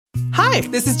Hi,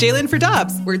 this is Jalen for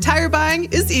Dobbs, where tire buying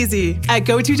is easy. At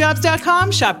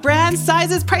GoToDobbs.com, shop brands,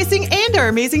 sizes, pricing, and our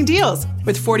amazing deals.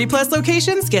 With 40-plus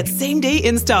locations, get same-day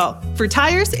install. For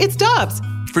tires, it's Dobbs.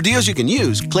 For deals you can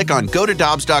use, click on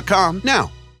GoToDobbs.com now.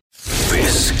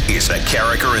 This is the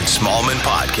Carricker and Smallman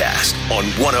podcast on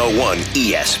 101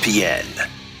 ESPN.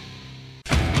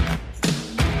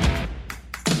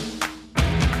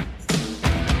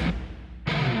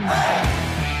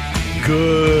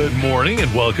 Good morning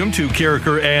and welcome to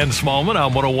Carricker and Smallman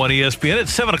on 101 ESPN.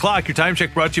 It's 7 o'clock. Your time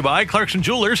check brought to you by Clarkson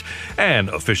Jewelers and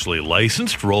officially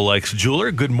licensed Rolex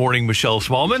jeweler. Good morning, Michelle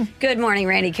Smallman. Good morning,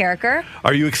 Randy Carricker.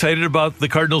 Are you excited about the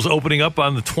Cardinals opening up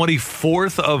on the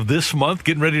 24th of this month,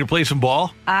 getting ready to play some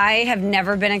ball? I have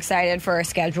never been excited for a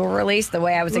schedule release the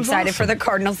way I was excited for the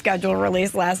Cardinals schedule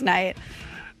release last night.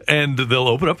 And they'll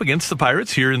open up against the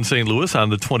Pirates here in St. Louis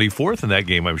on the 24th. And that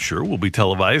game, I'm sure, will be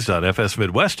televised on FS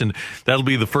Midwest. And that'll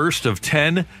be the first of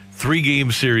 10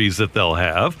 three-game series that they'll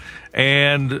have.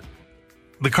 And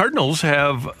the Cardinals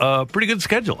have a pretty good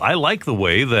schedule. I like the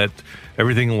way that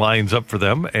everything lines up for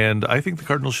them. And I think the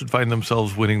Cardinals should find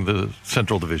themselves winning the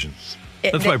Central Division.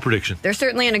 That's my prediction. They're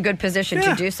certainly in a good position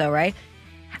to do so, right?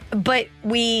 But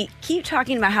we keep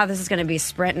talking about how this is going to be a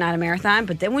sprint, not a marathon.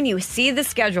 But then when you see the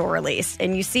schedule release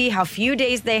and you see how few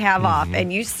days they have off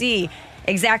and you see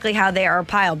exactly how they are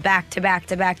piled back to back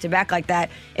to back to back like that,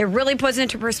 it really puts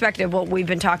into perspective what we've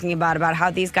been talking about how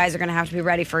these guys are going to have to be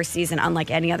ready for a season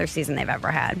unlike any other season they've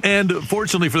ever had. And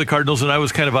fortunately for the Cardinals, and I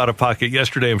was kind of out of pocket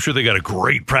yesterday, I'm sure they got a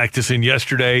great practice in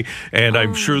yesterday, and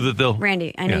I'm sure that they'll...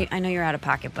 Randy, I know you're out of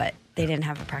pocket, but they didn't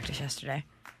have a practice yesterday.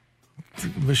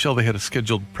 Michelle, they had a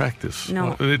scheduled practice.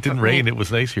 No. It didn't rain. It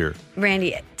was nice here.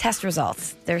 Randy, test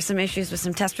results. There were some issues with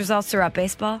some test results throughout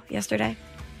baseball yesterday.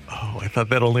 Oh, I thought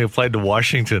that only applied to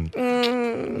Washington.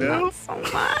 Not so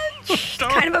much.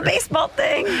 Kind of a baseball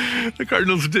thing. The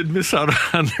Cardinals did miss out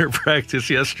on their practice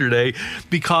yesterday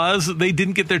because they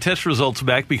didn't get their test results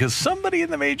back because somebody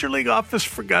in the Major League office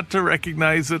forgot to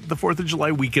recognize that the 4th of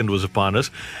July weekend was upon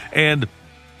us. And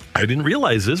I didn't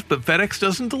realize this, but FedEx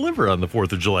doesn't deliver on the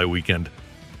 4th of July weekend.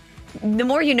 The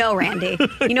more you know, Randy.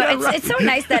 You know, it's so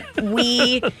nice that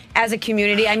we, as a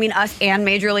community, I mean us and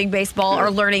Major League Baseball, are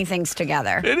learning things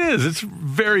together. It is. It's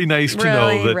very nice to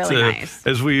know that nice.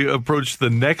 As we approach the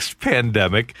next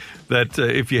pandemic, that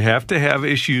if you have to have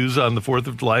issues on the 4th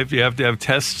of July, if you have to have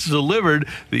tests delivered,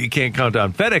 that you can't count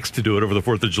on FedEx to do it over the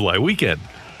 4th of July weekend.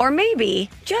 Or maybe,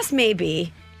 just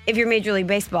maybe, if you're Major League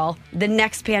Baseball, the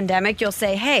next pandemic, you'll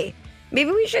say, hey, maybe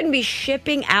we shouldn't be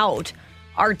shipping out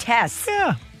our tests.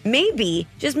 Yeah. Maybe,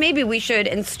 just maybe, we should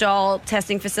install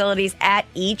testing facilities at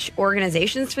each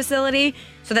organization's facility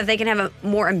so that they can have a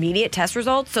more immediate test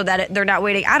results so that they're not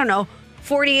waiting,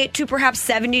 48 to perhaps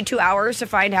 72 hours to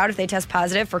find out if they test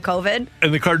positive for COVID.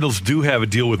 And the Cardinals do have a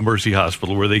deal with Mercy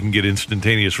Hospital where they can get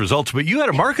instantaneous results. But you had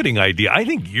a marketing idea. I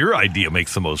think your idea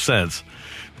makes the most sense.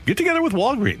 Get together with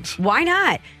Walgreens. Why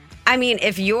not? I mean,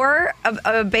 if you're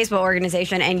a baseball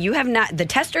organization and you have not, the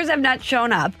testers have not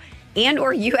shown up, and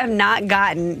or you have not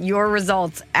gotten your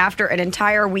results after an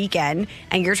entire weekend,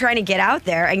 and you're trying to get out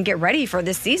there and get ready for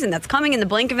this season that's coming in the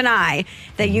blink of an eye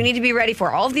that you need to be ready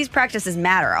for. All of these practices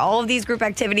matter. All of these group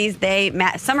activities, they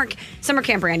matter. Summer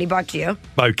Camp, Randy, brought to you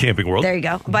by Camping World. There you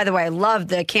go. By the way, I love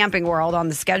the Camping World on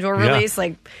the schedule release. Yeah.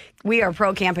 Like, we are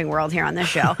pro Camping World here on this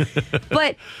show.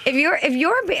 But if you're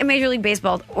a Major League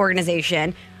Baseball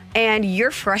organization and you're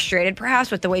frustrated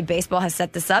perhaps with the way baseball has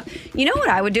set this up, you know what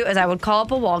I would do is I would call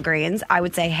up a Walgreens. I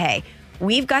would say, hey,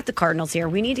 we've got the Cardinals here.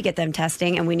 We need to get them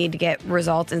testing and we need to get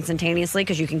results instantaneously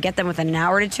because you can get them within an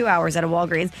hour to 2 hours at a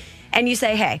Walgreens. And you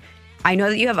say, hey, I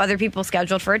know that you have other people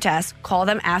scheduled for a test. Call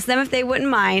them, ask them if they wouldn't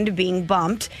mind being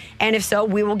bumped. And if so,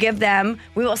 we will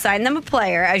assign them a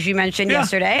player, as you mentioned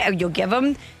yesterday. You'll give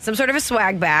them some sort of a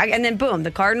swag bag. And then, boom, the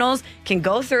Cardinals can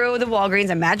go through the Walgreens.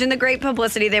 Imagine the great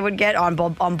publicity they would get on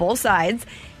both sides.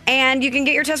 And you can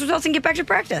get your test results and get back to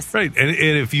practice. Right. And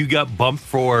if you got bumped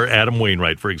for Adam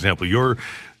Wainwright, for example, your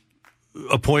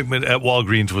appointment at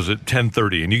Walgreens was at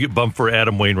 10:30, and you get bumped for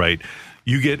Adam Wainwright,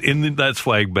 you get in that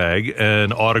swag bag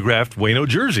an autographed Waino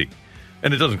jersey.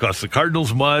 And it doesn't cost the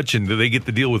Cardinals much, and they get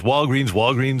the deal with Walgreens.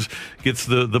 Walgreens gets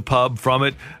the pub from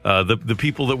it. The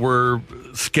people that were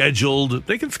scheduled,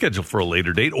 they can schedule for a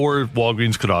later date, or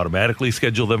Walgreens could automatically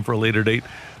schedule them for a later date.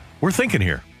 We're thinking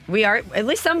here. We are. At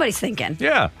least somebody's thinking.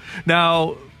 Yeah.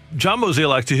 Now, John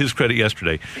Mozeliak, to his credit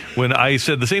yesterday, when I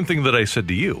said the same thing that I said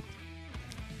to you,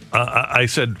 I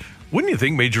said, wouldn't you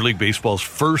think Major League Baseball's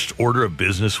first order of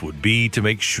business would be to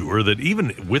make sure that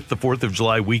even with the 4th of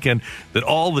July weekend, that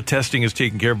all the testing is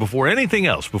taken care of before anything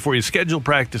else, before you schedule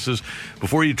practices,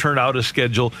 before you turn out a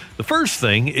schedule? The first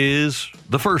thing is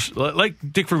like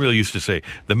Dick Vermeil used to say,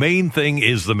 the main thing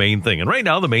is the main thing. And right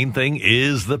now, the main thing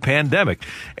is the pandemic.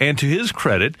 And to his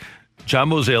credit,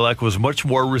 John Mozeliak was much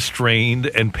more restrained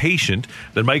and patient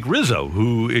than Mike Rizzo,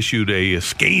 who issued a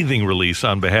scathing release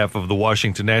on behalf of the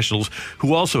Washington Nationals,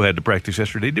 who also had to practice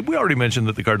yesterday. Did we already mention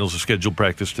that the Cardinals have scheduled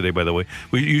practice today, by the way?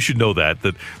 You should know that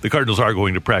the Cardinals are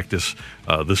going to practice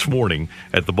this morning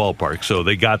at the ballpark. So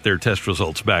they got their test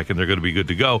results back, and they're going to be good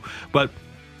to go. But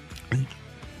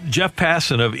Jeff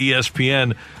Passan of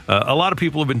ESPN, a lot of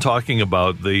people have been talking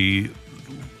about the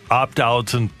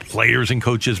opt-outs and players and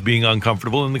coaches being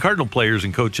uncomfortable, and the Cardinal players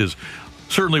and coaches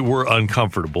certainly were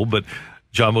uncomfortable, but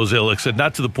John Mozeliak said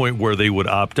not to the point where they would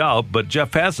opt out, but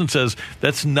Jeff Passan says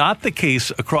that's not the case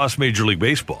across Major League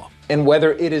Baseball. And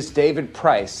whether it is David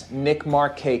Price, Nick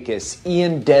Markakis,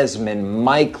 Ian Desmond,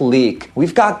 Mike Leake,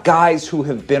 we've got guys who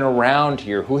have been around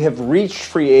here, who have reached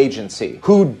free agency,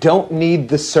 who don't need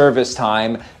the service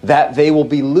time that they will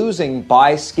be losing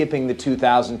by skipping the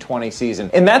 2020 season.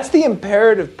 And that's the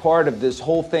imperative part of this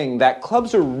whole thing that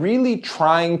clubs are really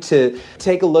trying to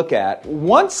take a look at.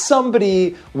 Once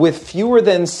somebody with fewer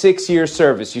than 6 years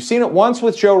service, you've seen it once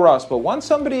with Joe Ross, but once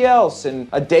somebody else and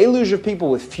a deluge of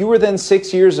people with fewer than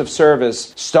 6 years of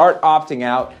service start opting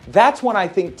out, that's when I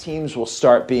think teams will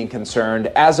start being concerned.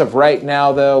 As of right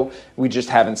now, though, we just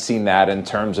haven't seen that in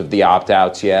terms of the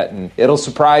opt-outs yet, and it'll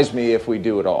surprise me if we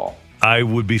do it all. I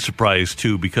would be surprised,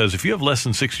 too, because if you have less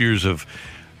than 6 years of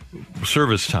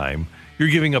service time, you're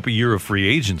giving up a year of free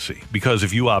agency, because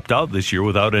if you opt out this year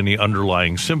without any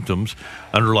underlying symptoms,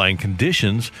 underlying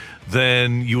conditions,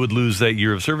 then you would lose that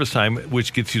year of service time,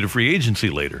 which gets you to free agency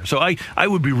later. So I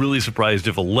would be really surprised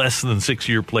if a less than 6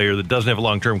 year player that doesn't have a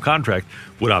long-term contract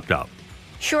would opt out.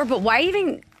 Sure, but why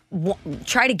even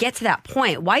try to get to that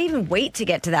point? Why even wait to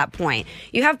get to that point?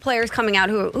 You have players coming out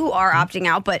who are opting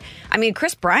out, but I mean,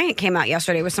 Chris Bryant came out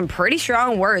yesterday with some pretty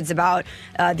strong words about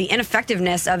the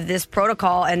ineffectiveness of this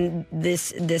protocol and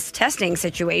this testing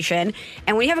situation.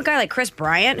 And when you have a guy like Chris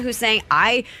Bryant who's saying,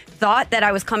 I thought that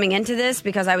I was coming into this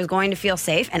because I was going to feel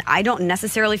safe, and I don't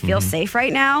necessarily feel safe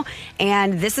right now,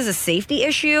 and this is a safety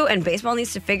issue, and baseball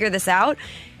needs to figure this out.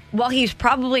 While he's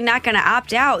probably not going to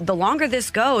opt out, the longer this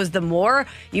goes, the more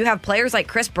you have players like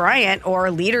Chris Bryant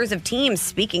or leaders of teams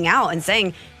speaking out and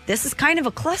saying, this is kind of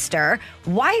a cluster.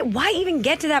 Why even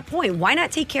get to that point? Why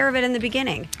not take care of it in the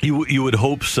beginning? You would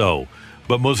hope so.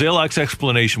 But Mozeliak's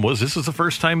explanation was, this is the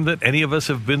first time that any of us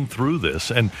have been through this.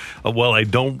 And while I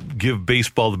don't give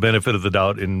baseball the benefit of the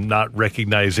doubt in not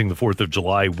recognizing the 4th of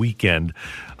July weekend,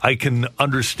 I can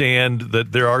understand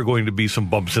that there are going to be some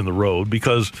bumps in the road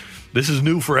because this is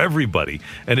new for everybody.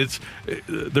 And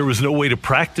there was no way to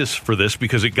practice for this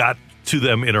because it got to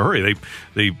them in a hurry.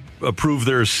 They approved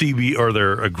their CB or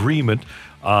their agreement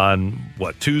on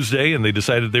Tuesday, and they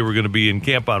decided they were going to be in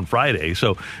camp on Friday.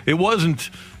 So it wasn't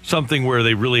something where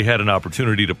they really had an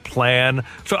opportunity to plan.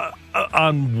 So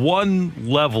on one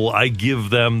level, I give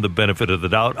them the benefit of the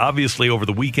doubt. Obviously, over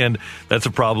the weekend, that's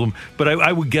a problem. But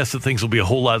I would guess that things will be a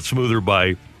whole lot smoother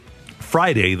by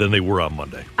Friday than they were on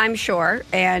Monday. I'm sure.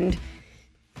 And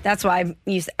that's why,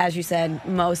 as you said,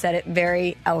 Mo said it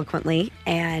very eloquently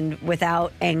and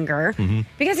without anger.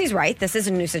 Because he's right. This is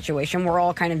a new situation. We're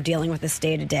all kind of dealing with this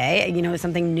day to day. You know,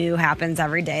 something new happens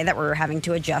every day that we're having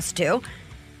to adjust to.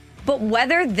 But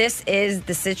whether this is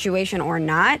the situation or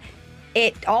not,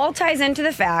 it all ties into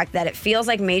the fact that it feels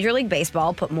like Major League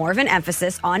Baseball put more of an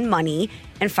emphasis on money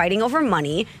and fighting over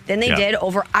money than they did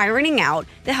over ironing out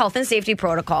the health and safety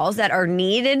protocols that are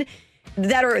needed,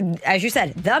 that are, as you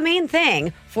said, the main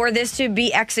thing for this to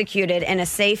be executed in a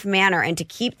safe manner and to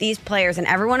keep these players and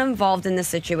everyone involved in this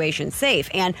situation safe.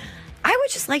 And I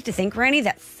would just like to think, Randy,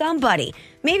 that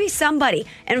maybe somebody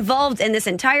involved in this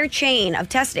entire chain of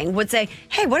testing would say,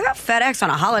 hey, what about FedEx on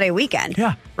a holiday weekend?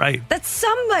 Yeah, right. That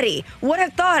somebody would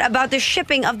have thought about the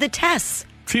shipping of the tests.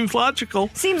 Seems logical.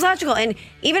 And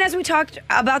even as we talked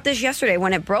about this yesterday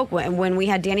when it broke, when we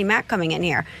had Danny Mac coming in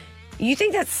here, you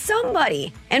think that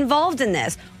somebody involved in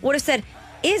this would have said,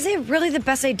 is it really the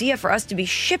best idea for us to be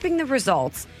shipping the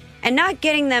results and not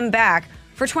getting them back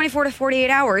for 24 to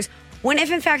 48 hours when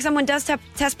if in fact someone does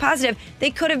test positive,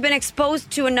 they could have been exposed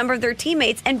to a number of their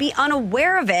teammates and be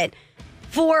unaware of it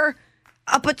for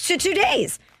up to 2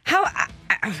 days?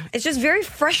 It's just very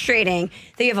frustrating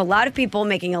that you have a lot of people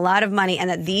making a lot of money and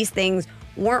that these things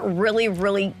weren't really,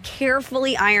 really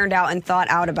carefully ironed out and thought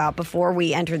out about before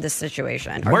we entered this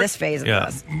situation or this phase of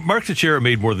this. Mark Teixeira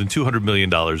made more than $200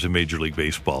 million in Major League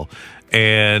Baseball,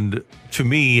 and to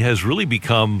me has really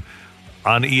become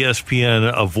on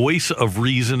ESPN a voice of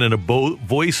reason and a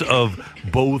voice of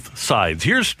both sides.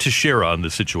 Here's Teixeira on the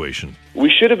situation.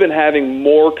 We should have been having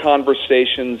more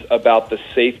conversations about the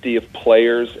safety of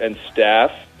players and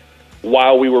staff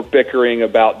while we were bickering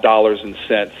about dollars and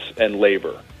cents and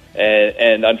labor.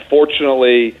 And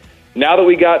unfortunately, now that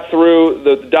we got through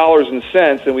the dollars and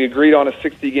cents and we agreed on a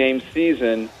 60-game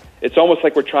season, it's almost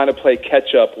like we're trying to play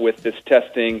catch-up with this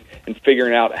testing and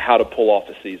figuring out how to pull off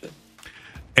a season.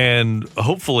 And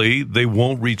hopefully they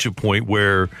won't reach a point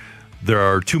where there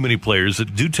are too many players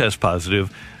that do test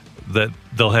positive that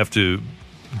they'll have to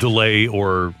delay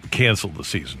or cancel the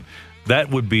season.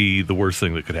 That would be the worst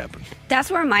thing that could happen.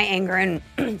 That's where my anger and,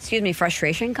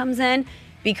 frustration comes in,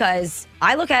 because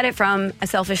I look at it from a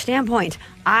selfish standpoint.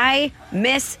 I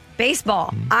miss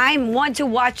baseball. I want to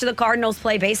watch the Cardinals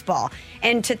play baseball.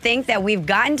 And to think that we've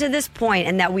gotten to this point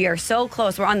and that we are so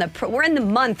close. We're in the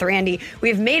month, Randy.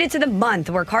 We've made it to the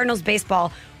month where Cardinals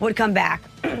baseball would come back.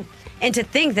 And to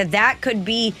think that that could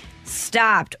be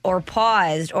stopped or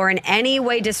paused or in any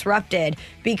way disrupted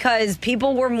because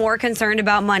people were more concerned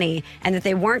about money and that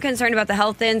they weren't concerned about the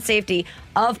health and safety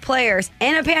of players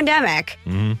in a pandemic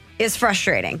is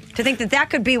frustrating. To think that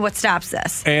that could be what stops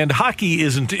this. And hockey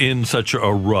isn't in such a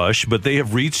rush, but they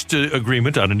have reached an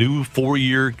agreement on a new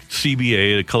 4-year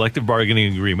CBA, a collective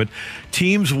bargaining agreement.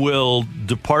 Teams will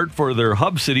depart for their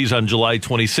hub cities on July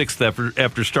 26th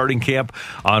after starting camp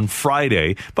on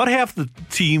Friday. About half the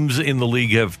teams in the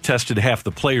league have tested half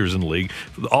the players in the league.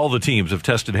 All the teams have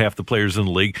tested half the players in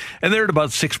the league, and they're at about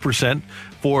 6%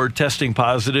 for testing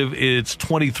positive. It's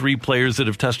 23 players that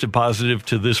have tested positive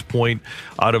to this point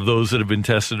out of those that have been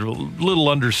tested, a little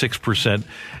under 6%.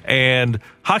 And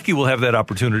hockey will have that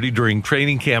opportunity during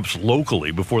training camps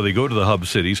locally before they go to the hub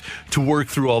cities to work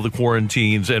through all the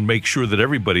quarantines and make sure that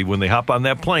everybody, when they hop on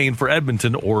that plane for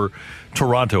Edmonton or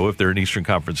Toronto, if they're an Eastern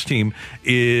Conference team,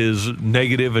 is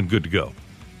negative and good to go.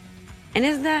 And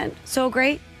isn't that so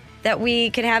great that we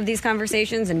can have these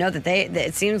conversations and know that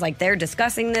it seems like they're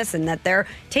discussing this and that they're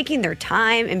taking their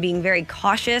time and being very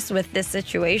cautious with this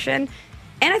situation?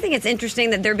 And I think it's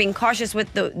interesting that they're being cautious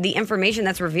with the information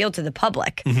that's revealed to the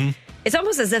public. It's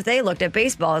almost as if they looked at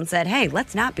baseball and said, hey,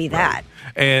 let's not be that. Right.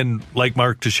 And like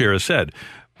Mark Teixeira said,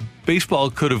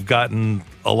 baseball could have gotten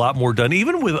a lot more done,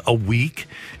 even with a week,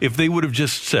 if they would have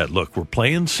just said, look, we're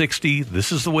playing 60.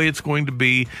 This is the way it's going to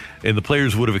be. And the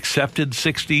players would have accepted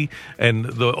 60. And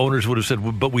the owners would have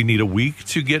said, but we need a week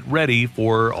to get ready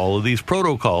for all of these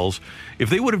protocols. If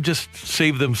they would have just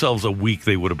saved themselves a week,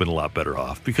 they would have been a lot better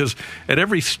off. Because at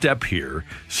every step here,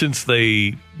 since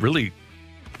they really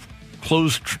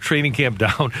closed training camp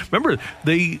down, remember,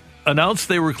 they announced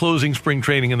they were closing spring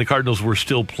training and the Cardinals were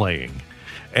still playing.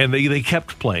 And they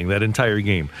kept playing that entire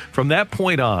game. From that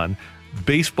point on,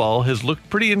 baseball has looked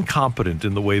pretty incompetent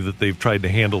in the way that they've tried to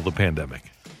handle the pandemic.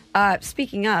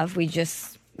 Speaking of,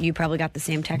 you probably got the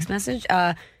same text message.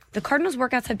 The Cardinals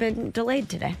workouts have been delayed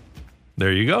today.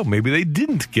 There you go. Maybe they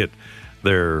didn't get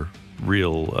their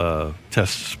real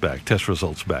test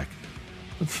results back.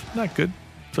 That's not good.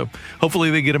 So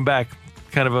hopefully they get them back.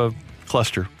 Kind of a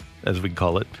cluster, as we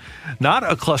call it. Not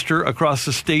a cluster across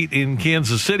the state in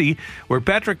Kansas City, where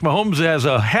Patrick Mahomes has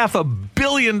 $500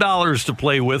 million to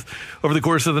play with over the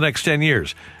course of the next 10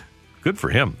 years. Good for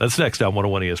him. That's next on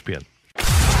 101 ESPN.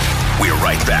 We're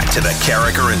right back to the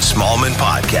Carragher and Smallman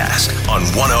podcast on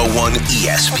 101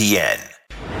 ESPN.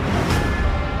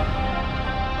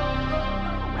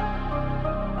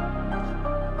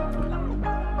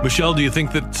 Michelle, do you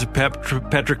think that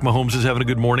Patrick Mahomes is having a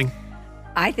good morning?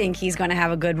 I think he's going to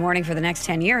have a good morning for the next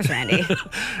 10 years, Randy.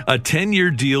 A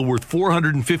 10-year deal worth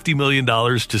 $450 million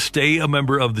to stay a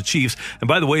member of the Chiefs. And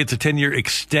by the way, it's a 10-year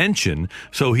extension,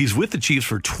 so he's with the Chiefs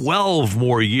for 12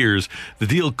 more years. The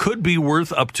deal could be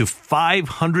worth up to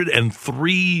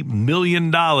 $503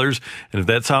 million. And if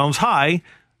that sounds high,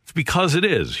 it's because it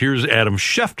is. Here's Adam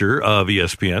Schefter of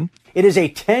ESPN. It is a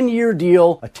 10-year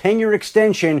deal, a 10-year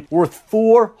extension worth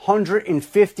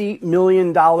 $450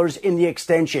 million in the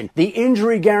extension. The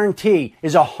injury guarantee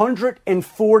is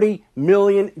 $140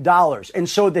 million. And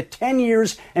so the 10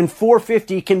 years and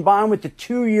 $450 combined with the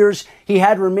 2 years he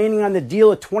had remaining on the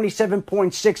deal at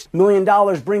 $27.6 million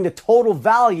bring the total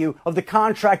value of the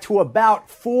contract to about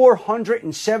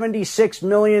 $476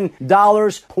 million,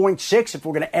 0.6 if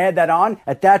we're going to add that on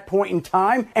at that point in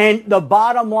time. And the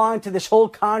bottom line to this whole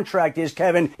contract is,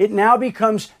 Kevin, it now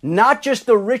becomes not just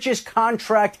the richest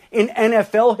contract in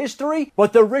NFL history,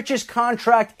 but the richest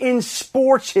contract in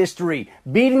sports history,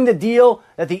 beating the deal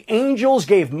that the Angels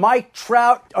gave Mike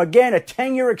Trout. Again, a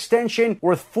 10-year extension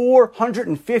worth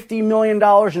 $450 million,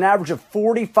 an average of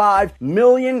 $45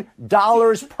 million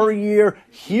per year.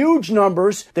 Huge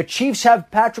numbers. The Chiefs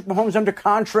have Patrick Mahomes under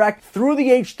contract through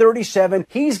the age 37.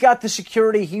 He's got the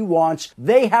security he wants.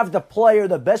 They have the player,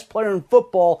 the best player in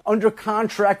football, under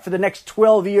contract for the next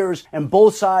 12 years, and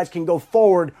both sides can go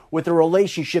forward with a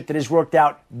relationship that has worked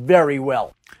out very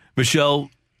well. Michelle,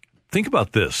 think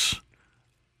about this,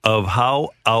 of how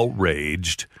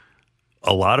outraged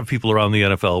a lot of people around the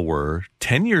NFL were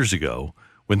 10 years ago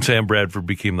when Sam Bradford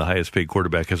became the highest paid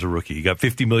quarterback as a rookie. He got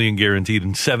 $50 million guaranteed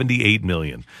and $78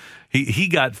 million. He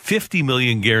got $50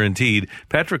 million guaranteed.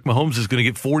 Patrick Mahomes is going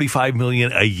to get $45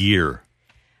 million a year.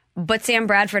 But Sam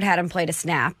Bradford hadn't played a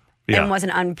snap and was an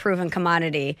unproven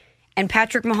commodity. And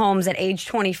Patrick Mahomes at age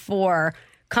 24,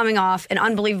 coming off an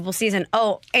unbelievable season.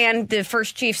 Oh, and the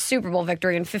first Chiefs Super Bowl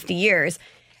victory in 50 years.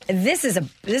 This is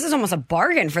almost a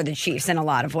bargain for the Chiefs in a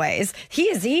lot of ways. He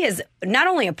is not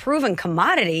only a proven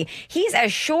commodity, he's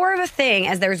as sure of a thing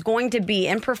as there's going to be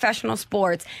in professional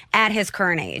sports at his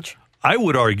current age. I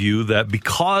would argue that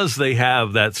because they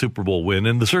have that Super Bowl win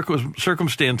and the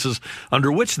circumstances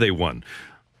under which they won,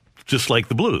 just like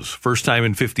the Blues, first time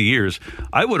in 50 years,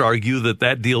 I would argue that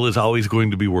that deal is always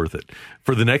going to be worth it.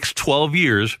 For the next 12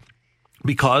 years,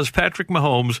 because Patrick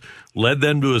Mahomes led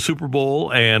them to a Super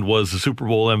Bowl and was the Super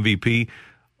Bowl MVP,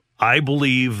 I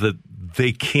believe that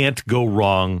they can't go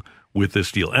wrong with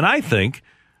this deal. And I think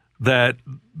that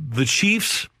the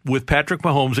Chiefs with Patrick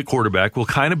Mahomes at quarterback will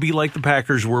kind of be like the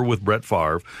Packers were with Brett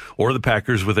Favre or the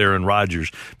Packers with Aaron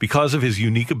Rodgers because of his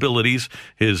unique abilities,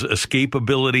 his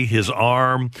escapability, his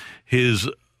arm, his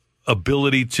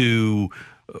ability to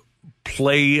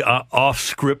play off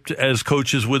script, as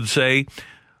coaches would say.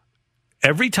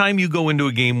 Every time you go into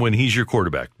a game when he's your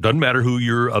quarterback, doesn't matter who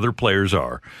your other players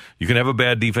are, you can have a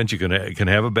bad defense, you can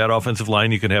have a bad offensive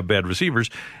line, you can have bad receivers,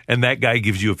 and that guy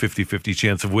gives you a 50-50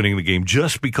 chance of winning the game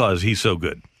just because he's so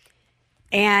good.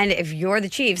 And if you're the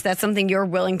Chiefs, that's something you're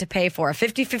willing to pay for, a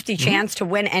 50-50 chance to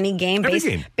win any game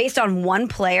based on one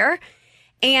player.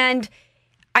 And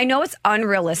I know it's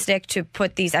unrealistic to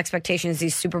put these expectations,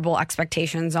 these Super Bowl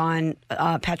expectations on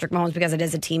Patrick Mahomes because it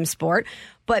is a team sport.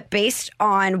 But based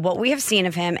on what we have seen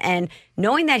of him and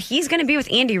knowing that he's going to be with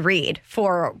Andy Reid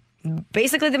for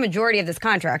basically the majority of this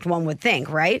contract, one would think,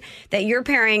 right? That you're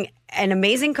pairing an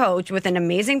amazing coach with an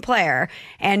amazing player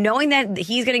and knowing that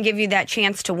he's going to give you that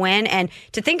chance to win and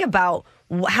to think about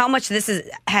how much this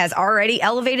has already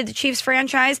elevated the Chiefs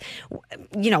franchise.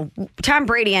 You know, Tom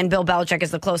Brady and Bill Belichick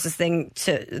is the closest thing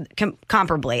to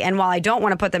comparably. And while I don't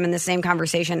want to put them in the same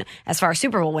conversation as far as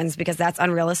Super Bowl wins because that's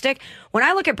unrealistic, when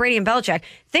I look at Brady and Belichick,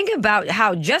 think about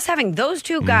how just having those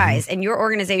two guys in your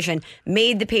organization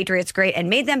made the Patriots great and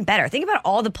made them better. Think about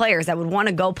all the players that would want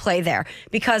to go play there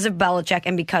because of Belichick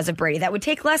and because of Brady. That would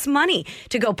take less money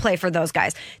to go play for those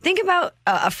guys. Think about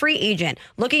a free agent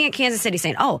looking at Kansas City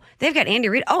saying, oh, they've got Andy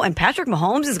Reid. Oh, and Patrick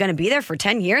Mahomes is going to be there for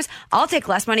 10 years. I'll take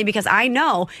less money because I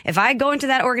know if I go into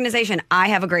that organization, I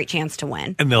have a great chance to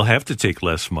win. And they'll have to take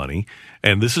less money.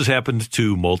 And this has happened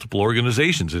to multiple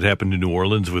organizations. It happened to New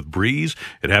Orleans with Breeze.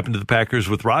 It happened to the Packers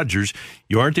with Rodgers.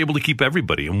 You aren't able to keep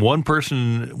everybody. And when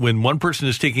one person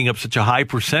is taking up such a high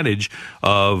percentage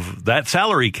of that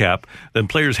salary cap, then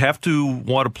players have to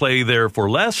want to play there for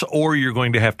less, or you're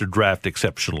going to have to draft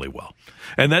exceptionally well.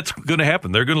 And that's going to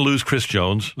happen. They're going to lose Chris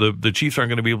Jones. The Chiefs aren't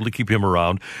going to be able to keep him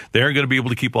around. They aren't going to be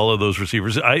able to keep all of those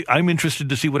receivers. I'm interested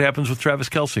to see what happens with Travis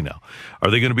Kelce now. Are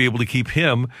they going to be able to keep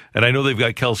him? And I know they've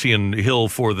got Kelce and Hill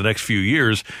for the next few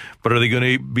years, but are they going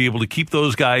to be able to keep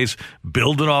those guys,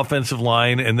 build an offensive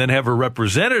line, and then have a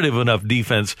representative enough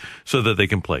defense so that they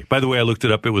can play? By the way, I looked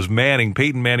it up. It was Manning.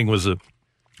 Peyton Manning was the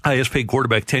highest paid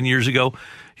quarterback 10 years ago.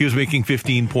 He was making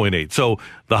 15.8. So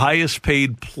the highest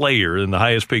paid player and the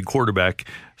highest paid quarterback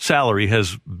salary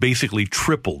has basically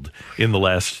tripled in the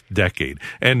last decade.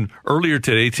 And earlier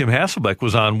today, Tim Hasselbeck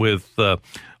was on with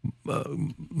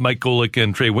Mike Golick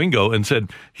and Trey Wingo and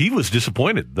said he was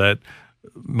disappointed that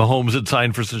Mahomes had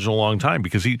signed for such a long time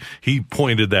because he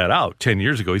pointed that out 10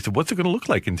 years ago. He said, what's it going to look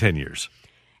like in 10 years?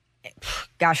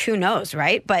 Gosh, who knows,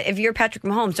 right? But if you're Patrick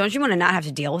Mahomes, don't you want to not have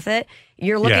to deal with it?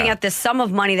 You're looking at this sum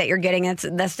of money that you're getting.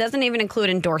 This doesn't even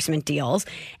include endorsement deals.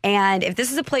 And if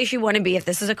this is a place you want to be, if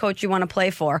this is a coach you want to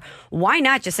play for, why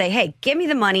not just say, hey, give me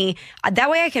the money. That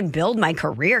way I can build my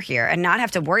career here and not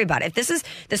have to worry about it. If this is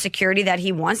the security that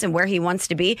he wants and where he wants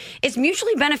to be, it's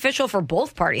mutually beneficial for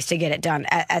both parties to get it done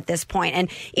at this point. And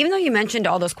even though you mentioned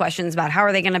all those questions about how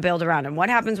are they going to build around him, what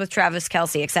happens with Travis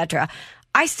Kelce, et cetera,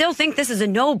 I still think this is a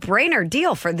no-brainer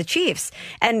deal for the Chiefs.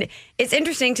 And it's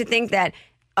interesting to think that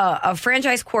a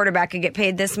franchise quarterback could get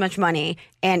paid this much money,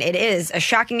 and it is a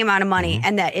shocking amount of money,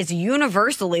 and that it's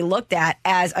universally looked at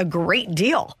as a great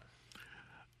deal.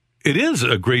 It is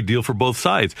a great deal for both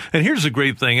sides. And here's a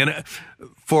great thing. And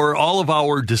for all of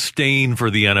our disdain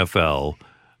for the NFL,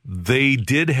 they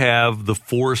did have the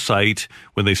foresight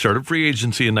when they started free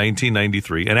agency in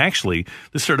 1993. And actually,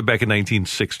 this started back in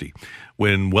 1960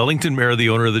 when Wellington Mara, the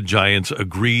owner of the Giants,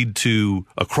 agreed to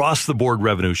across-the-board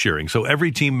revenue sharing. So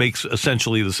every team makes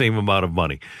essentially the same amount of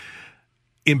money.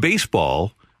 In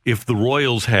baseball, if the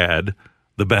Royals had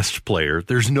the best player,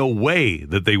 there's no way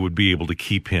that they would be able to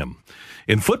keep him.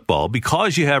 In football,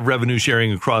 because you have revenue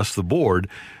sharing across the board,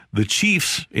 the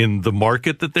Chiefs, in the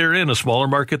market that they're in, a smaller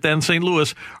market than St.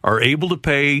 Louis, are able to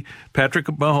pay Patrick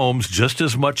Mahomes just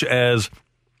as much as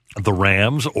the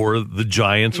Rams or the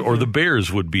Giants or the Bears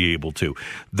would be able to.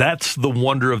 That's the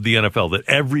wonder of the NFL, that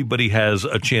everybody has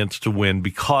a chance to win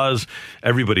because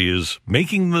everybody is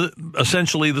making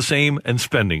essentially the same and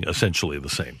spending essentially the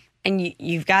same. And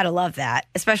you've got to love that,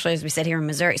 especially as we sit here in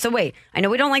Missouri. So wait, I know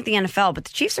we don't like the NFL, but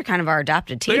the Chiefs are kind of our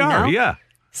adopted team, They are, no? yeah.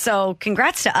 So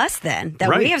congrats to us then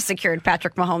that we have secured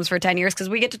Patrick Mahomes for 10 years because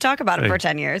we get to talk about him for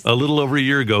 10 years. A little over a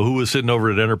year ago, who was sitting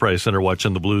over at Enterprise Center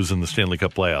watching the Blues in the Stanley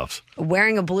Cup playoffs?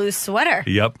 Wearing a Blues sweater.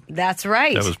 Yep. That's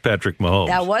right. That was Patrick Mahomes.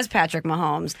 That was Patrick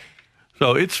Mahomes.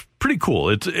 So it's pretty cool.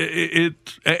 And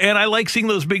I like seeing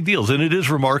those big deals. And it is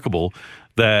remarkable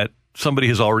that somebody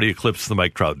has already eclipsed the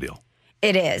Mike Trout deal.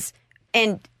 It is.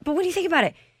 But when you think about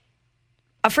it,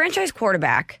 a franchise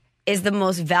quarterback is the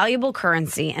most valuable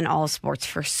currency in all of sports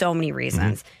for so many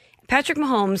reasons. Patrick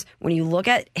Mahomes, when you look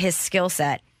at his skill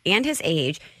set and his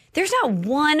age, there's not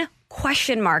one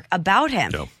question mark about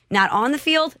him. No. Not on the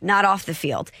field, not off the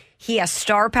field. He has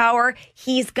star power.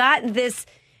 He's got this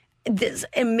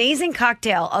amazing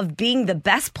cocktail of being the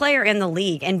best player in the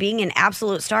league and being an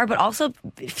absolute star, but also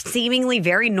seemingly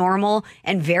very normal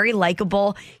and very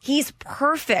likable. He's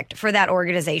perfect for that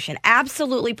organization.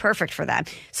 Absolutely perfect for them.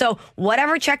 So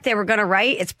whatever check they were going to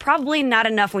write, it's probably not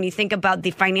enough when you think about the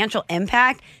financial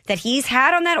impact that he's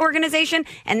had on that organization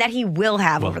and that he will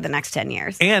have over the next 10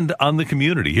 years. And on the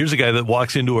community. Here's a guy that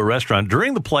walks into a restaurant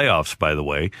during the playoffs, by the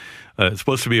way. It's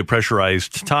supposed to be a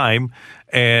pressurized time,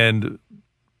 and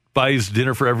buys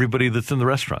dinner for everybody that's in the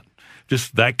restaurant.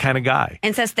 Just that kind of guy.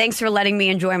 And says, thanks for letting me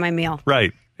enjoy my meal.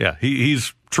 Right. Yeah.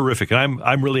 He's terrific. And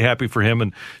I'm really happy for him.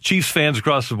 And Chiefs fans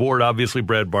across the board, obviously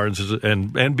Brad Barnes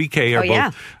and BK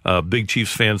are both big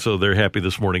Chiefs fans, so they're happy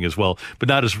this morning as well, but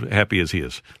not as happy as he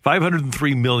is.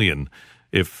 $503 million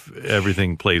if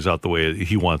everything plays out the way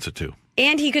he wants it to.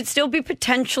 And he could still be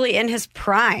potentially in his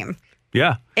prime.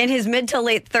 Yeah. In his mid to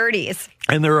late 30s.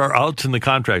 And there are outs in the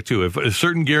contract, too. If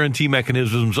certain guarantee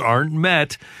mechanisms aren't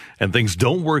met and things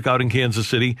don't work out in Kansas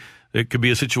City, it could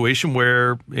be a situation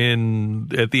where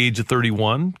at the age of 30,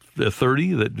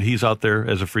 that he's out there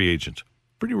as a free agent.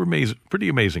 Pretty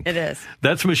amazing. It is.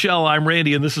 That's Michelle. I'm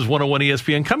Randy, and this is 101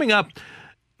 ESPN. Coming up,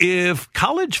 if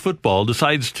college football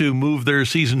decides to move their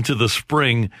season to the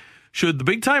spring, should the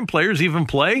big-time players even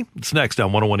play? It's next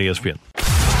on 101 ESPN.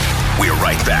 We're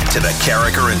right back to the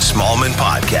Carricker and Smallman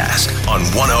podcast on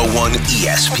 101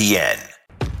 ESPN.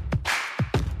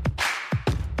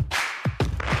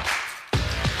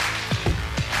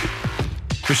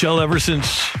 Michelle, ever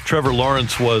since Trevor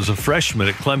Lawrence was a freshman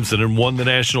at Clemson and won the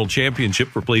national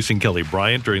championship, replacing Kelly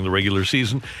Bryant during the regular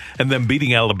season, and then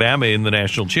beating Alabama in the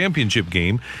national championship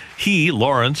game,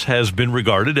 Lawrence, has been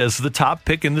regarded as the top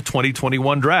pick in the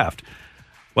 2021 draft.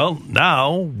 Well,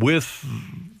 now, with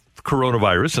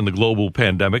coronavirus and the global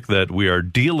pandemic that we are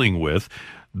dealing with,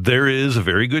 there is a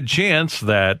very good chance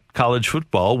that college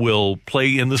football will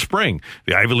play in the spring.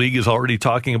 The Ivy League is already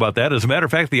talking about that. As a matter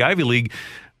of fact, the Ivy League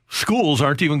schools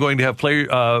aren't even going to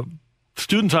have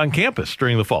students on campus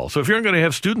during the fall. So if you're going to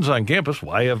have students on campus,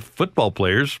 why have football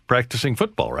players practicing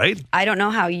football, right? I don't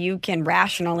know how you can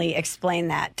rationally explain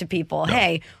that to people. No.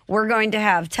 Hey, we're going to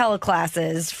have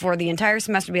teleclasses for the entire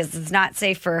semester because it's not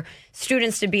safe for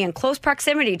students to be in close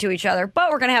proximity to each other, but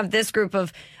we're going to have this group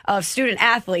of student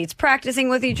athletes practicing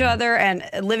with each other and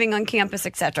living on campus,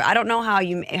 etc. I don't know how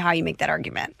you make that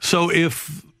argument. So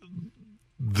if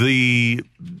the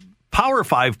Power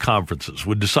 5 conferences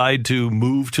would decide to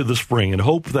move to the spring and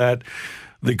hope that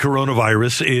the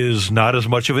coronavirus is not as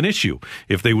much of an issue,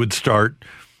 if they would start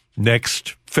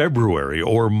next February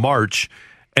or March,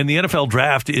 and the NFL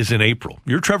draft is in April.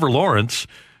 You're Trevor Lawrence,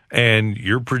 and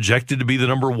you're projected to be the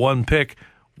number 1 pick.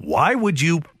 Why would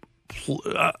you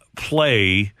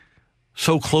play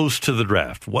so close to the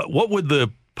draft? What would the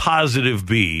positive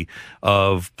be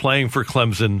of playing for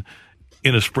Clemson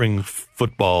in a spring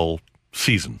football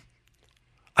season?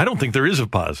 I don't think there is a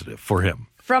positive for him.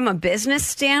 From a business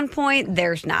standpoint,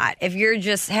 there's not. If you're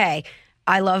just, hey,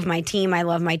 I love my team, I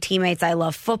love my teammates, I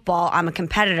love football, I'm a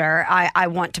competitor, I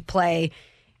want to play,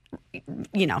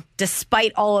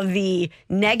 despite all of the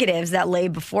negatives that lay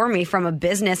before me from a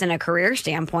business and a career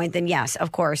standpoint, then yes,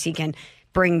 of course, he can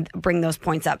bring those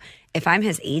points up. If I'm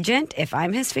his agent, if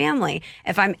I'm his family,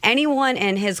 if I'm anyone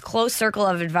in his close circle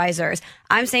of advisors,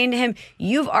 I'm saying to him,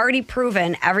 you've already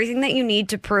proven everything that you need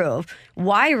to prove.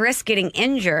 Why risk getting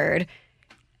injured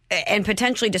and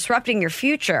potentially disrupting your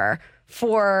future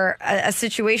for a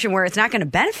situation where it's not going to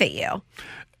benefit you?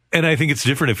 And I think it's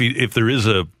different if there is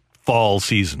a fall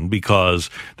season, because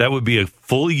that would be a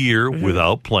full year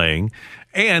without playing.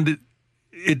 And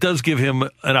it does give him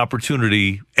an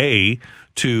opportunity, A,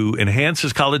 to enhance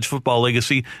his college football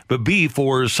legacy, but B,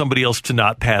 for somebody else to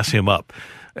not pass him up.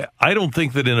 I don't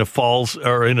think that in a fall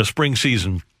or in a spring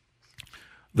season,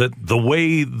 that the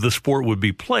way the sport would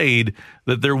be played,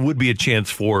 that there would be a chance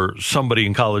for somebody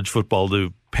in college football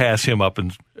to pass him up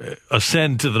and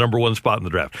ascend to the number 1 spot in the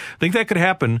draft. I think that could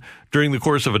happen during the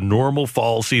course of a normal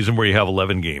fall season where you have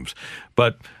 11 games.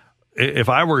 But if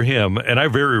I were him, and I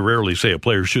very rarely say a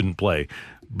player shouldn't play,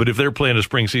 but if they're playing a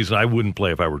spring season, I wouldn't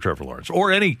play if I were Trevor Lawrence,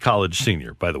 or any college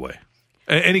senior, by the way.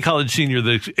 Any college senior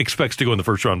that expects to go in the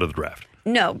first round of the draft.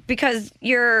 No, because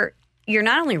you're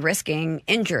not only risking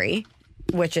injury,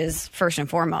 which is first and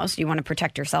foremost, you want to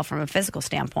protect yourself from a physical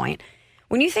standpoint.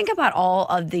 When you think about all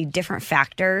of the different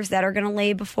factors that are going to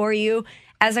lay before you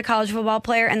as a college football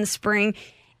player in the spring,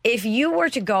 if you were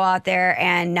to go out there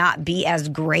and not be as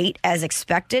great as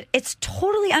expected, it's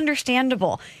totally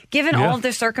understandable given all of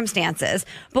the circumstances.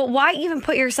 But why even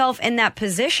put yourself in that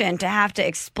position to have to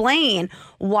explain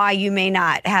why you may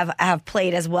not have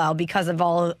played as well because of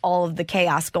all of the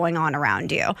chaos going on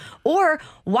around you? Or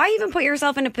why even put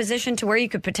yourself in a position to where you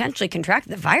could potentially contract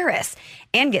the virus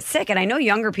and get sick? And I know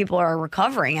younger people are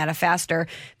recovering at a faster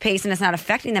pace and it's not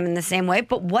affecting them in the same way,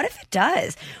 but what if it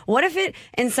does? What if it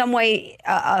in some way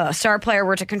a star player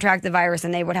were to contract the virus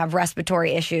and they would have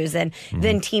respiratory issues, and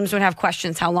then teams would have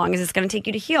questions, how long is this going to take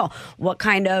you to heal? What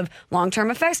kind of long-term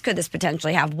effects could this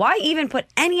potentially have? Why even put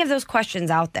any of those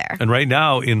questions out there? And right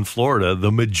now in Florida,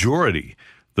 the majority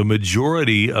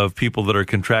of people that are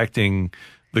contracting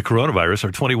the coronavirus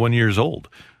are 21 years old.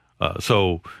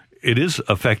 So it is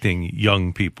affecting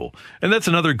young people. And that's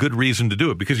another good reason to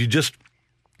do it, because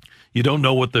you don't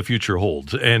know what the future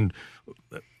holds. And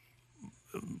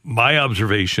my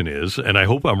observation is, and I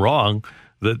hope I'm wrong,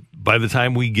 that by the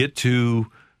time we get to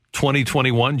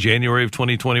 2021, January of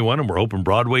 2021, and we're hoping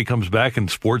Broadway comes back and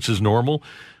sports is normal,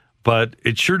 but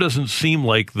it sure doesn't seem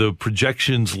like the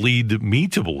projections lead me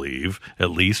to believe,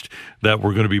 at least, that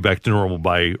we're going to be back to normal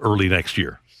by early next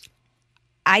year.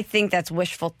 I think that's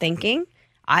wishful thinking.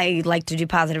 I like to do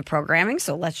positive programming,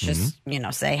 so let's just,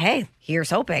 say, hey, here's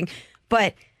hoping.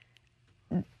 But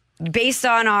based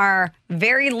on our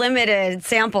very limited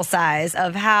sample size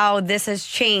of how this has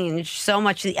changed so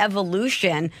much, the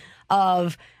evolution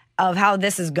of how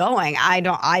this is going, I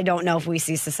don't know if we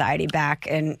see society back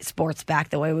and sports back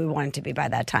the way we want it to be by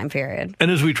that time period. And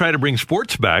as we try to bring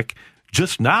sports back,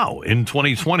 just now in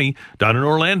 2020, down in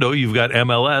Orlando, you've got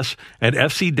MLS and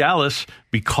FC Dallas,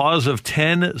 because of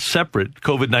 10 separate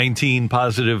COVID-19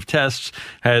 positive tests,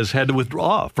 has had to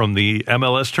withdraw from the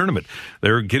MLS tournament.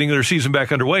 They're getting their season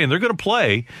back underway, and they're going to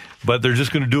play, but they're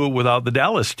just going to do it without the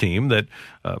Dallas team that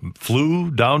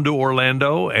flew down to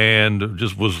Orlando and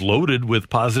just was loaded with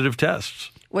positive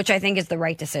tests. Which I think is the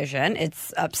right decision.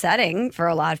 It's upsetting for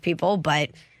a lot of people,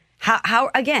 but how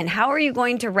are you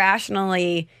going to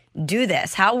rationally do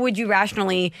this? How would you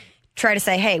rationally try to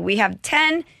say, hey, we have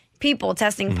 10 people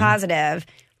testing positive,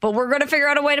 but we're going to figure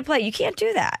out a way to play? You can't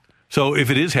do that. So if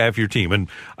it is half your team, and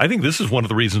I think this is one of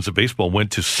the reasons that baseball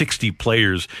went to 60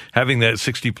 players, having that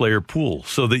 60-player pool,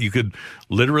 so that you could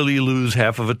literally lose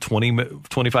half of a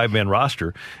 25-man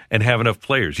roster and have enough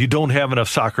players. You don't have enough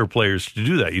soccer players to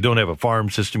do that. You don't have a farm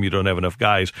system. You don't have enough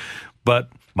guys. But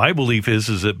my belief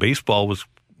is that baseball was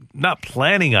not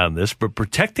planning on this, but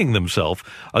protecting themselves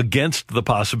against the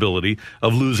possibility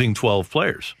of losing 12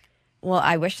 players. Well,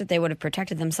 I wish that they would have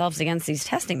protected themselves against these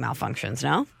testing malfunctions,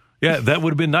 no? Yeah, that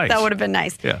would have been nice. That would have been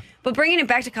nice. Yeah. But bringing it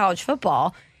back to college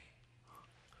football,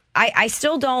 I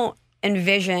still don't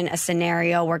envision a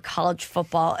scenario where college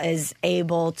football is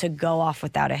able to go off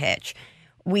without a hitch.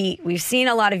 We've seen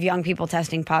a lot of young people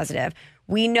testing positive.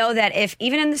 We know that if,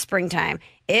 even in the springtime,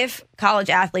 if college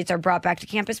athletes are brought back to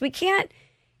campus,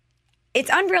 it's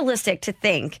unrealistic to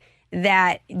think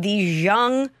that these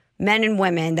young men and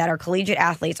women that are collegiate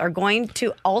athletes are going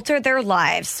to alter their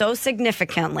lives so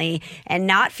significantly and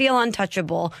not feel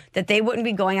untouchable that they wouldn't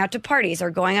be going out to parties or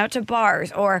going out to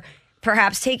bars or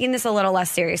perhaps taking this a little less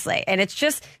seriously. And it's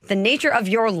just the nature of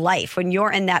your life when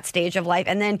you're in that stage of life.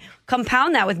 And then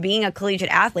compound that with being a collegiate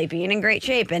athlete, being in great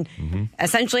shape, and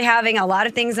essentially having a lot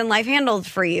of things in life handled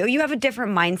for you. You have a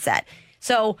different mindset.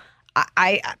 So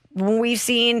when we've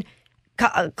seen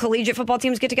collegiate football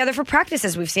teams get together for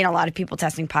practices, we've seen a lot of people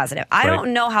testing positive. I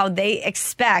don't know how they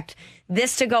expect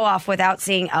this to go off without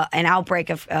seeing an outbreak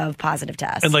of positive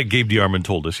tests. And like Gabe DeArmond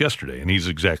told us yesterday, and he's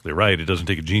exactly right, it doesn't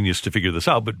take a genius to figure this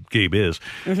out, but Gabe is.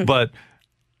 But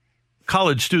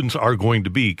college students are going to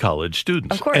be college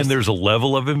students. Of course. And there's a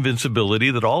level of invincibility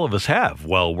that all of us have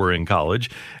while we're in college,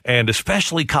 and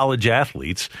especially college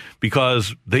athletes,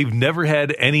 because they've never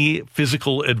had any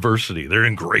physical adversity. They're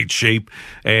in great shape,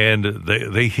 and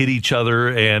they hit each other,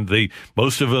 and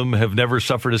most of them have never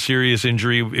suffered a serious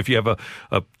injury. If you have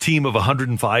a team of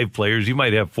 105 players, you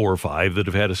might have 4 or 5 that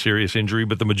have had a serious injury,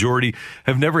 but the majority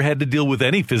have never had to deal with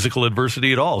any physical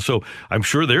adversity at all. So I'm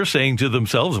sure they're saying to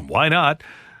themselves, why not?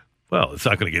 Well, it's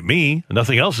not going to get me.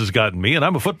 Nothing else has gotten me, and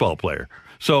I'm a football player.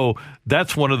 So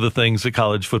that's one of the things that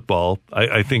college football,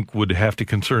 I think, would have to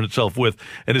concern itself with,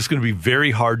 and it's going to be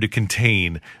very hard to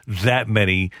contain that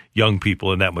many young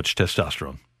people and that much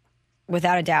testosterone.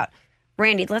 Without a doubt.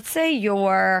 Randy, let's say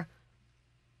you're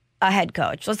a head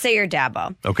coach. Let's say you're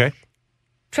Dabo. Okay.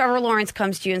 Trevor Lawrence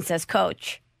comes to you and says,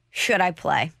 Coach, should I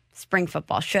play spring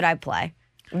football? Should I play?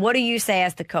 What do you say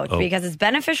as the coach? Because it's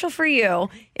beneficial for you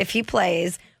if he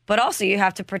plays, but also you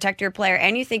have to protect your player,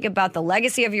 and you think about the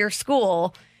legacy of your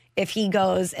school if he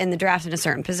goes in the draft in a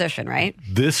certain position, right?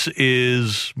 This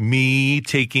is me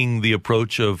taking the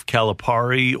approach of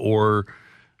Calipari or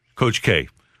Coach K.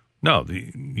 No,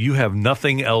 you have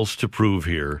nothing else to prove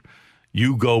here.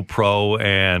 You go pro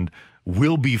and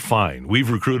we'll be fine. We've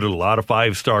recruited a lot of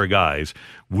 5-star guys.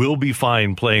 We'll be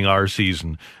fine playing our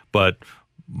season. But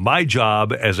my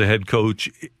job as a head coach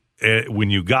when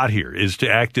you got here is to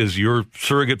act as your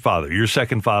surrogate father, your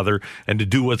second father, and to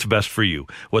do what's best for you.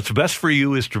 What's best for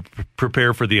you is to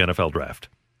prepare for the NFL draft.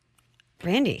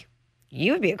 Randy,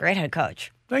 you would be a great head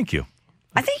coach. Thank you.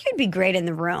 I think you'd be great in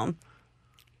the room.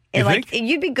 You think?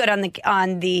 You'd be good on the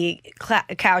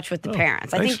couch with the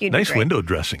parents. I think you'd be nice great. Window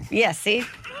dressing. Yeah, see?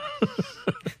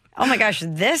 Oh my gosh,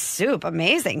 this soup,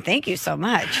 amazing. Thank you so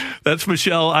much. That's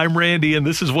Michelle. I'm Randy, and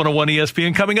this is 101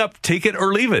 ESPN. Coming up, take it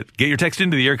or leave it. Get your text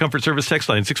into the Air Comfort Service text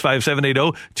line,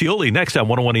 65780. Tioli, next on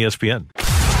 101 ESPN.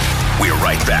 We're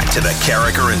right back to the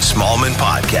Carricker and Smallman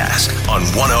podcast on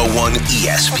 101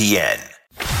 ESPN.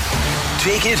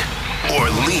 Take it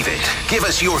or leave it. Give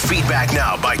us your feedback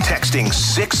now by texting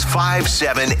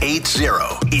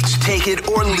 65780. It's Take It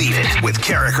or Leave It with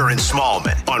Carricker and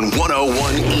Smallman on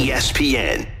 101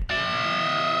 ESPN.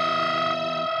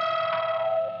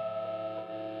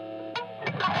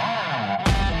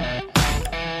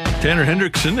 Tanner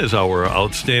Hendrickson is our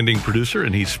outstanding producer,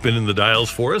 and he's spinning the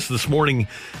dials for us this morning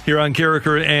here on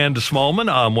Carricker and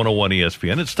Smallman on 101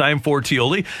 ESPN. It's time for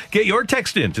Tioli. Get your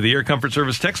text in to the Air Comfort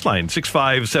Service text line,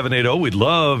 65780. We'd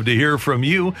love to hear from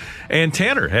you. And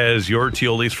Tanner has your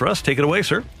Tiolis for us. Take it away,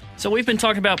 sir. So we've been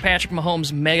talking about Patrick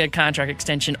Mahomes' mega contract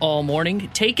extension all morning.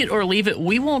 Take it or leave it.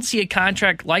 We won't see a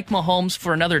contract like Mahomes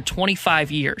for another 25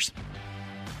 years.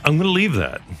 I'm going to leave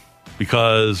that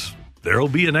because there'll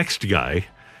be a next guy.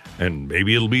 And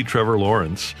maybe it'll be Trevor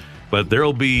Lawrence, but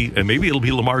maybe it'll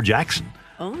be Lamar Jackson.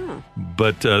 Oh.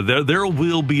 But there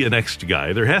will be a next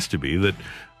guy. There has to be that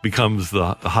becomes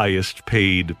the highest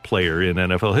paid player in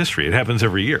NFL history. It happens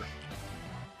every year.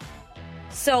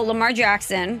 So Lamar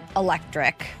Jackson,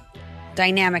 electric,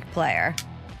 dynamic player.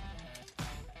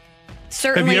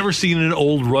 Certainly. Have you ever seen an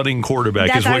old running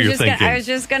quarterback is what you're thinking? I was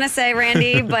just going to say,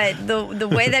 Randy, but the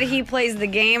way that he plays the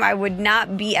game, I would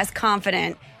not be as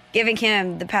confident giving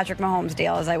him the Patrick Mahomes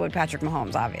deal as I would Patrick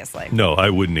Mahomes, obviously. No, I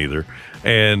wouldn't either.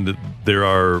 And there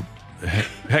are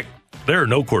no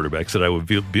quarterbacks that I would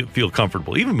feel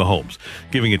comfortable, even Mahomes,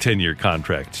 giving a 10-year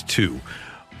contract to.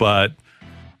 But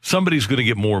somebody's going to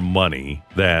get more money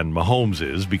than Mahomes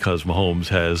is because Mahomes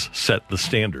has set the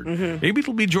standard. Mm-hmm. Maybe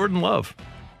it'll be Jordan Love.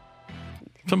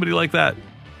 Somebody like that.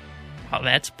 Oh,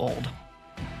 that's bold.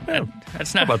 Yeah.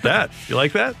 That's not How about that? You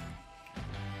like that?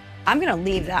 I'm going to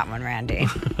leave that one, Randy.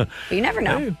 But you never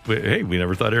know. Hey, we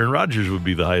never thought Aaron Rodgers would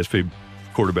be the highest paid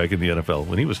quarterback in the NFL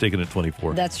when he was taken at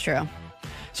 24. That's true.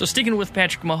 So sticking with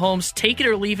Patrick Mahomes, take it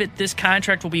or leave it, this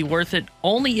contract will be worth it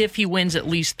only if he wins at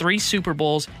least 3 Super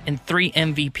Bowls and 3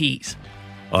 MVPs.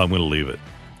 I'm going to leave it.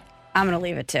 I'm going to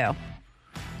leave it too.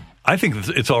 I think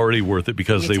it's already worth it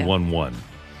because Me they too. won one.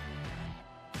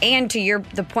 And to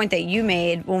the point that you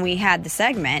made when we had the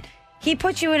segment, he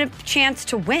puts you in a chance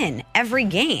to win every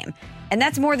game. And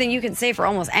that's more than you can say for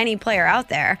almost any player out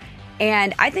there.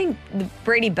 And I think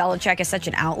Brady Belichick is such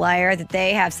an outlier that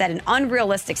they have set an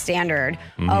unrealistic standard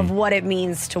of what it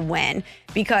means to win.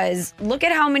 Because look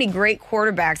at how many great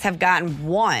quarterbacks have gotten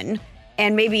one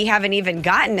and maybe haven't even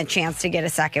gotten a chance to get a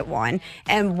second one.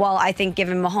 And while I think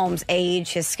given Mahomes'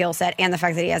 age, his skill set, and the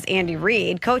fact that he has Andy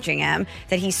Reid coaching him,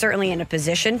 that he's certainly in a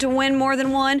position to win more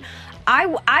than one,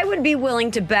 I would be willing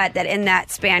to bet that in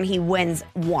that span he wins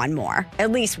one more,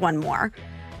 at least one more.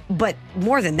 But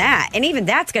more than that, and even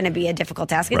that's going to be a difficult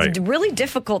task. It's really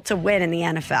difficult to win in the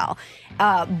NFL.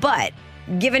 But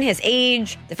given his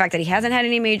age, the fact that he hasn't had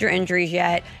any major injuries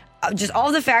yet, just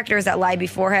all the factors that lie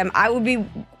before him, I would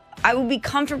be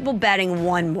comfortable betting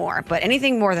one more. But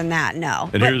anything more than that, no.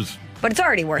 And but it's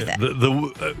already worth it.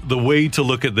 The way to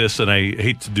look at this, and I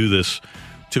hate to do this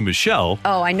to Michelle.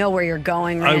 Oh, I know where you're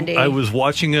going, Randy. I was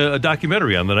watching a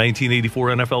documentary on the 1984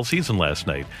 NFL season last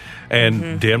night,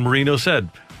 and Dan Marino said,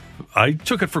 I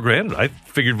took it for granted. I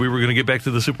figured we were going to get back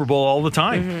to the Super Bowl all the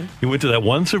time. He went to that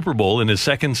one Super Bowl in his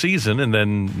second season and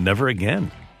then never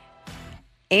again.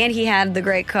 And he had the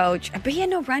great coach, but he had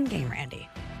no run game, Randy.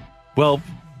 Well,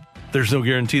 there's no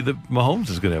guarantee that Mahomes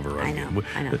is going to have a run game.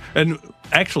 I know. And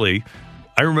actually,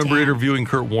 I remember interviewing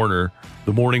Kurt Warner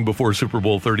the morning before Super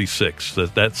Bowl 36,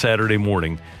 that Saturday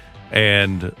morning,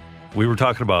 and we were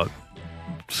talking about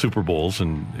Super Bowls,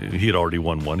 and he had already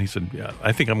won one. He said, yeah,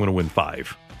 I think I'm going to win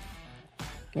 5.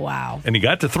 Wow. And he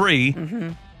got to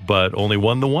 3, but only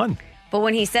won the 1. But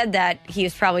when he said that, he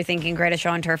was probably thinking Greatest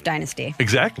Show on Turf Dynasty.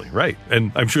 Exactly, right.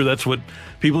 And I'm sure that's what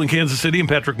people in Kansas City and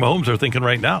Patrick Mahomes are thinking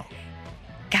right now.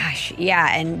 Gosh,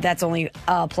 yeah, and that's only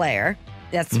a player.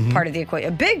 That's part of the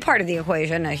equation, a big part of the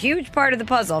equation, a huge part of the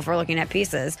puzzle if we're looking at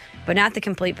pieces, but not the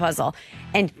complete puzzle.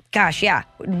 And gosh, yeah,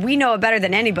 we know it better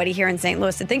than anybody here in St.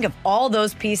 Louis to think of all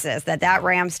those pieces that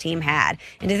Rams team had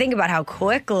and to think about how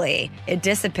quickly it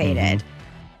dissipated.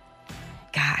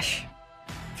 Gosh.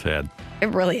 Sad. It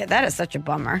really is. That is such a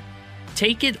bummer.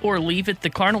 Take it or leave it, the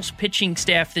Cardinals pitching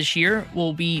staff this year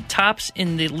will be tops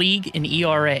in the league in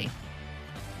ERA.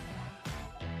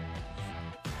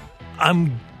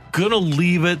 I'm gonna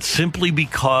leave it simply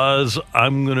because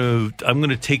I'm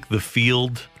gonna take the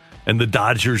field, and the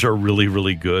Dodgers are really,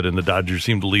 really good, and the Dodgers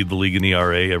seem to lead the league in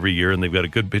ERA every year, and they've got a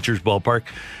good pitcher's ballpark.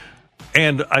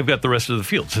 And I've got the rest of the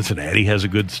field. Cincinnati has a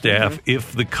good staff.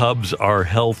 If the Cubs are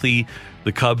healthy,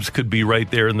 the Cubs could be right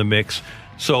there in the mix.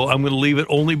 So I'm going to leave it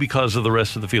only because of the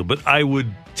rest of the field. But I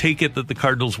would take it that the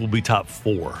Cardinals will be top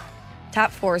 4.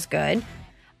 Top 4 is good.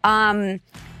 I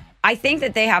think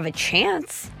that they have a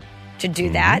chance to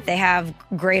do that. They have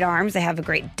great arms. They have a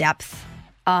great depth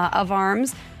of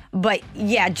arms. But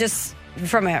yeah, just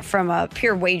from a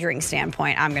pure wagering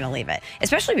standpoint, I'm going to leave it.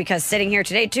 Especially because sitting here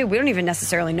today, too, we don't even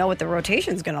necessarily know what the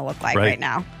rotation is going to look like right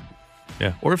now.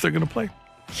 Yeah, or if they're going to play.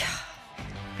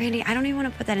 Randy, I don't even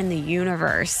want to put that in the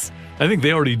universe. I think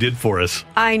they already did for us.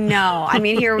 I know. I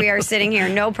mean, here we are sitting here.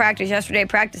 No practice yesterday.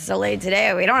 Practice delayed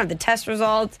today. We don't have the test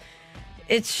results.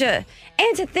 It's just...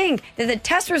 And to think that the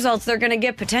test results they're going to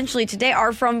get potentially today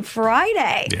are from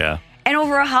Friday. Yeah. And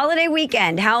over a holiday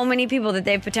weekend, how many people that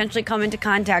they've potentially come into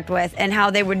contact with and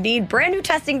how they would need brand new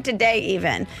testing today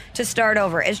even to start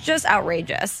over. It's just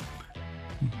outrageous.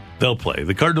 They'll play.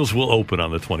 The Cardinals will open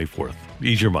on the 24th.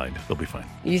 Ease your mind. They'll be fine.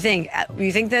 You think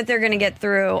that they're going to get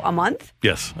through a month?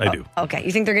 Yes, I do. Okay.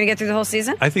 You think they're going to get through the whole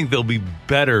season? I think they'll be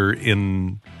better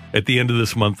at the end of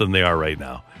this month than they are right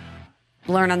now.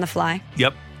 Learn on the fly?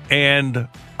 Yep. And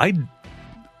I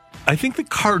think the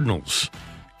Cardinals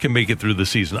can make it through the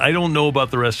season. I don't know about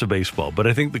the rest of baseball, but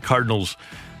I think the Cardinals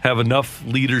have enough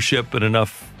leadership and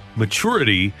enough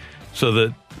maturity so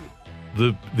that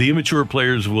the immature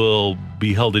players will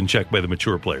be held in check by the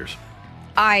mature players.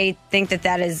 I think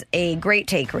that is a great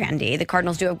take, Randy. The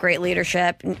Cardinals do have great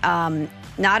leadership,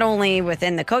 not only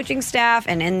within the coaching staff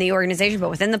and in the organization, but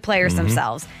within the players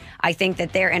themselves. I think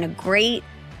that they're in a great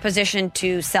position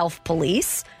to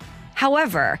self-police.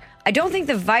 However, I don't think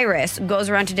the virus goes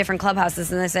around to different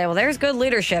clubhouses and they say, well, there's good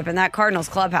leadership in that Cardinals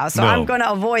clubhouse, so I'm going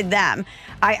to avoid them.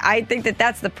 I think that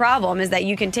that's the problem, is that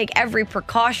you can take every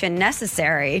precaution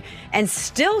necessary and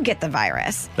still get the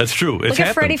virus. That's true. Look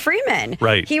at Freddie Freeman.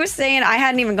 Right. He was saying, I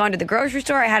hadn't even gone to the grocery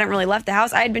store. I hadn't really left the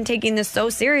house. I had been taking this so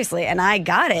seriously, and I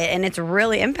got it, and it's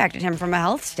really impacted him from a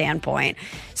health standpoint.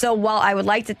 So while I would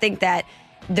like to think that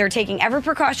they're taking every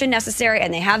precaution necessary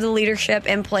and they have the leadership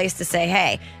in place to say,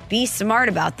 hey, be smart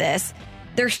about this,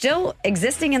 they're still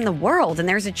existing in the world, and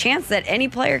there's a chance that any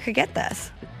player could get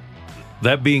this.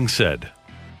 That being said,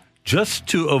 just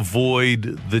to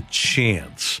avoid the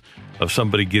chance of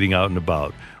somebody getting out and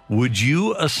about, would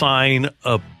you assign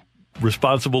a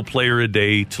responsible player a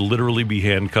day to literally be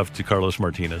handcuffed to Carlos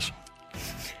Martinez?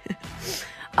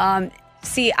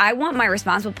 See, I want my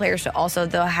responsible players to also,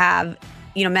 though, have,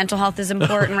 mental health is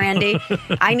important, Randy.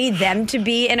 I need them to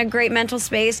be in a great mental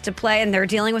space to play, and they're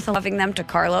dealing with loving them to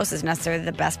Carlos is necessarily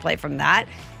the best play from that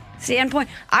standpoint.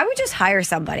 I would just hire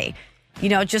somebody,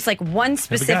 just like one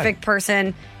specific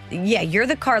person. Yeah, you're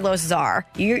the Carlos czar.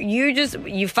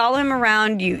 You follow him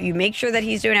around. You make sure that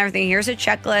he's doing everything. Here's a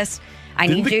checklist. I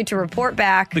need you to report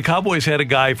back. The Cowboys had a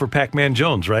guy for Pac-Man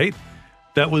Jones, right?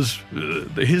 That was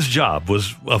his job,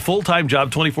 was a full-time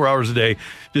job, 24 hours a day.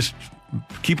 Just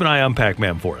keep an eye on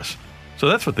Pac-Man for us. So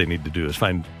that's what they need to do, is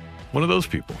find one of those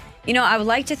people. I would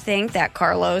like to think that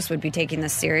Carlos would be taking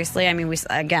this seriously. I mean, we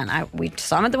saw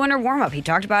him at the winter warm-up. He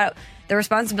talked about the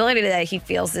responsibility that he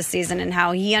feels this season and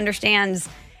how he understands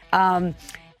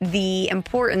the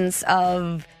importance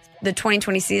of the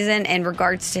 2020 season in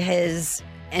regards to his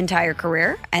entire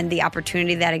career and the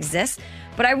opportunity that exists.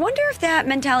 But I wonder if that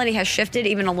mentality has shifted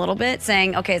even a little bit,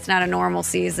 saying, okay, it's not a normal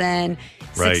season,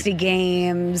 60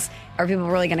 games. Are people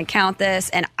really going to count this?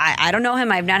 And I don't know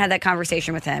him. I've not had that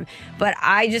conversation with him. But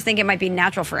I just think it might be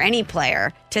natural for any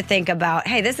player to think about,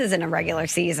 hey, this isn't a regular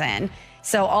season.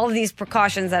 So all of these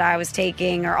precautions that I was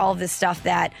taking, or all of this stuff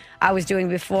that I was doing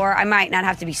before, I might not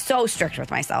have to be so strict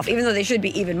with myself, even though they should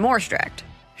be even more strict.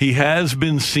 He has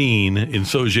been seen in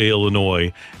Sauget,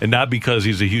 Illinois, and not because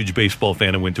he's a huge baseball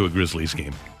fan and went to a Grizzlies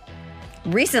game.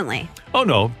 Recently? Oh,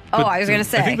 no. Oh, I was going to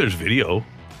say. I think there's video.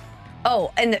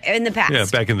 Oh, in the past. Yeah,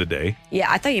 back in the day.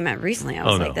 Yeah, I thought you meant recently. I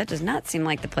was no. that does not seem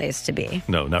like the place to be.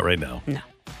 No, not right now. No.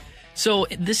 So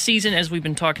this season, as we've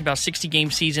been talking about, 60-game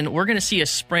season, we're going to see a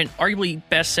sprint, arguably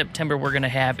best September we're going to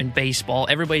have in baseball.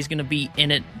 Everybody's going to be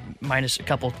in it, minus a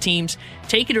couple of teams.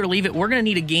 Take it or leave it. We're going to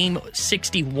need a game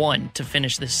 61 to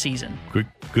finish this season.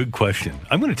 Good question.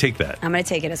 I'm going to take that. I'm going to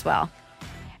take it as well.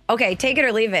 Okay, take it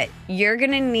or leave it. You're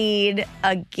going to need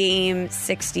a game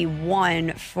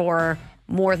 61 for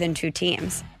more than two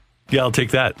teams. Yeah, I'll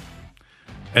take that.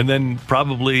 And then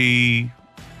probably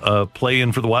play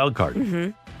in for the wild card.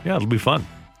 Mm-hmm. Yeah, it'll be fun.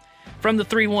 From the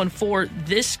 3-1-4,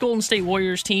 this Golden State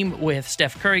Warriors team with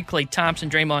Steph Curry, Klay Thompson,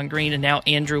 Draymond Green, and now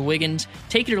Andrew Wiggins,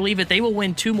 take it or leave it, they will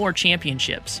win 2 more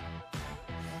championships.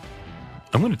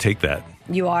 I'm going to take that.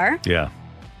 You are? Yeah.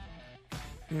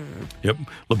 Yep.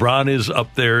 LeBron is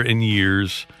up there in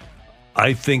years.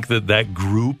 I think that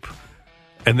group,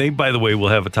 and they, by the way, will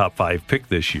have a top 5 pick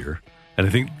this year. And I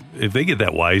think if they get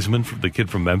that Wiseman, the kid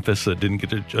from Memphis that didn't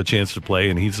get a chance to play,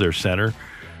 and he's their center,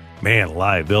 man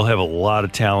alive, they'll have a lot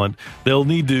of talent. They'll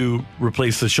need to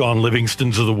replace the Sean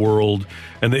Livingstons of the world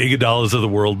and the Iguodalas of the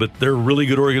world, but they're a really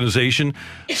good organization.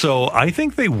 So I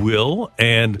think they will,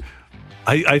 and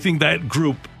I think that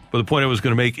group, but the point I was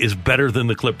going to make, is better than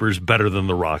the Clippers, better than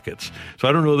the Rockets. So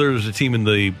I don't know there's a team in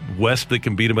the West that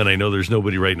can beat them, and I know there's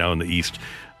nobody right now in the East.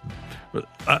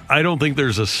 I don't think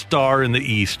there's a star in the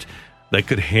East that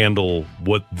could handle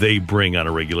what they bring on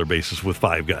a regular basis with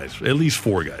 5 guys, at least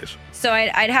 4 guys. So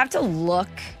I'd have to look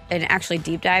and actually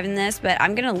deep dive in this, but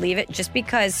I'm going to leave it just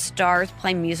because stars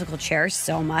play musical chairs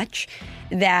so much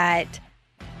that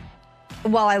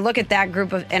while I look at that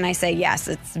group and I say, yes,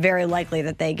 it's very likely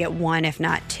that they get 1, if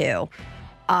not 2.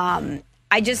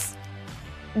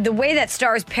 The way that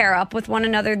stars pair up with one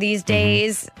another these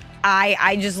days,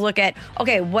 I just look at,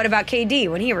 okay, what about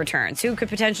KD when he returns? Who could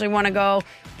potentially want to go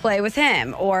play with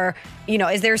him? Or,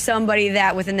 is there somebody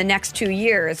that within the next 2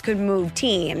 years could move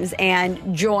teams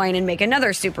and join and make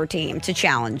another super team to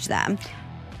challenge them?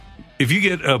 If you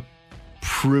get a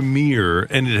premier,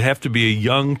 and it'd have to be a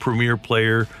young premier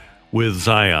player with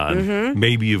Zion,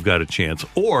 maybe you've got a chance.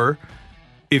 Or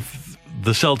if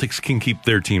the Celtics can keep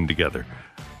their team together.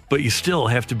 But you still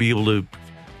have to be able to...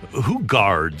 Who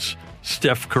guards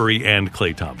Steph Curry and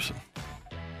Klay Thompson?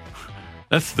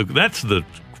 That's the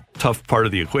tough part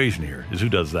of the equation here, is who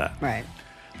does that. Right.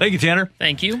 Thank you, Tanner.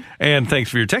 Thank you. And thanks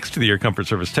for your text to the Air Comfort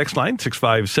Service text line,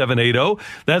 65780.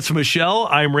 That's Michelle.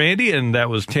 I'm Randy, and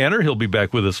that was Tanner. He'll be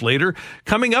back with us later.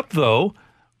 Coming up, though,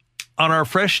 on our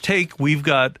Fresh Take, we've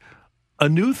got a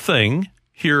new thing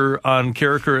here on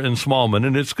Carricker and Smallman,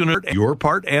 and it's going to be your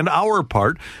part and our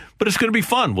part, but it's going to be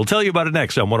fun. We'll tell you about it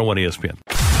next on 101 ESPN.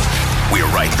 We're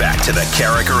right back to the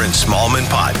Carricker and Smallman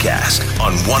podcast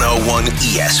on 101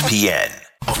 ESPN.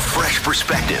 A fresh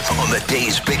perspective on the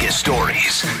day's biggest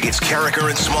stories. It's Carricker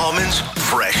and Smallman's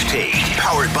Fresh Take,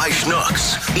 powered by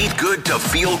Schnucks. Eat good to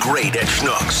feel great at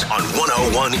Schnucks on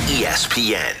 101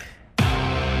 ESPN.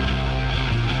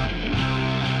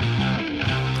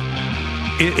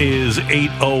 It is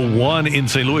 8:01 in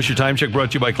St. Louis. Your time check brought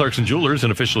to you by Clarkson Jewelers,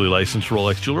 an officially licensed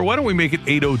Rolex jeweler. Why don't we make it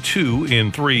 8:02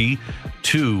 in 3,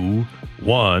 2,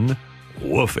 1.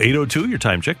 Woof. 8:02, your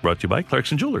time check brought to you by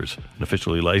Clarkson Jewelers, an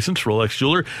officially licensed Rolex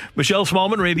jeweler. Michelle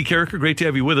Smallman, Randy Carricker, great to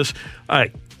have you with us.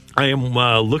 I am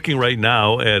looking right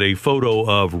now at a photo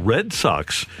of Red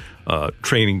Sox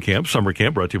training camp, summer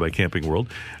camp, brought to you by Camping World.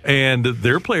 And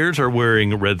their players are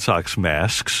wearing Red Sox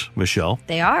masks, Michelle.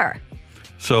 They are.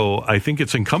 So I think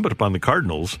it's incumbent upon the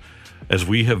Cardinals, as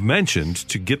we have mentioned,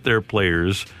 to get their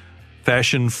players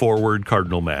fashion-forward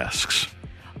Cardinal masks.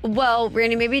 Well,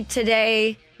 Randy, maybe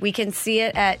today we can see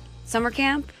it at summer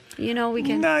camp. You know, we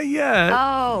can. Not yet.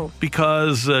 Oh.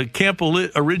 Because camp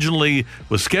originally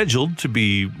was scheduled to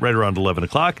be right around 11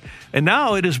 o'clock, and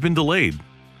now it has been delayed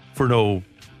for no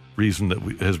reason that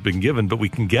has been given, but we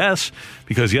can guess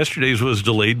because yesterday's was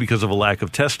delayed because of a lack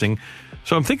of testing.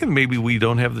 So I'm thinking maybe we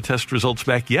don't have the test results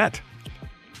back yet.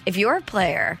 If you're a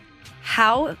player,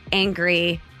 how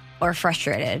angry or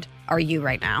frustrated are you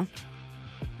right now?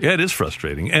 Yeah, it is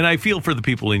frustrating. And I feel for the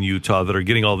people in Utah that are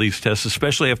getting all these tests,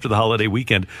 especially after the holiday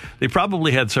weekend. They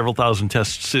probably had several thousand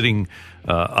tests sitting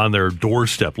on their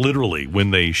doorstep, literally, when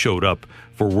they showed up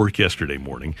for work yesterday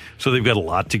morning. So they've got a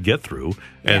lot to get through.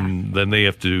 And then they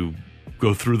have to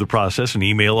go through the process and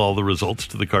email all the results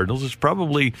to the Cardinals. It's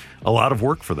probably a lot of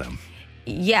work for them.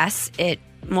 Yes, it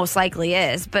most likely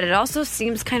is, but it also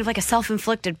seems kind of like a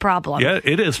self-inflicted problem. Yeah,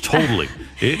 it is totally.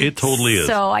 It totally is.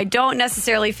 So I don't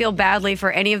necessarily feel badly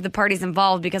for any of the parties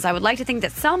involved because I would like to think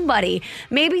that somebody,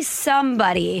 maybe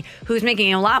somebody who's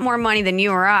making a lot more money than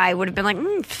you or I would have been like,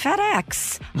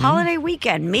 FedEx, holiday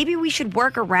weekend. Maybe we should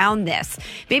work around this.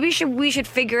 Maybe we should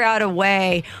figure out a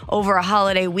way over a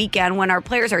holiday weekend when our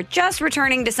players are just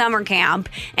returning to summer camp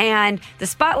and the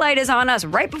spotlight is on us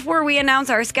right before we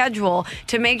announce our schedule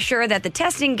to make sure that the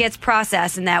testing gets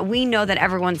processed and that we know that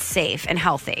everyone's safe and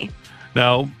healthy.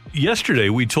 Now, yesterday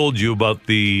we told you about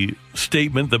the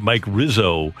statement that Mike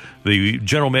Rizzo, the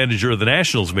general manager of the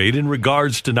Nationals, made in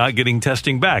regards to not getting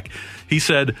testing back. He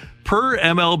said, per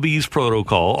MLB's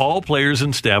protocol, all players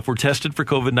and staff were tested for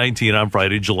COVID-19 on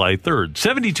Friday, July 3rd.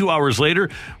 72 hours later,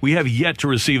 we have yet to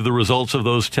receive the results of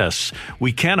those tests.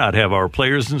 We cannot have our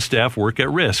players and staff work at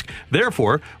risk.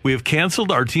 Therefore, we have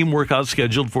canceled our team workout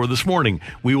scheduled for this morning.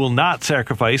 We will not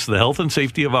sacrifice the health and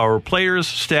safety of our players,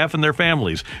 staff, and their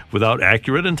families. Without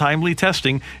accurate and timely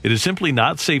testing, it is simply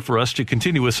not safe for us to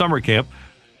continue with summer camp.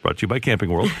 Brought to you by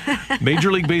Camping World.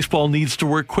 Major League Baseball needs to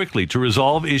work quickly to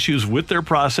resolve issues with their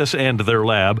process and their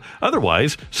lab.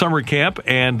 Otherwise, summer camp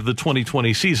and the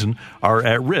 2020 season are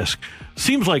at risk.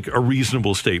 Seems like a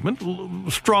reasonable statement,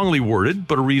 strongly worded,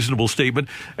 but a reasonable statement.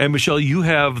 And Michelle, you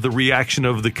have the reaction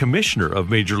of the commissioner of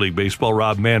Major League Baseball,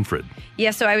 Rob Manfred.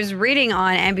 Yeah, so I was reading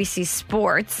on NBC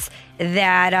Sports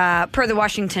that per the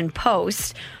Washington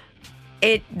Post,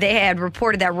 they had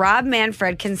reported that Rob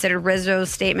Manfred considered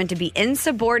Rizzo's statement to be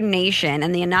insubordination,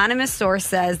 and the anonymous source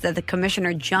says that the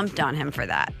commissioner jumped on him for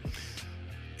that.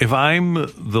 If I'm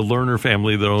the Lerner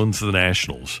family that owns the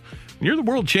Nationals, and you're the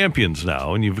world champions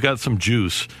now, and you've got some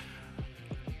juice,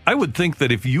 I would think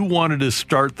that if you wanted to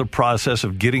start the process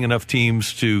of getting enough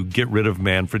teams to get rid of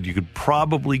Manfred, you could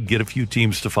probably get a few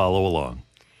teams to follow along.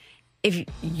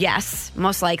 Yes,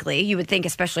 most likely. You would think,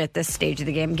 especially at this stage of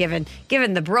the game, given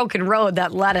the broken road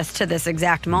that led us to this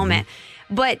exact moment.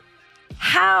 But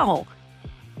how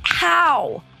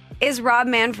is Rob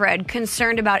Manfred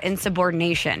concerned about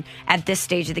insubordination at this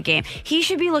stage of the game? He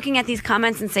should be looking at these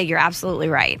comments and say, you're absolutely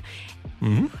right.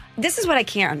 This is what I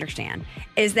can't understand,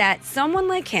 is that someone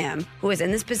like him, who is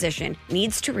in this position,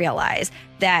 needs to realize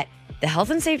that the health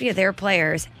and safety of their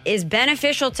players is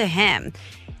beneficial to him.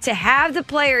 To have the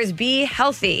players be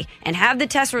healthy and have the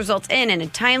test results in a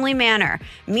timely manner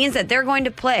means that they're going to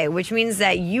play, which means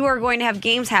that you are going to have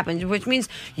games happen, which means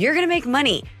you're going to make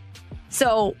money.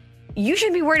 So you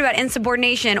shouldn't be worried about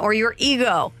insubordination or your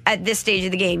ego at this stage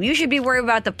of the game. You should be worried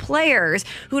about the players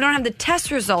who don't have the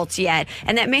test results yet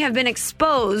and that may have been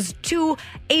exposed to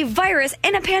a virus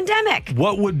in a pandemic.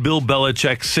 What would Bill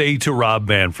Belichick say to Rob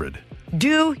Manfred?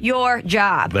 Do your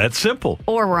job. That's simple.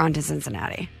 Or we're on to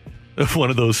Cincinnati. One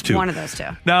of those two. One of those two.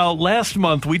 Now, last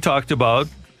month we talked about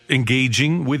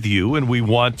engaging with you, and we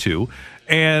want to.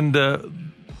 And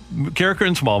Carricker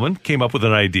and Smallman came up with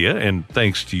an idea, and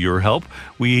thanks to your help,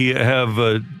 we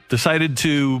have decided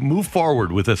to move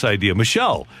forward with this idea.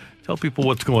 Michelle, tell people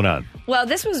what's going on. Well,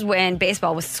 this was when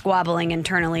baseball was squabbling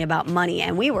internally about money,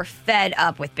 and we were fed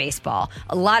up with baseball.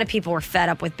 A lot of people were fed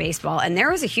up with baseball, and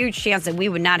there was a huge chance that we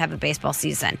would not have a baseball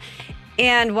season.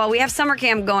 And while we have summer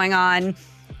camp going on,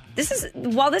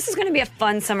 while this is going to be a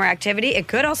fun summer activity, it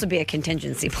could also be a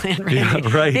contingency plan,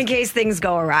 right? In case things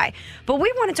go awry. But we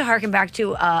wanted to harken back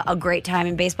to a great time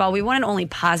in baseball. We wanted only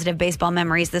positive baseball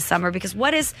memories this summer, because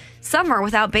what is summer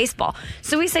without baseball?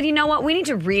 So we said, you know what? We need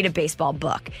to read a baseball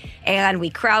book. And we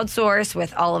crowdsourced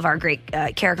with all of our great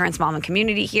Carricker and Smallman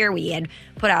community here. We had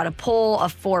put out a poll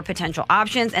of 4 potential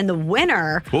options, and the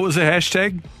winner... What was the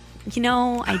hashtag? You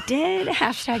know, I did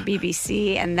hashtag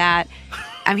BBC, and that...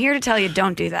 I'm here to tell you,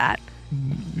 don't do that.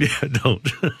 Yeah, don't.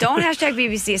 Don't hashtag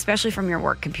BBC, especially from your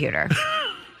work computer.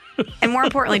 And more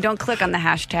importantly, don't click on the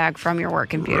hashtag from your work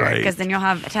computer, because then you'll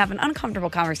have to have an uncomfortable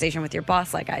conversation with your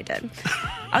boss like I did.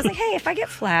 I was like, hey, if I get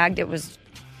flagged, it was...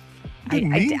 I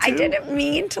didn't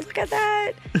mean to look at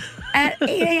that at 8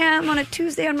 a.m. on a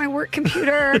Tuesday on my work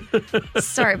computer.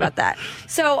 Sorry about that.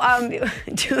 So,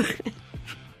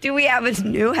 do we have a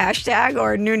new hashtag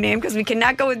or a new name? Because we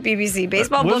cannot go with BBC.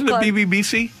 Baseball Book Club. Wasn't it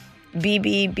BBBC?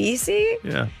 BBBC?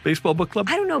 Yeah, Baseball Book Club?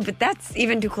 I don't know, but that's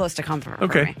even too close to comfort for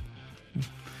me.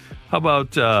 How about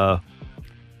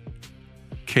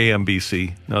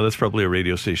KMBC? No, that's probably a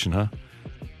radio station, huh?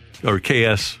 Or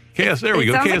KS. There we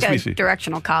go. Sounds KSBC. like a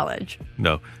directional college.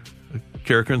 No.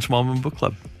 Carricker and Smallman Book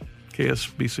Club.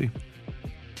 KSBC.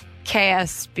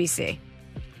 KSBC.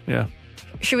 Yeah.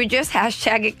 Should we just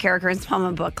hashtag it Carricker and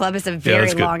Smallman Book Club? It's a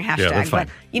very long hashtag. Yeah, that's fine.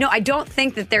 But, I don't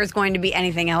think that there's going to be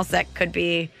anything else that could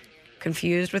be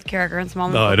confused with Carricker and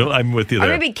Smallman. No, I don't. I'm with you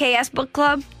there. Or maybe KS Book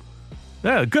Club?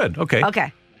 Yeah, good. Okay.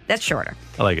 Okay. That's shorter.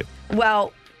 I like it.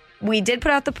 Well, we did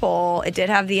put out the poll. It did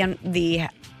have the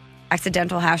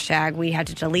accidental hashtag. We had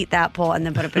to delete that poll and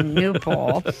then put up a new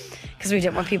poll because we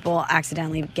didn't want people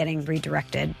accidentally getting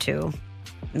redirected to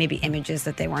maybe images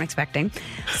that they weren't expecting.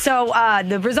 So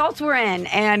the results were in,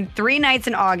 and 3 Nights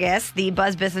in August, the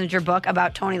Buzz Bissinger book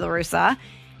about Tony La Russa,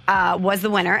 was the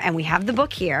winner, and we have the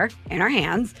book here in our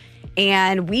hands.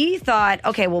 And we thought,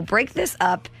 okay, we'll break this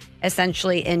up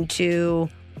essentially into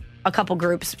a couple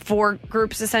groups, 4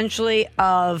 groups essentially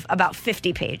of about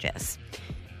 50 pages,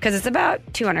 because it's about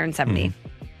 270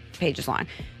 pages long.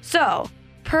 So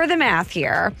per the math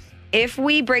here, if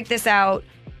we break this out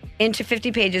into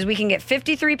 50 pages, we can get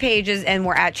 53 pages, and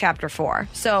we're at chapter 4.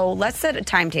 So let's set a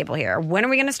timetable here. When are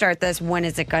we going to start this? When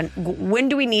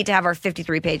do we need to have our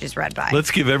 53 pages read by?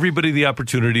 Let's give everybody the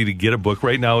opportunity to get a book.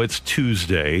 Right now it's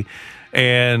Tuesday,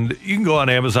 and you can go on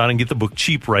Amazon and get the book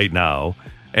cheap right now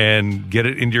and get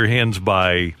it into your hands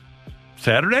by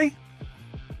Saturday?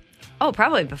 Oh,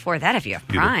 probably before that if you have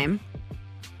Prime.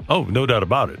 Oh, no doubt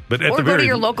about it. But or go to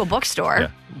your local bookstore.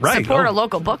 Yeah. Right. Support a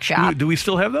local bookshop. Do we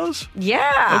still have those?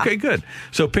 Yeah. Okay, good.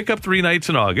 So pick up 3 Nights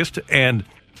in August and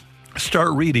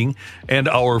start reading. And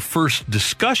our first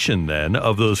discussion then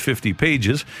of those 50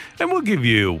 pages, and we'll give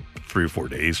you 3 or 4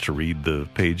 days to read the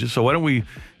pages. So why don't we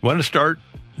want to start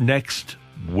next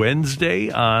Wednesday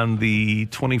on the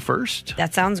 21st?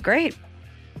 That sounds great.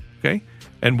 Okay.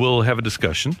 And we'll have a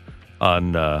discussion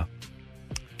on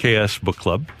KS Book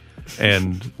Club.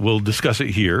 And we'll discuss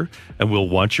it here, and we'll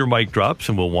want your mic drops,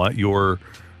 and we'll want your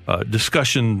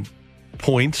discussion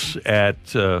points at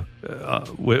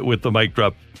with the mic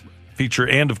drop feature,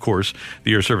 and of course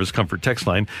the Air Service Comfort text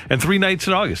line. And 3 Nights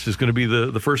in August is going to be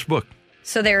the first book.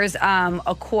 So there's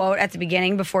a quote at the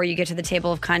beginning before you get to the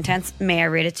table of contents. May I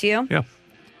read it to you? Yeah.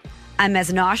 I'm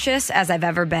as nauseous as I've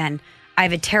ever been. I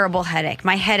have a terrible headache.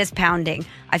 My head is pounding.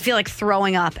 I feel like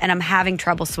throwing up, and I'm having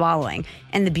trouble swallowing.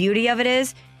 And the beauty of it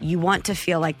is, you want to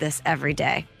feel like this every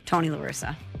day. Tony La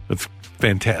Russa. That's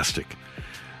fantastic.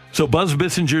 So Buzz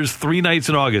Bissinger's 3 Nights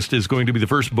in August is going to be the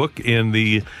first book in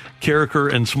the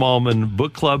Carricker and Smallman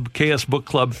Book Club, KS Book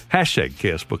Club, hashtag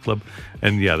KS Book Club.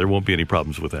 And yeah, there won't be any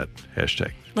problems with that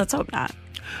hashtag. Let's hope not.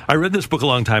 I read this book a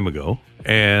long time ago,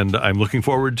 and I'm looking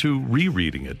forward to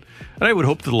rereading it. And I would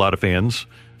hope that a lot of fans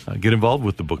get involved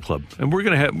with the book club. And we're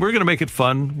gonna make it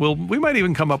fun. We might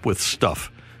even come up with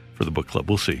stuff for the book club.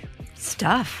 We'll see.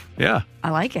 Stuff. Yeah. I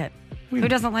like it. Who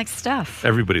doesn't like stuff?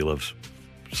 Everybody loves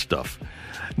stuff.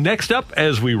 Next up,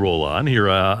 as we roll on here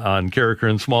on Carricker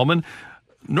and Smallman,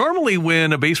 normally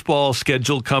when a baseball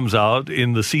schedule comes out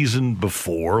in the season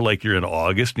before, like you're in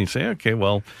August, and you say, okay,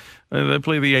 well, they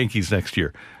play the Yankees next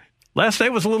year. Last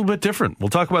night was a little bit different. We'll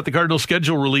talk about the Cardinals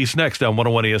schedule release next on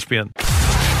 101 ESPN.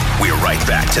 We're right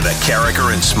back to the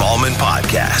Carricker and Smallman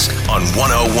podcast on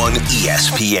 101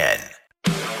 ESPN.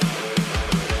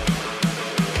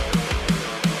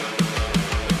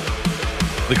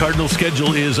 The Cardinals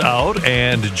schedule is out,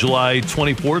 and July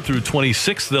 24th through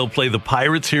 26th, they'll play the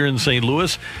Pirates here in St.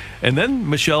 Louis. And then,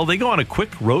 Michelle, they go on a quick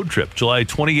road trip, July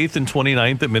 28th and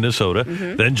 29th at Minnesota,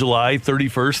 then July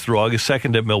 31st through August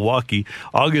 2nd at Milwaukee,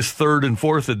 August 3rd and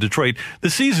 4th at Detroit. The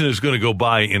season is going to go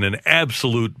by in an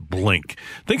absolute blink.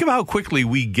 Think of how quickly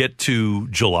we get to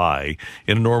July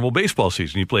in a normal baseball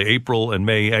season. You play April and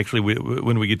May, actually,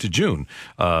 when we get to June.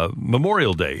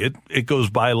 Memorial Day, it goes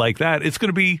by like that. It's going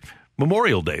to be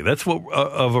Memorial Day. That's what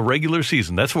of a regular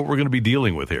season. That's what we're going to be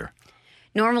dealing with here.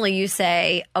 Normally you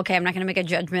say, okay, I'm not going to make a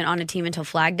judgment on a team until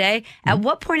Flag Day. At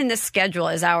what point in this schedule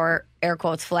is our, air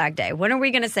quotes, Flag Day? When are we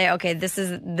going to say, okay, this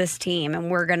is this team and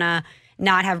we're going to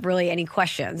not have really any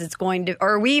questions? It's going to,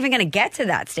 or are we even going to get to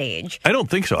that stage? I don't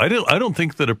think so. I don't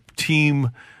think that a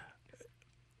team,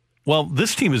 well,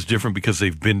 this team is different because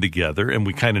they've been together and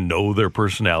we kind of know their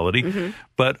personality.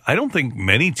 But I don't think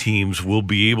many teams will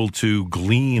be able to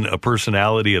glean a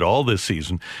personality at all this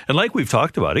season. And like we've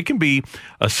talked about, it can be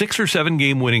a 6 or 7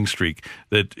 game winning streak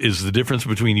that is the difference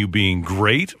between you being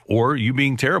great or you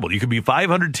being terrible. You can be a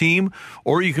 500 team,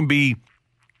 or you can be,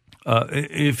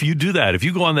 if you do that, if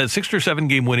you go on that 6 or 7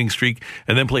 game winning streak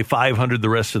and then play 500 the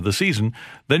rest of the season,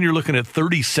 then you're looking at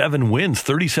 37 wins,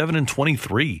 37 and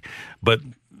 23. But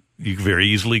you very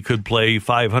easily could play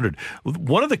 500.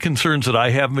 One of the concerns that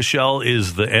I have, Michelle,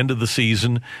 is the end of the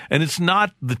season. And it's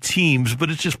not the teams,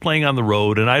 but it's just playing on the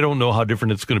road. And I don't know how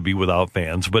different it's going to be without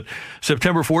fans. But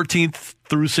September 14th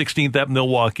through 16th at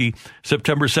Milwaukee,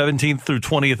 September 17th through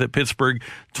 20th at Pittsburgh,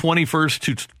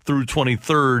 21st through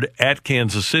 23rd at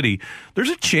Kansas City. There's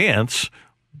a chance,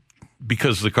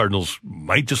 because the Cardinals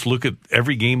might just look at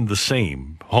every game the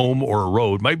same, home or a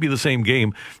road, might be the same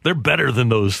game. They're better than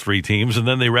those 3 teams, and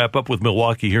then they wrap up with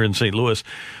Milwaukee here in St. Louis.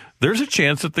 There's a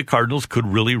chance that the Cardinals could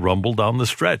really rumble down the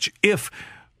stretch if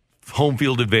home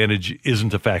field advantage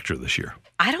isn't a factor this year.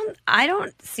 I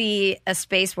don't see a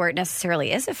space where it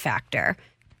necessarily is a factor.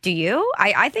 Do you?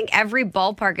 I think every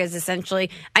ballpark is essentially,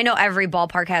 I know every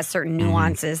ballpark has certain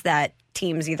nuances that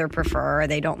teams either prefer or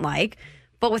they don't like.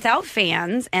 But without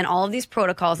fans and all of these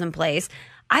protocols in place,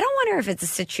 I don't wonder if it's a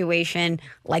situation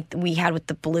like we had with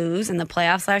the Blues in the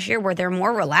playoffs last year where they're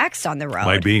more relaxed on the road.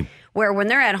 Might be. Where when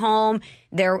they're at home,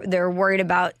 they're worried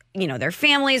about, their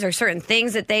families or certain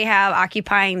things that they have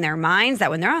occupying their minds,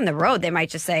 that when they're on the road, they might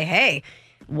just say, hey,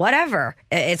 whatever.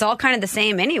 It's all kind of the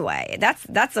same anyway.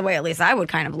 That's the way at least I would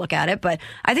kind of look at it. But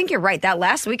I think you're right. That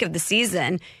last week of the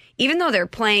season, even though they're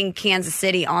playing Kansas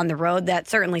City on the road, that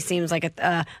certainly seems like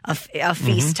a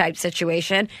feast type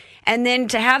situation. And then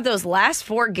to have those last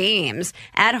 4 games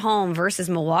at home versus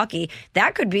Milwaukee,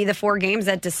 that could be the 4 games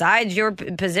that decides your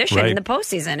position in the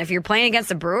postseason. If you're playing against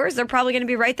the Brewers, they're probably going to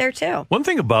be right there too. One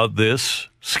thing about this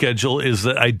schedule is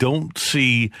that I don't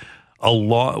see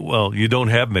you don't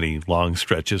have many long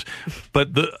stretches, but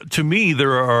to me,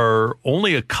 there are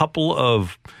only a couple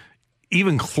of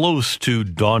even close to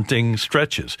daunting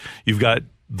stretches. You've got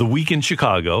the week in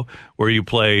Chicago where you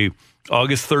play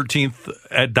August 13th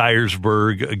at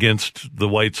Dyersburg against the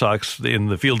White Sox in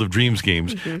the Field of Dreams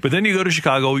games. But then you go to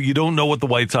Chicago, you don't know what the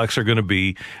White Sox are going to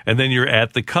be, and then you're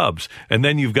at the Cubs. And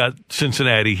then you've got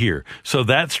Cincinnati here. So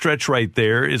that stretch right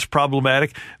there is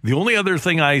problematic. The only other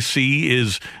thing I see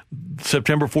is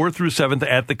September 4th through 7th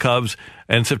at the Cubs,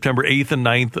 and September 8th and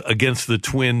 9th against the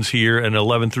Twins here, and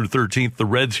 11th through 13th, the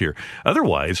Reds here.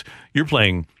 Otherwise, you're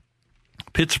playing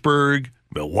Pittsburgh,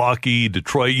 Milwaukee,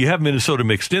 Detroit. You have Minnesota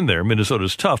mixed in there.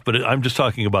 Minnesota's tough, but I'm just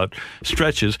talking about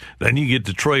stretches. Then you get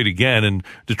Detroit again, and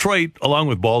Detroit, along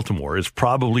with Baltimore, is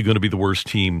probably going to be the worst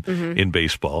team in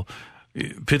baseball.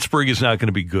 Pittsburgh is not going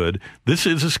to be good. This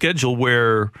is a schedule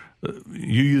where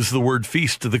you use the word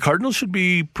feast. The Cardinals should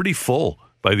be pretty full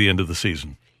by the end of the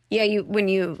season. Yeah, when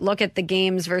you look at the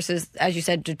games versus, as you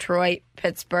said, Detroit,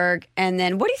 Pittsburgh, and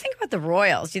then what do you think about the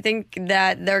Royals? Do you think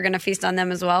that they're going to feast on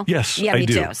them as well? Yes, yeah, me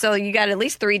too. So you got at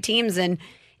least 3 teams in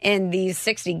these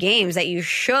 60 games that you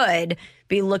should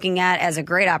be looking at as a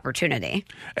great opportunity.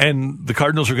 And the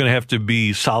Cardinals are going to have to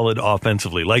be solid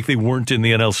offensively, like they weren't in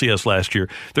the NLCS last year.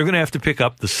 They're going to have to pick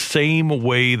up the same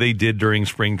way they did during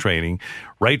spring training,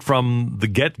 right from the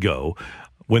get-go.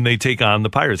 when they take on the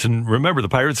Pirates. And remember, the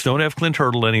Pirates don't have Clint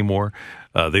Hurdle anymore.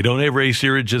 They don't have Ray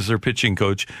Searage as their pitching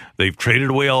coach. They've traded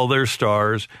away all their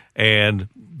stars, and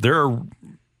they're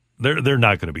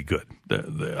not going to be good.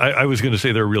 I was going to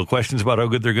say there are real questions about how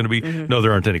good they're going to be. Mm-hmm. No,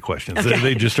 there aren't any questions. Okay.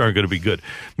 They just aren't going to be good.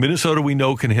 Minnesota, we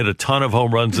know, can hit a ton of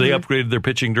home runs. They upgraded their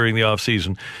pitching during the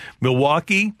offseason.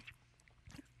 Milwaukee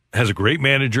has a great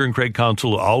manager in Craig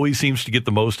Counsell, who always seems to get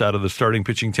the most out of the starting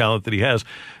pitching talent that he has.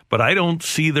 But I don't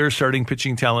see their starting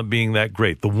pitching talent being that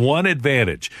great. The one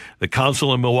advantage that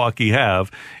Counsell and Milwaukee have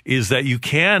is that you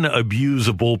can abuse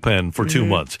a bullpen for 2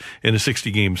 months in a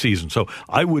 60-game season. So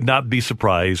I would not be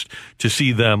surprised to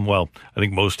see them, well, I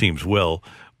think most teams will,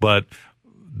 but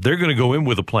they're going to go in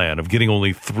with a plan of getting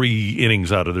only 3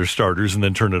 innings out of their starters and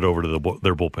then turn it over to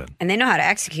their bullpen. And they know how to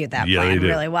execute that plan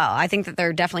really well. I think that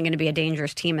they're definitely going to be a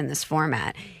dangerous team in this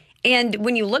format. And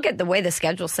when you look at the way the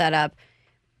schedule's set up,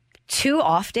 2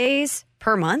 off days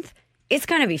per month, it's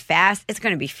going to be fast, it's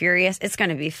going to be furious, it's going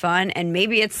to be fun, and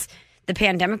maybe it's the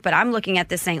pandemic, but I'm looking at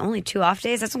this saying only 2 off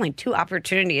days. That's only 2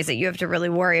 opportunities that you have to really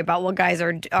worry about what guys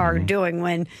are doing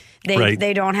when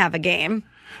they don't have a game.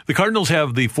 The Cardinals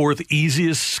have the 4th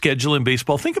easiest schedule in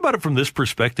baseball. Think about it from this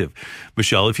perspective,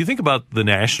 Michelle. If you think about the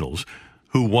Nationals,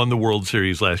 who won the World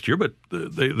Series last year, but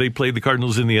they played the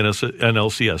Cardinals in the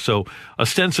NLCS. So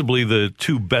ostensibly the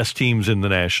 2 best teams in the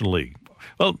National League.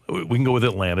 Well, we can go with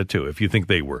Atlanta, too, if you think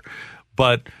they were.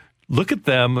 But look at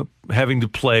them having to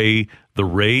play the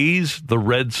Rays, the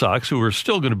Red Sox, who are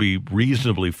still going to be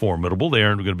reasonably formidable. They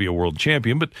aren't going to be a world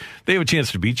champion, but they have a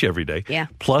chance to beat you every day. Yeah.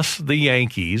 Plus the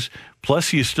Yankees.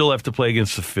 Plus you still have to play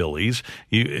against the Phillies.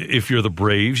 If you're the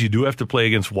Braves, you do have to play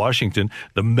against Washington.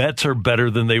 The Mets are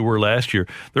better than they were last year.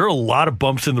 There are a lot of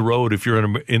bumps in the road if you're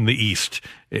in the East.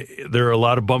 There are a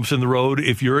lot of bumps in the road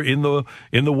if you're in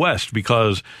the West,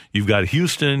 because you've got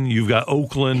Houston, you've got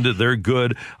Oakland. They're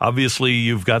good. Obviously,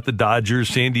 you've got the Dodgers.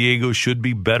 San Diego should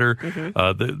be better.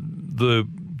 The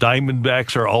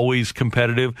Diamondbacks are always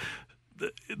competitive.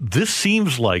 This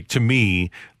seems like, to me,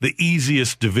 the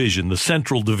easiest division, the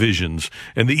central divisions,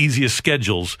 and the easiest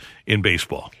schedules in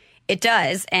baseball. It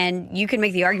does, and you can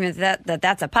make the argument that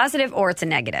that's a positive or it's a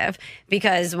negative,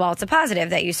 because while it's a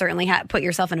positive that you certainly put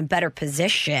yourself in a better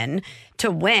position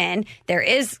to win, there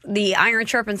is the iron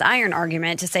sharpens iron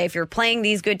argument to say if you're playing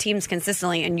these good teams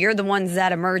consistently and you're the ones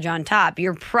that emerge on top,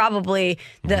 you're probably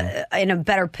in a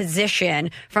better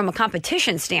position from a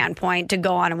competition standpoint to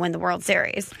go on and win the World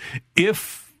Series.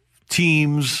 If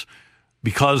teams,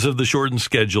 because of the shortened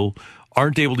schedule,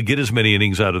 aren't able to get as many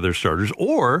innings out of their starters,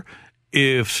 or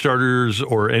if starters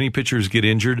or any pitchers get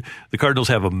injured, the Cardinals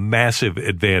have a massive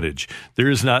advantage. There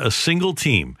is not a single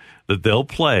team that they'll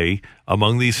play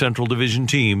among these Central Division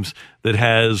teams that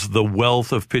has the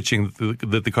wealth of pitching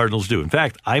that the Cardinals do. In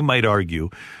fact, I might argue,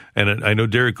 and I know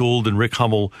Derek Gould and Rick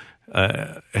Hummel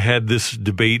had this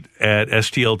debate at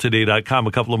STLtoday.com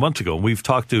a couple of months ago, and we've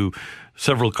talked to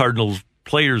several Cardinals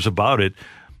players about it.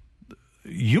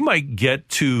 You might get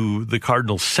to the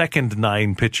Cardinals' second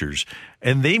 9 pitchers,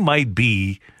 and they might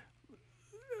be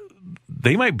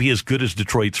as good as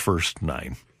Detroit's first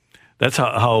 9. That's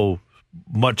how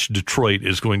much Detroit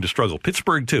is going to struggle.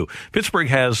 Pittsburgh, too. Pittsburgh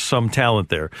has some talent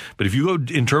there. But if you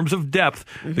go in terms of depth,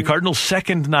 the Cardinals'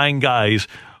 second 9 guys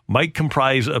might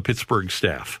comprise a Pittsburgh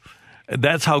staff.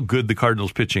 That's how good the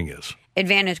Cardinals' pitching is.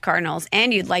 Advantage Cardinals.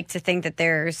 And you'd like to think that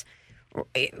there's,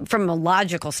 from a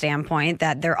logical standpoint,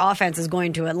 that their offense is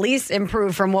going to at least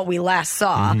improve from what we last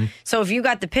saw. So if you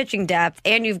got the pitching depth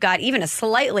and you've got even a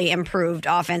slightly improved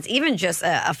offense, even just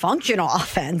a functional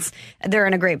offense, they're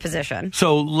in a great position.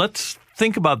 So let's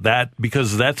think about that,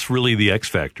 because that's really the X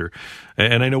factor.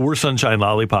 And I know we're sunshine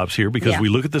lollipops here because we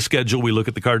look at the schedule, we look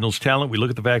at the Cardinals' talent, we look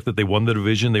at the fact that they won the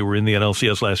division, they were in the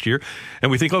NLCS last year, and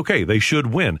we think, okay, they should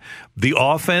win. The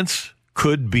offense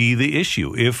could be the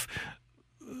issue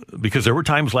because there were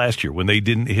times last year when they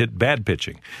didn't hit bad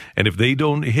pitching. And if they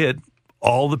don't hit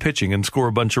all the pitching and score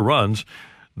a bunch of runs,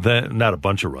 then not a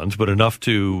bunch of runs, but enough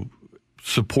to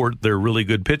support their really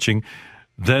good pitching,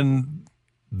 then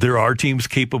there are teams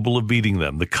capable of beating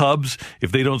them. The Cubs,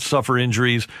 if they don't suffer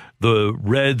injuries, the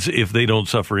Reds, if they don't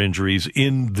suffer injuries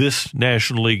in this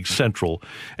National League Central.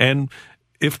 And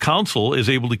if Counsell is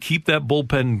able to keep that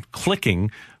bullpen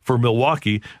clicking for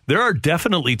Milwaukee, there are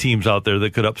definitely teams out there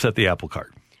that could upset the apple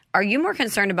cart. Are you more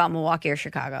concerned about Milwaukee or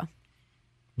Chicago?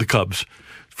 The Cubs,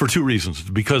 for 2 reasons.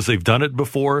 Because they've done it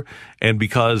before, and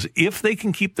because if they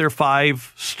can keep their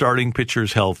 5 starting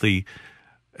pitchers healthy,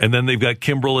 and then they've got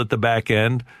Kimbrel at the back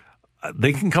end,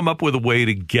 they can come up with a way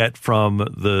to get from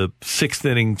the 6th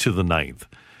inning to the 9th.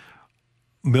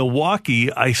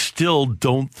 Milwaukee, I still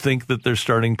don't think that their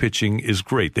starting pitching is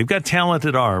great. They've got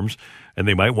talented arms. and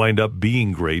they might wind up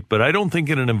being great. But I don't think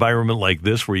in an environment like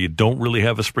this where you don't really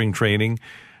have a spring training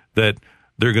that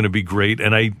they're going to be great.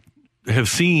 And I have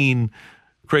seen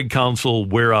Craig Counsell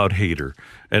wear out Hader.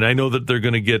 And I know that they're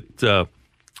going to get the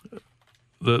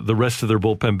rest of their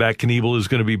bullpen back. Knievel is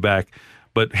going to be back.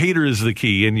 But Hader is the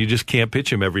key, and you just can't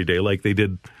pitch him every day like they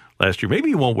did last year. Maybe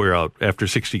he won't wear out after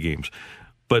 60 games.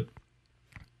 But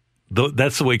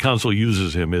that's the way Counsell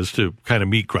uses him, is to kind of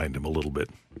meat grind him a little bit.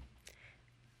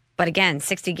 But again,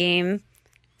 60-game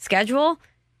schedule,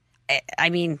 I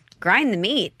mean, grind the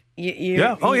meat.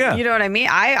 Yeah. Oh, yeah. You know what I mean?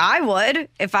 I would.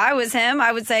 If I was him,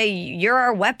 I would say, you're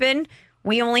our weapon.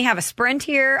 We only have a sprint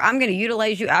here. I'm going to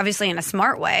utilize you, obviously, in a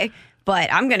smart way,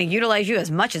 but I'm going to utilize you as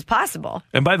much as possible.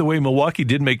 And by the way, Milwaukee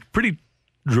did make pretty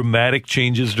dramatic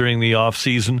changes during the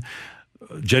offseason.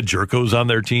 Jed Jerko's on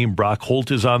their team. Brock Holt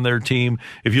is on their team.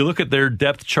 If you look at their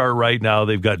depth chart right now,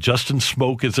 they've got Justin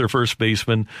Smoke as their first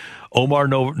baseman, Omar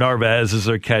Narvaez is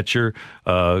their catcher,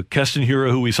 Keston Hiura,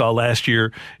 who we saw last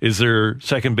year, is their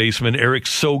second baseman, Eric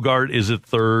Sogard is at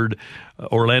third,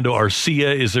 Orlando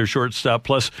Arcia is their shortstop,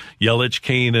 plus Yelich,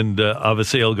 Kane, and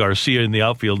Avisail Garcia in the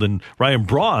outfield, and Ryan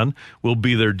Braun will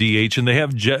be their DH, and they have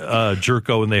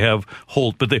Jerko and they have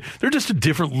Holt, but they're just a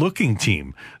different looking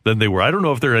team than they were. I don't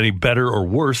know if they're any better or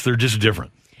worse, they're just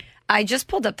different. I just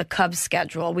pulled up the Cubs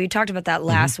schedule. We talked about that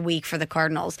last week for the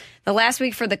Cardinals. The last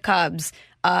week for the Cubs,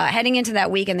 heading into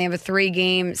that weekend, they have a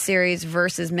 3-game series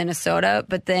versus Minnesota,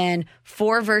 but then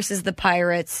 4 versus the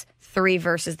Pirates, 3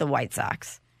 versus the White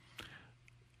Sox.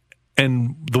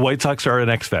 And the White Sox are an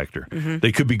X factor. Mm-hmm.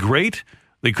 They could be great.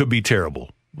 They could be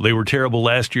terrible. They were terrible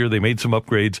last year. They made some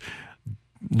upgrades.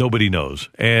 Nobody knows.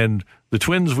 And the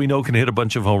Twins, we know, can hit a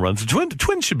bunch of home runs. The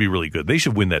Twins should be really good. They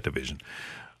should win that division.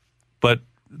 But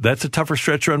that's a tougher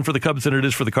stretch run for the Cubs than it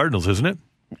is for the Cardinals, isn't it?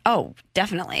 Oh,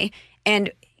 definitely.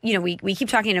 And, you know, we keep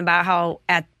talking about how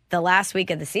at the last week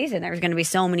of the season, there's going to be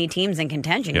so many teams in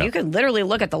contention. Yeah. You could literally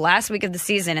look at the last week of the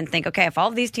season and think, okay, if all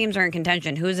of these teams are in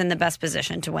contention, who's in the best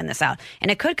position to win this out? And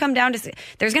it could come down to,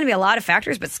 there's going to be a lot of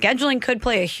factors, but scheduling could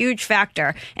play a huge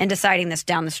factor in deciding this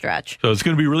down the stretch. So it's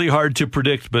going to be really hard to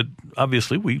predict, but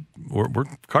obviously we're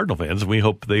Cardinal fans and we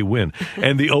hope they win.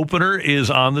 And the opener is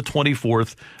on the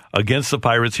 24th against the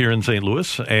Pirates here in St.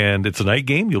 Louis, and it's a night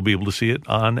game. You'll be able to see it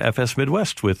on FS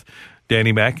Midwest with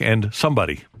Danny Mac and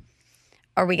somebody.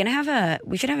 Are we going to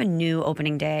we should have a new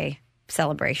opening day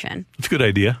celebration. It's a good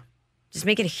idea. Just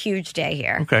make it a huge day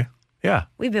here. Okay. Yeah.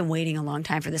 We've been waiting a long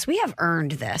time for this. We have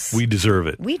earned this. We deserve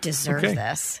it. We deserve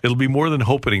this. It'll be more than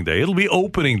opening day. It'll be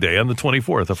opening day on the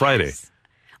 24th, a Friday. Yes.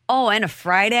 Oh, and a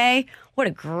Friday. What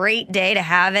a great day to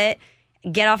have it.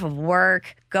 Get off of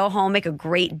work, go home, make a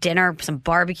great dinner, some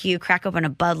barbecue, crack open a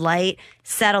Bud Light,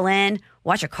 settle in,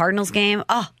 watch a Cardinals game.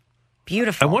 Oh,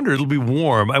 beautiful. I wonder, it'll be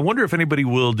warm. I wonder if anybody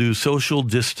will do social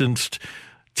distanced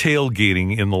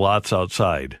tailgating in the lots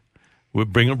outside. We'll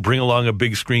bring along a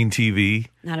big screen TV.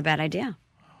 Not a bad idea.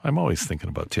 I'm always thinking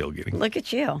about tailgating. Look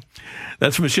at you.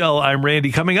 That's Michelle. I'm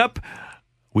Randy. Coming up,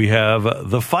 we have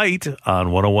The Fight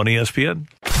on 101 ESPN.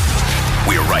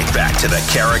 We're right back to the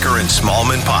Carragher and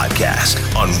Smallman podcast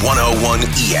on 101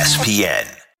 ESPN.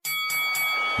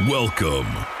 Welcome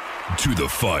to The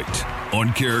Fight on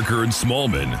Carragher and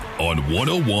Smallman on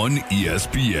 101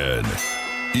 ESPN.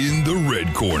 In the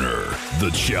red corner,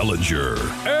 the challenger,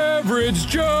 Average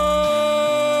Joe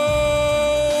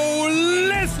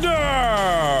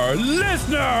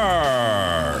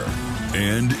Listener.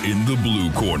 And in the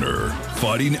blue corner,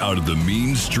 fighting out of the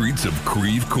mean streets of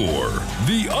Creve Coeur,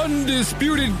 the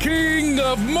undisputed king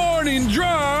of morning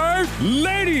drive,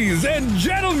 ladies and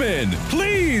gentlemen,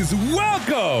 please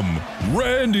welcome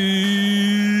Randy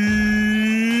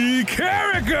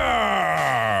Carragher.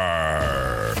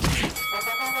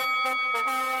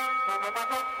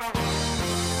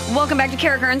 Welcome back to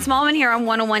Carragher and Smallman here on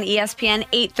 101 ESPN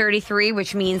 833,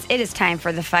 which means it is time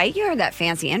for The Fight. You heard that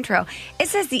fancy intro. It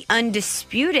says the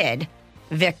undisputed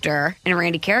victor and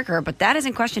Randy Carragher, but that is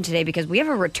in question today because we have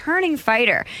a returning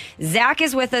fighter. Zach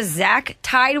is with us. Zach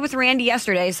tied with Randy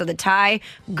yesterday, so the tie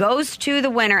goes to the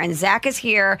winner, and Zach is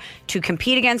here to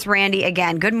compete against Randy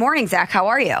again. Good morning, Zach. How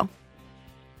are you?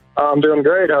 I'm doing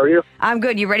great. How are you? I'm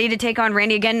good. You ready to take on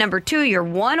Randy again? Number 2, you're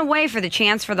one away for the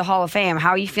chance for the Hall of Fame.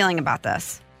 How are you feeling about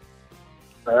this?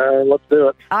 Let's do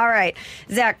it. All right.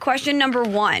 Zach, question number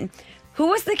 1. Who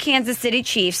was the Kansas City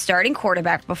Chiefs starting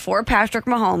quarterback before Patrick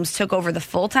Mahomes took over the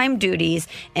full-time duties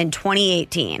in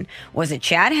 2018? Was it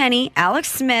Chad Henne, Alex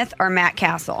Smith, or Matt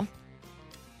Castle?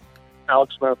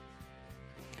 Alex Smith.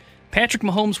 Patrick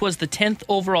Mahomes was the 10th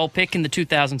overall pick in the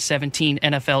 2017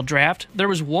 NFL Draft. There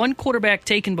was one quarterback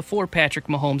taken before Patrick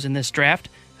Mahomes in this draft.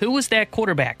 Who was that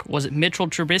quarterback? Was it Mitchell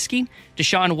Trubisky,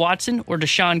 Deshaun Watson, or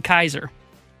Deshaun Kaiser?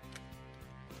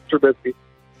 Trubisky.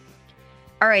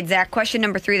 All right, Zach, question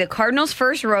number 3. The Cardinals'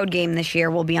 first road game this year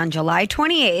will be on July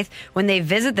 28th when they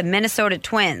visit the Minnesota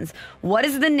Twins. What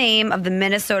is the name of the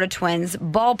Minnesota Twins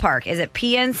ballpark? Is it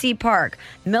PNC Park,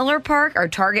 Miller Park, or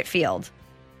Target Field?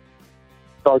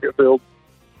 Target Field.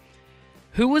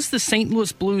 Who was the St.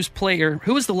 Louis Blues player?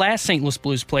 Who was the last St. Louis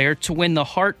Blues player to win the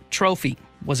Hart Trophy?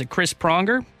 Was it Chris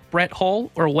Pronger, Brett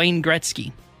Hull, or Wayne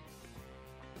Gretzky?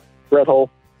 Brett Hull.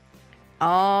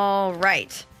 All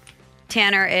right.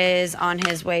 Tanner is on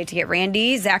his way to get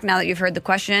Randy. Zach, now that you've heard the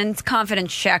questions,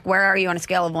 confidence check. Where are you on a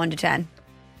scale of 1 to 10?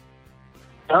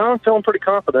 I'm feeling pretty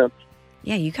confident.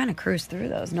 Yeah, you kind of cruised through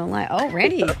those, no lie. Oh,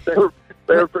 Randy.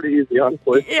 They were pretty easy,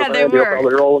 honestly. Yeah, For they Randy, were. I'll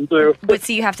probably roll them too. But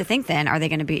see, you have to think then, are they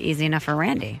going to be easy enough for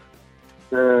Randy?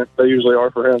 They usually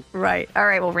are for him. Right. All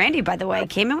right. Well, Randy, by the way,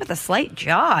 came in with a slight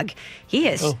jog. He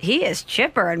is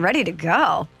chipper and ready to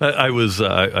go. I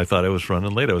thought I was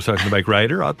running late. I was talking to Mike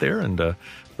Ryder out there, and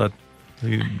thought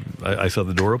I saw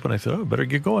the door open. I said, "Oh, better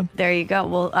get going." There you go.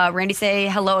 Well, Randy, say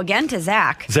hello again to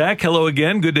Zach. Zach, hello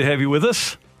again. Good to have you with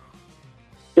us.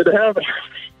 Good to have it.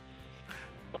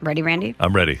 Ready, Randy?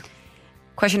 I'm ready.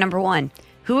 Question number 1.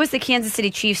 Who was the Kansas City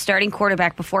Chiefs starting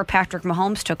quarterback before Patrick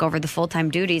Mahomes took over the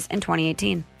full-time duties in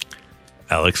 2018?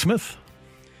 Alex Smith.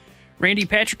 Randy,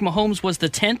 Patrick Mahomes was the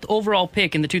 10th overall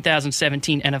pick in the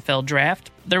 2017 NFL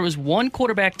Draft. There was one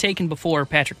quarterback taken before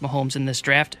Patrick Mahomes in this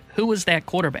draft. Who was that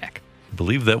quarterback? I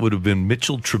believe that would have been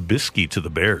Mitchell Trubisky to the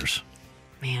Bears.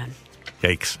 Man.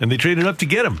 Yikes. And they traded up to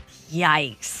get him.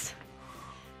 Yikes.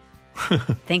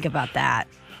 Think about that.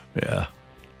 Yeah.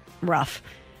 Rough.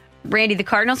 Randy, the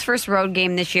Cardinals' first road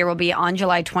game this year will be on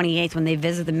July 28th when they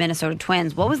visit the Minnesota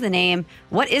Twins. What is the name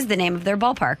of their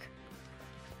ballpark?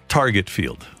 Target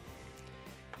Field.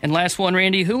 And last one,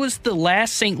 Randy, who was the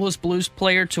last St. Louis Blues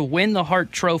player to win the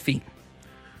Hart Trophy?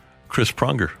 Chris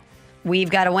Pronger. We've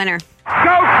got a winner.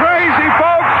 Go crazy,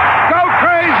 folks! Go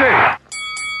crazy!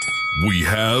 We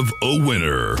have a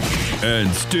winner.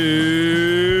 And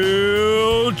still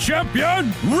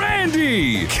champion,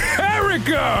 Randy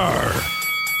Carricker!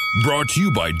 Brought to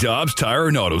you by Dobbs Tire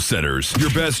and Auto Centers. Your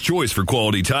best choice for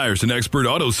quality tires and expert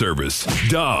auto service.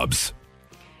 Dobbs.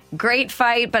 Great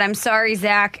fight, but I'm sorry,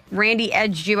 Zach. Randy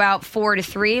edged you out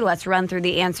 4-3. Let's run through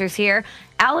the answers here.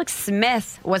 Alex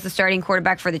Smith was the starting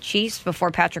quarterback for the Chiefs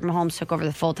before Patrick Mahomes took over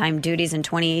the full-time duties in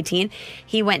 2018.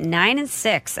 He went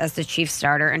 9-6 as the Chiefs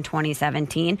starter in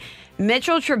 2017.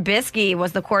 Mitchell Trubisky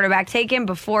was the quarterback taken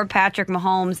before Patrick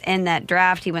Mahomes in that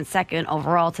draft. He went 2nd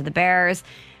overall to the Bears.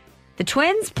 The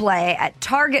Twins play at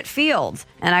Target Field,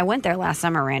 and I went there last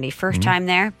summer, Randy. First time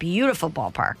there. Beautiful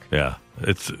ballpark. Yeah,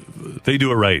 they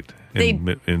do it right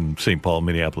in St. Paul,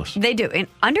 Minneapolis. They do. An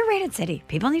underrated city.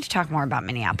 People need to talk more about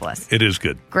Minneapolis. It is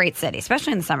good. Great city,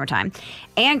 especially in the summertime.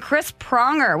 And Chris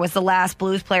Pronger was the last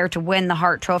Blues player to win the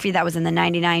Hart Trophy. That was in the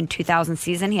 99-2000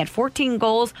 season. He had 14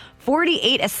 goals,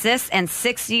 48 assists, and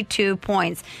 62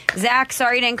 points. Zach,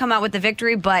 sorry you didn't come out with the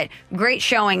victory, but great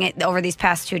showing over these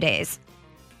past 2 days.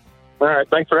 All right.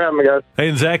 Thanks for having me, guys. Hey,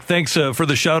 and Zach, thanks for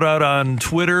the shout out on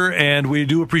Twitter, and we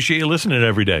do appreciate you listening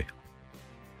every day.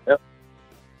 Yep.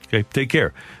 Okay, take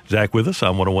care. Zach with us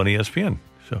on 101 ESPN.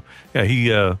 So, yeah, he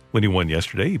when he won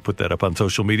yesterday, he put that up on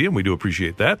social media, and we do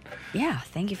appreciate that. Yeah,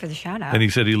 thank you for the shout out. And he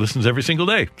said he listens every single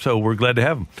day, so we're glad to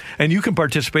have him. And you can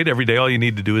participate every day. All you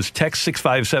need to do is text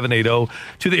 65780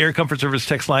 to the Air Comfort Service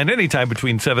text line anytime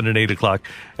between 7 and 8 o'clock,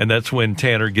 and that's when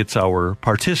Tanner gets our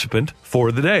participant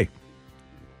for the day.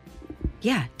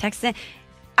 Yeah, text in.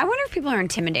 I wonder if people are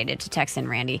intimidated to text in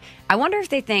Randy. I wonder if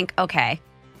they think, okay,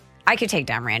 I could take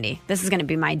down Randy. This is going to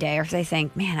be my day. Or if they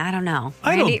think, man, I don't know.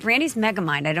 Randy's mega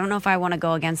mind. I don't know if I want to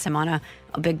go against him on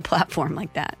a big platform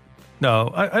like that.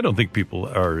 No, I don't think people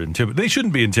are intimidated. They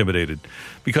shouldn't be intimidated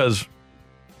because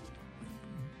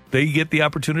they get the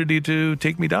opportunity to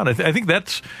take me down. I think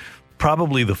that's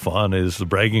probably the fun, is the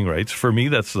bragging rights. For me,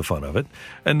 that's the fun of it.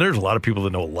 And there's a lot of people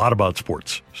that know a lot about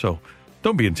sports. So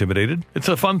don't be intimidated. It's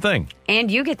a fun thing. And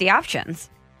you get the options.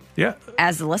 Yeah.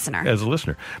 As a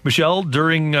listener. Michelle,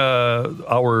 during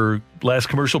our last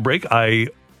commercial break, I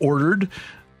ordered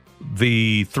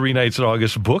the 3 Nights in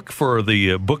August book for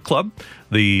the book club,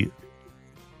 the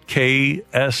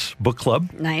KS Book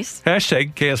Club. Nice.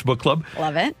 Hashtag KS Book Club.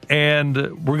 Love it.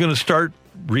 And we're going to start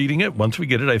reading it once we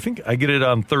get it. I think I get it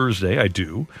on Thursday. I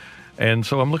do. And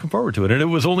so I'm looking forward to it. And it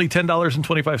was only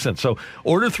 $10.25. So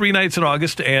order 3 nights in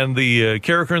August, and the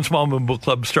Carricker and Smallman Book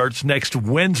Club starts next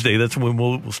Wednesday. That's when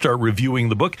we'll start reviewing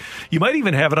the book. You might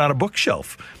even have it on a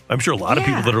bookshelf. I'm sure a lot of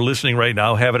people that are listening right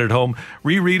now have it at home.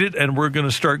 Reread it, and we're going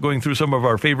to start going through some of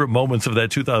our favorite moments of that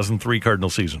 2003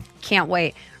 Cardinal season. Can't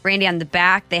wait. Randy, on the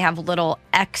back, they have little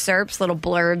excerpts, little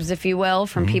blurbs, if you will,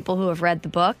 from people who have read the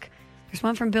book. There's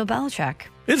one from Bill Belichick.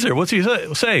 Is there? What's he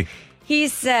say? He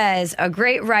says, a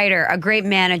great writer, a great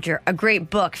manager, a great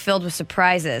book filled with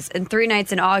surprises. In 3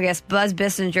 nights in August, Buzz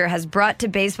Bissinger has brought to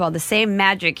baseball the same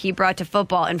magic he brought to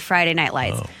football in Friday Night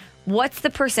Lights. Oh. What's the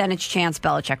percentage chance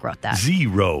Belichick wrote that? 0%.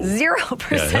 0%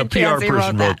 PR chance he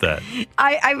person wrote that.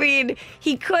 I mean,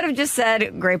 he could have just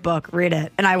said, great book, read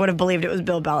it. And I would have believed it was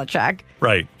Bill Belichick.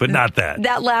 Right, but not that.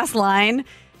 That last line,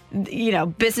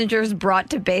 Bissinger's brought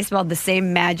to baseball the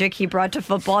same magic he brought to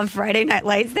football on Friday Night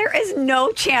Lights. There is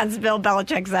no chance Bill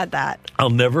Belichick said that. I'll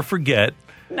never forget.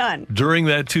 None. During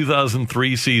that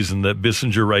 2003 season that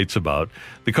Bissinger writes about,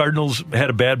 the Cardinals had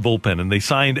a bad bullpen, and they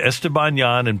signed Esteban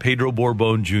Yan and Pedro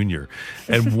Borbon Jr.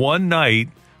 And one night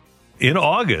in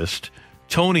August,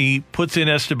 Tony puts in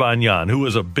Esteban Yan, who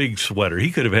was a big sweater.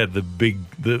 He could have had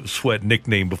the sweat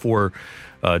nickname before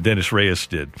Dennis Reyes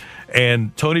did.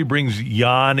 And Tony brings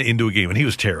Yan into a game, and he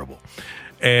was terrible.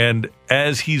 And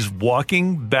as he's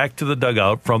walking back to the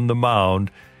dugout from the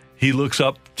mound, he looks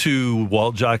up to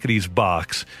Walt Jocketty's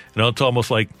box, and it's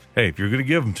almost like, hey, if you're going to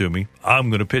give him to me,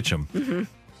 I'm going to pitch him. Mm-hmm.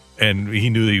 And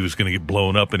he knew that he was going to get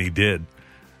blown up, and he did.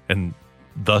 And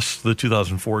thus the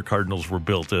 2004 Cardinals were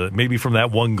built. Maybe from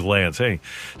that one glance, hey,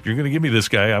 if you're going to give me this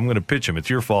guy, I'm going to pitch him. It's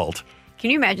your fault.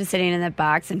 Can you imagine sitting in that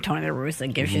box and Tony La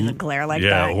Russa gives you the glare like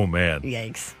that? Yeah, oh, man.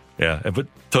 Yikes. Yeah, but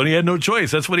Tony had no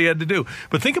choice. That's what he had to do.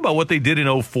 But think about what they did in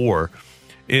 2004.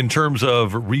 In terms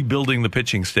of rebuilding the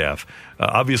pitching staff.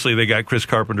 Obviously, they got Chris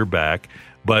Carpenter back,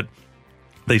 but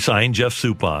they signed Jeff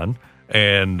Suppan,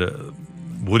 and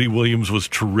Woody Williams was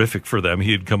terrific for them.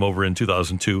 He had come over in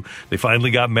 2002. They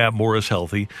finally got Matt Morris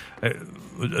healthy.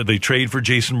 They trade for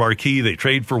Jason Marquis. They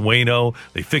trade for Waino.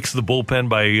 They fixed the bullpen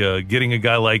by getting a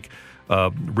guy like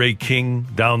Ray King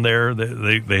down there.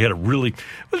 They had it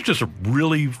was just a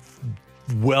really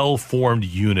well-formed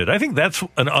unit. I think that's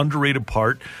an underrated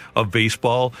part of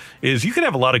baseball is you can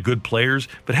have a lot of good players,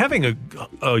 but having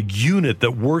a unit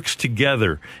that works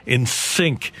together in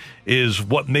sync is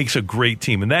what makes a great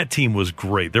team. And that team was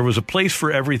great. There was a place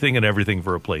for everything and everything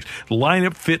for a place. The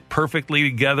lineup fit perfectly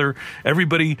together.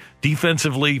 Everybody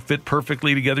defensively fit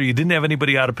perfectly together. You didn't have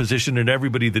anybody out of position, and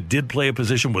everybody that did play a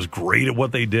position was great at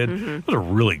what they did. Mm-hmm. It was a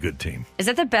really good team. Is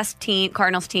that the best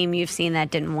Cardinals team you've seen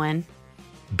that didn't win?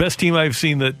 Best team I've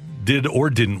seen that did or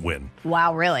didn't win.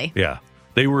 Wow, really? Yeah.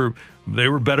 They were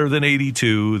better than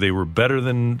 82. They were better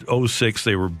than 06.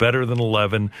 They were better than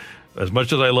 11. As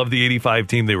much as I love the 85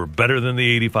 team, they were better than the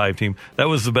 85 team. That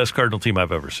was the best Cardinal team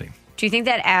I've ever seen. Do you think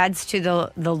that adds to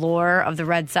the lore of the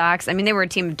Red Sox? I mean, they were a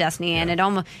team of destiny, and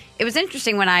it was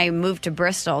interesting when I moved to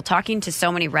Bristol, talking to so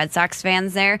many Red Sox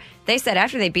fans there. They said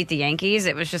after they beat the Yankees,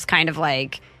 it was just kind of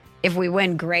like, if we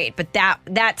win, great. But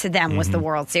that to them was the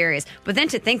World Series. But then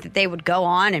to think that they would go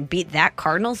on and beat that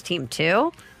Cardinals team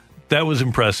too? That was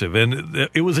impressive. And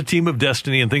it was a team of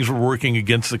destiny, and things were working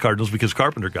against the Cardinals because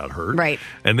Carpenter got hurt. Right.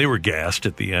 And they were gassed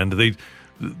at the end.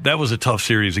 That was a tough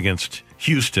series against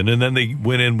Houston, and then they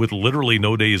went in with literally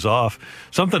no days off.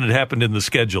 Something had happened in the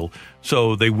schedule.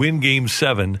 So they win Game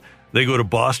 7. They go to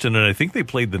Boston, and I think they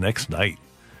played the next night.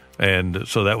 And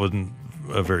so that wasn't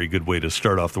a very good way to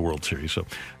start off the World Series. So,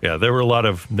 yeah, there were a lot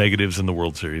of negatives in the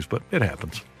World Series, but it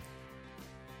happens.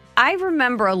 I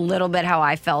remember a little bit how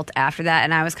I felt after that,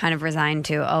 and I was kind of resigned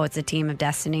to, it's a team of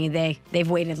destiny. They've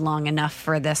waited long enough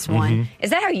for this one. Is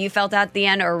that how you felt at the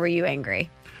end, or were you angry?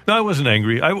 No, I wasn't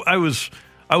angry. I was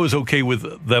okay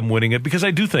with them winning it because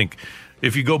I do think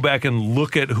if you go back and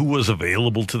look at who was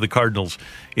available to the Cardinals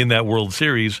in that World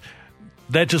Series,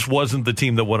 that just wasn't the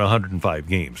team that won 105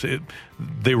 games.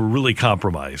 They were really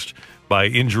compromised by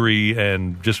injury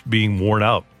and just being worn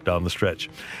out down the stretch.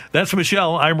 That's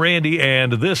Michelle. I'm Randy,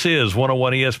 and this is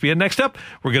 101 ESPN. Next up,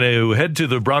 we're going to head to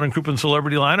the Brown and Crouppen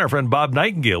Celebrity Line. Our friend Bob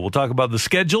Nightingale will talk about the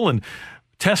schedule and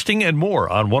testing and more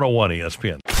on 101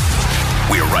 ESPN.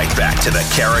 We're right back to the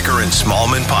Carricker and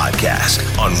Smallman podcast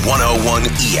on 101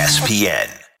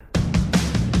 ESPN.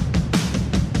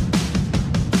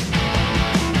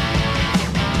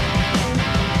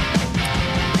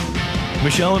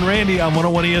 Michelle and Randy on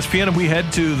 101 ESPN, and we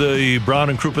head to the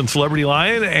Brown and Crouppen Celebrity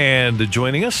Line, and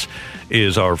joining us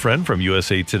is our friend from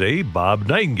USA Today, Bob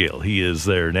Nightingale. He is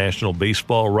their national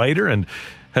baseball writer, and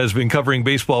has been covering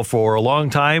baseball for a long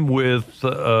time with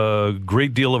a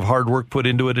great deal of hard work put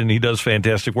into it, and he does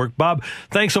fantastic work. Bob,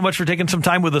 thanks so much for taking some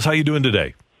time with us. How you doing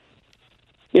today?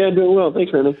 Yeah, doing well.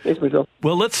 Thanks, Randy. Thanks, Michelle.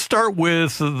 Well, let's start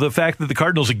with the fact that the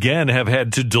Cardinals again have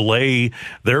had to delay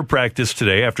their practice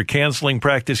today after canceling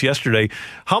practice yesterday.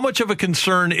 How much of a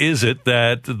concern is it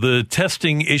that the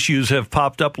testing issues have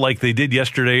popped up like they did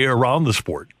yesterday around the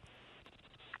sport?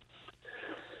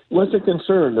 What's a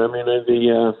concern? I mean,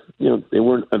 they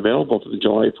weren't available for the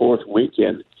July 4th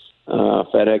weekend.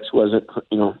 FedEx wasn't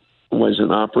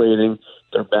operating.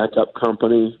 Their backup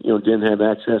company, didn't have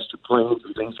access to planes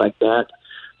and things like that.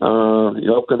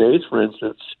 The Oakland A's, for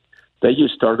instance, they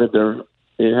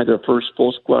had their first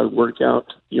full squad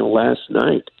workout, last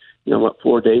night,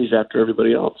 4 days after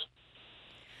everybody else.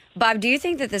 Bob, do you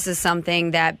think that this is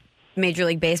something that Major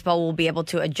League Baseball will be able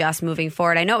to adjust moving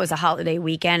forward? I know it was a holiday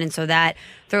weekend, and so that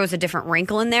throws a different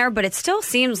wrinkle in there, but it still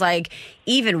seems like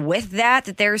even with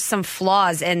that there's some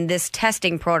flaws in this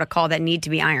testing protocol that need to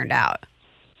be ironed out.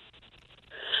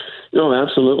 No,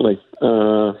 absolutely.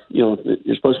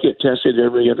 You're supposed to get tested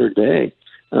every other day.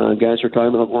 Guys are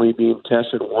talking about only being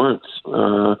tested once.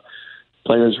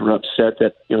 Players were upset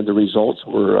that the results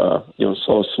were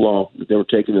so slow. They were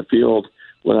taking the field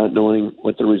without knowing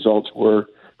what the results were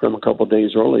from a couple of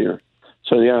days earlier.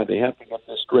 So yeah, they have to get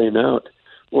this straightened out,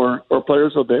 or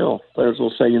players will bail. Players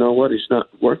will say, you know what, it's not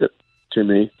worth it to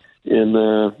me, and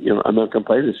I'm not going to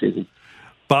play this season.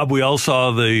 Bob, we all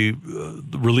saw the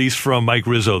release from Mike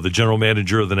Rizzo, the general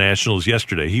manager of the Nationals,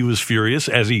 yesterday. He was furious,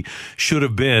 as he should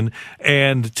have been.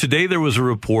 And today there was a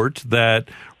report that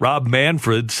Rob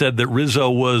Manfred said that Rizzo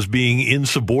was being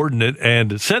insubordinate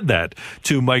and said that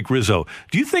to Mike Rizzo.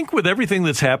 Do you think with everything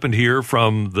that's happened here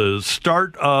from the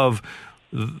start of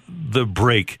the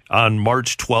break on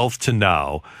March 12th to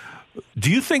now, do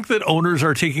you think that owners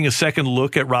are taking a second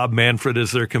look at Rob Manfred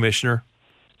as their commissioner?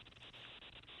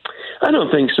 I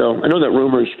don't think so. I know that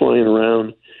rumor is flying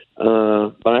around,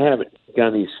 but I haven't got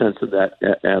any sense of that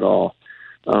at all.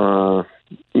 They're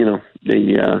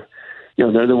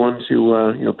the ones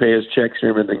who pay his checks and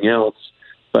everything else.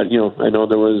 But I know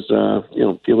there was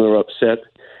people who were upset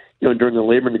during the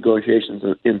labor negotiations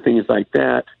and things like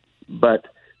that. But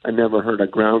I never heard a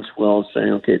groundswell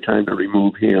saying, "Okay, time to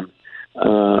remove him."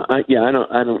 I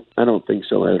don't think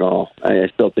so at all. I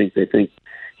still think they think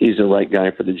he's the right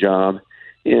guy for the job.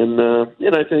 And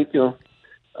I think,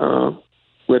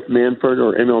 with Manfred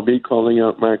or MLB calling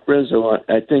out Mike Rizzo,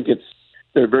 I think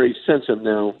they're very sensitive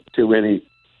now to any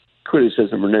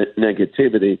criticism or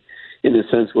negativity, in the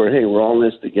sense where, hey, we're all in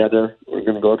this together. We're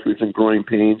going to go through some growing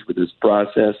pains with this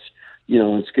process.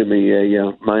 It's going to be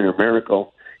a minor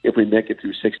miracle if we make it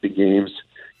through 60 games.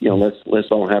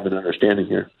 Let's all have an understanding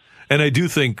here. And I do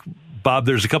think, Bob,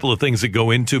 there's a couple of things that go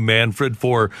into Manfred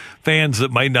for fans that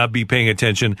might not be paying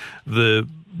attention. The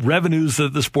revenues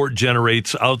that the sport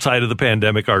generates outside of the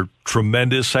pandemic are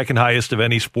tremendous, second highest of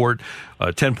any sport,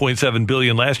 $10.7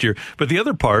 billion last year. But the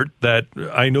other part that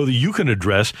I know that you can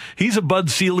address, he's a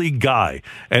Bud Selig guy,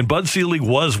 and Bud Selig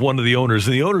was one of the owners,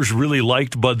 and the owners really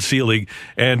liked Bud Selig,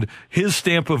 and his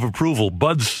stamp of approval,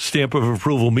 Bud's stamp of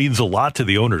approval, means a lot to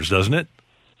the owners, doesn't it?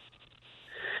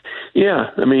 Yeah,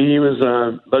 I mean, he was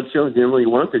Bud Selig didn't really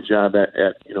want the job at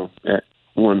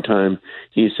one time.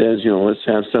 He says, let's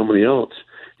have somebody else.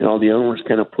 And all the owners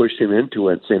kind of pushed him into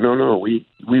it, saying, no, we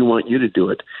want you to do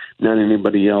it, not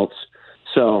anybody else.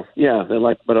 So yeah, they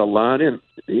liked Bud a lot, and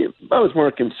Bud was more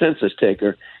a consensus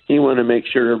taker. He wanted to make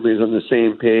sure everybody was on the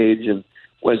same page and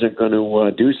wasn't going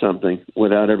to do something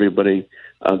without everybody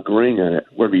agreeing on it.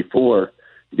 Where before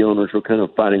the owners were kind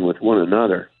of fighting with one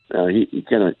another, he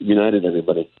kind of united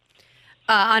everybody.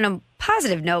 On a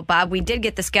positive note, Bob, we did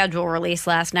get the schedule released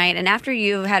last night, and after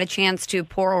you've had a chance to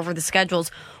pore over the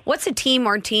schedules, what's a team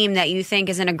or team that you think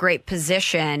is in a great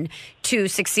position to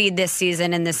succeed this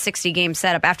season in this 60-game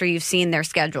setup after you've seen their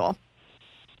schedule?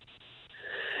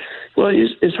 Well,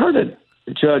 it's hard to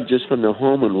judge just from the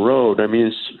home and road. I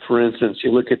mean, for instance,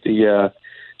 you look at the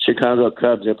Chicago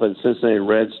Cubs, they played the Cincinnati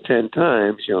Reds 10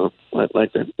 times,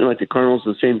 like the Cardinals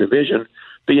in the same division.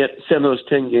 But yet, 7 of those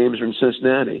 10 games are in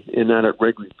Cincinnati and not at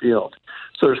Wrigley Field.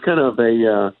 So there's kind of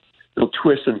a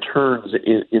twists and turns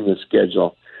in the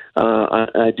schedule.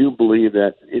 I do believe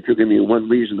that if you're going to be in one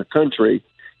region of the country,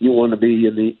 you want to be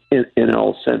in the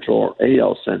NL Central or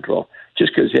AL Central,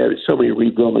 just because you have so many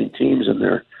rebuilding teams in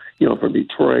there, from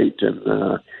Detroit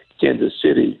and Kansas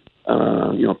City,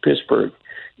 Pittsburgh,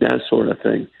 that sort of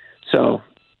thing. So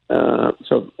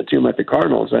a team like the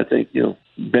Cardinals, I think,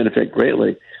 benefit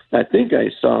greatly. I think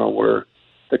I saw where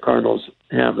the Cardinals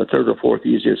have the third or fourth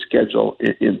easiest schedule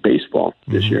in baseball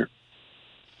this year.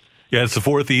 Yeah, it's the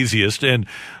fourth easiest. And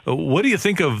what do you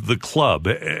think of the club?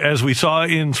 As we saw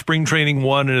in spring training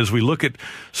 1, and as we look at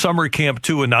summer camp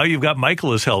 2, and now you've got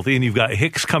Michaelis healthy, and you've got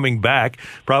Hicks coming back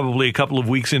probably a couple of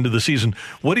weeks into the season.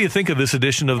 What do you think of this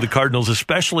edition of the Cardinals,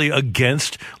 especially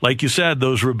against, like you said,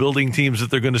 those rebuilding teams that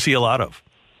they're going to see a lot of?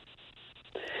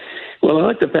 Well, I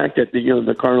like the fact that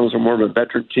the Cardinals are more of a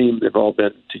veteran team. They've all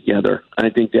been together. I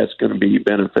think that's going to be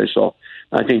beneficial.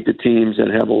 I think the teams that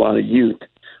have a lot of youth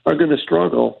are going to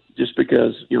struggle just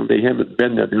because they haven't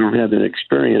been there. They don't have that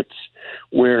experience.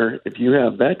 Where if you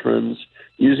have veterans,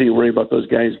 usually you worry about those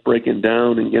guys breaking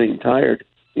down and getting tired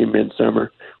in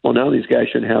midsummer. Well, now these guys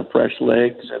should have fresh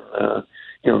legs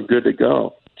and good to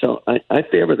go. So I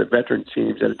favor the veteran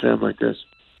teams at a time like this.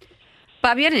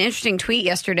 Bob, you had an interesting tweet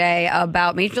yesterday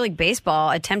about Major League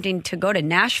Baseball attempting to go to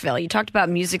Nashville. You talked about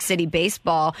Music City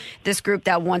Baseball, this group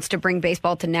that wants to bring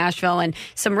baseball to Nashville, and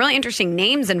some really interesting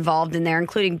names involved in there,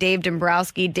 including Dave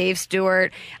Dombrowski, Dave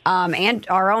Stewart, and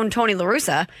our own Tony La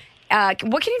Russa.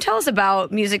 What can you tell us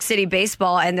about Music City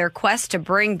Baseball and their quest to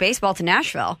bring baseball to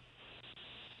Nashville?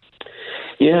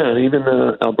 Yeah, even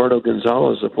Alberto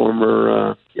Gonzalez, the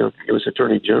former U.S.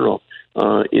 Attorney General,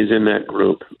 is in that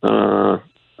group.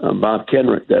 Bob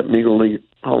Kenrick, that Negro League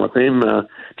Hall of Fame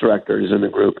director, is in the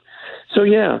group. So,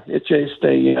 yeah, it's just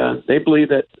they believe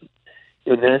that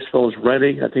Nashville is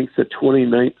ready. I think it's the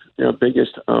 29th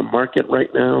biggest market right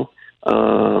now,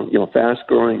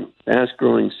 fast-growing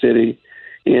city.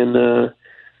 And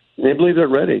they believe they're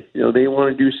ready. They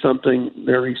want to do something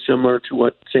very similar to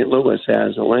what St. Louis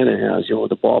has, Atlanta has,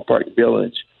 with the ballpark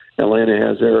village. Atlanta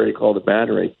has an area called the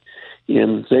Battery.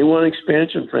 And they want an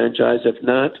expansion franchise. If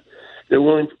not, they're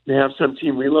willing to have some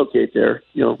team relocate there,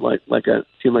 like a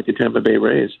team like the Tampa Bay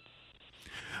Rays.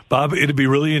 Bob, it'd be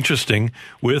really interesting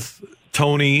with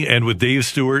Tony and with Dave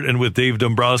Stewart and with Dave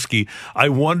Dombrowski. I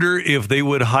wonder if they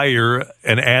would hire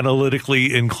an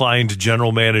analytically inclined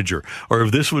general manager, or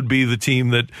if this would be the team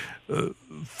that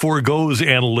forgoes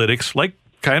analytics, like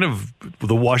kind of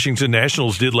the Washington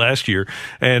Nationals did last year,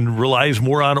 and relies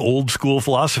more on old school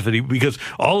philosophy, because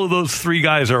all of those three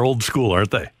guys are old school,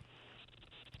 aren't they?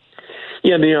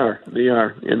 Yeah, they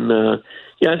are. And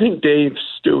I think Dave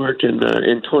Stewart and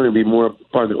Tony will be more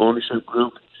part of the ownership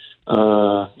group.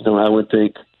 I would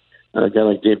think a guy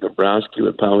like Dave Dombrowski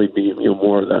would probably be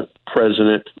more of the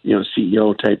president,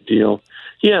 CEO type deal.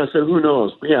 Yeah, so who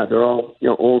knows? Yeah, they're all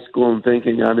old school in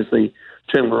thinking. Obviously,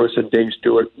 Tim Lewis and Dave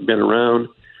Stewart have been around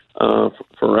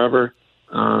forever.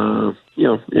 And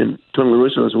Tony La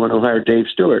Russa was the one who hired Dave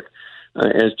Stewart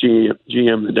as GM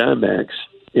of the Diamondbacks,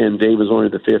 and Dave was only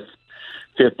the fifth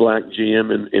black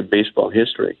GM in baseball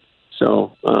history.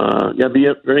 So, be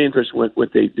very interesting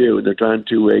what they do. They're trying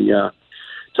to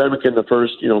become the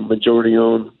first,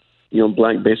 majority-owned,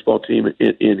 black baseball team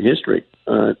in history.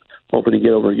 Hoping to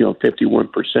get over,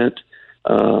 51%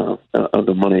 of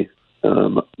the money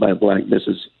by black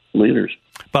business leaders.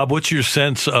 Bob, what's your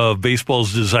sense of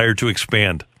baseball's desire to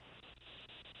expand?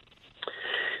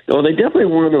 Well, they definitely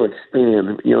want to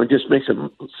expand. It just makes it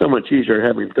so much easier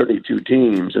having 32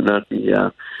 teams and not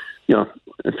the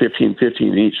 15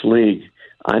 in each league.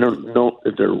 I don't know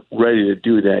if they're ready to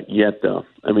do that yet, though.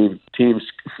 I mean, teams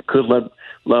could love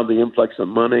the influx of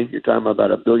money. You're talking about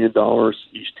 $1 billion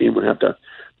each team would have to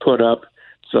put up.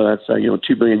 So that's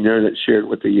 $2 billion there that's shared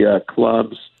with the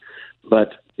clubs.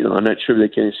 But I'm not sure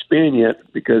they can expand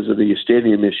yet because of the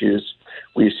stadium issues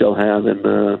we still have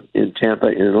in Tampa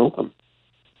and in Oakland.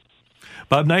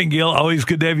 Bob Nightingale, always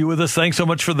good to have you with us. Thanks so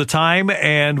much for the time,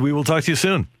 and we will talk to you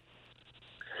soon.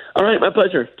 All right, my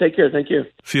pleasure. Take care. Thank you.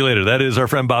 See you later. That is our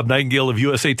friend Bob Nightingale of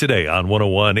USA Today on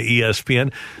 101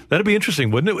 ESPN. That'd be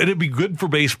interesting, wouldn't it? It'd be good for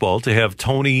baseball to have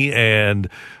Tony and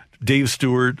Dave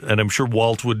Stewart, and I'm sure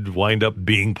Walt would wind up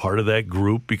being part of that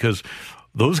group, because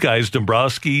those guys,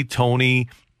 Dombrowski, Tony,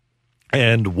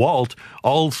 and Walt,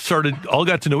 all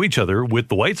got to know each other with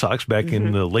the White Sox back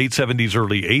in the late 70s,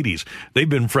 early 80s. They've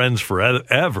been friends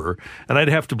forever, and I'd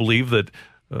have to believe that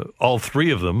all three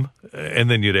of them,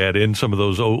 and then you'd add in some of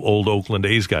those old Oakland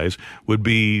A's guys, would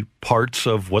be parts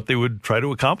of what they would try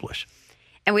to accomplish.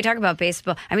 And we talk about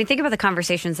baseball. I mean, think about the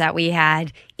conversations that we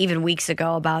had even weeks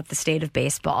ago about the state of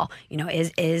baseball.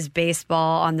 Is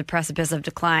baseball on the precipice of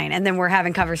decline? And then we're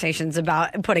having conversations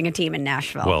about putting a team in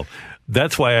Nashville. Well,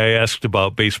 that's why I asked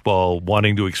about baseball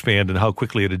wanting to expand and how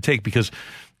quickly it'd take, because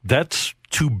that's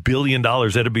 $2 billion.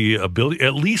 That'd be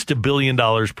at least $1 billion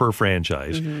per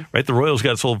franchise, right? The Royals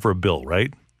got sold for $1 billion,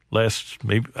 right?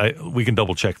 We can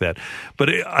double check that, but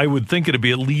I would think it'd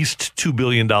be at least $2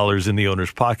 billion in the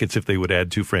owners' pockets if they would add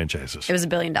two franchises. It was $1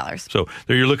 billion. So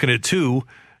there you're looking at two,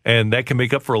 and that can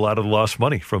make up for a lot of the lost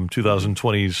money from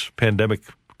 2020's pandemic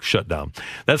shut down.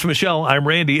 That's Michelle. I'm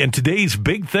Randy. And today's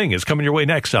big thing is coming your way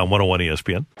next on 101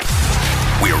 ESPN.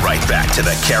 We're right back to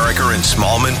the Carricker and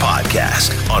Smallman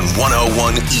podcast on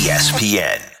 101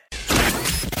 ESPN.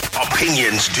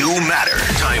 Opinions do matter.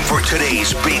 Time for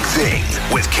today's big thing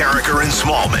with Carricker and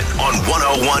Smallman on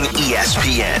 101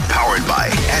 ESPN. Powered by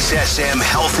SSM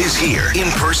Health is here, in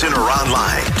person or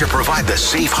online, to provide the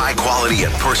safe, high quality,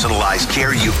 and personalized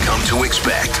care you've come to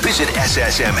expect. Visit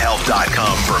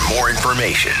SSMHealth.com for more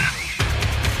information.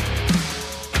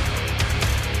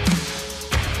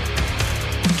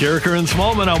 Carricker and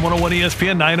Smallman on 101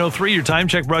 ESPN 9:03. Your time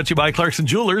check brought to you by Clarkson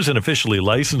Jewelers, an officially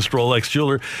licensed Rolex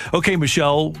jeweler. Okay,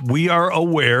 Michelle, we are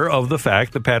aware of the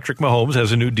fact that Patrick Mahomes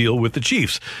has a new deal with the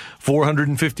Chiefs.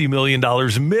 $450 million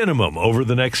minimum over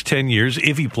the next 10 years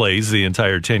if he plays the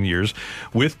entire 10 years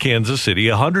with Kansas City.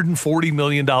 $140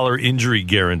 million injury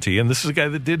guarantee. And this is a guy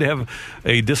that did have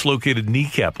a dislocated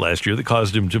kneecap last year that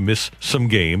caused him to miss some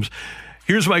games.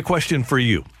 Here's my question for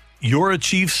you. You're a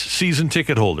Chiefs season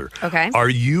ticket holder. Okay. Are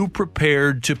you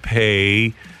prepared to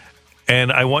pay,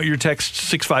 and I want your text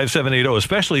 65780,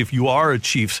 especially if you are a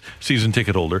Chiefs season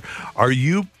ticket holder, are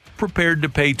you prepared to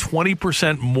pay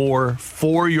 20% more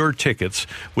for your tickets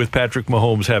with Patrick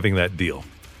Mahomes having that deal?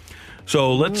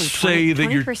 So let's say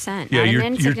that you're 20%, not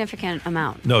an insignificant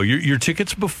amount. No, your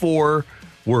tickets before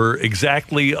were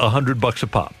exactly $100 a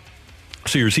pop.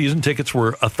 So your season tickets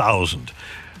were $1,000,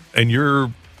 and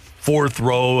you're fourth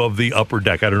row of the upper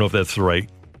deck. I don't know if that's the right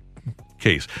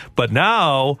case. But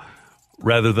now,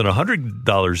 rather than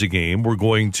 $100 a game, we're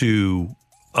going to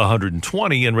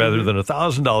 $120, and rather than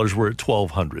 $1,000, we're at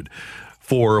 $1,200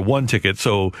 for one ticket.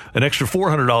 So an extra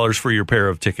 $400 for your pair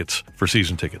of tickets for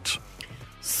season tickets.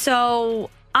 So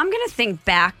I'm going to think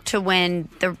back to when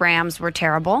the Rams were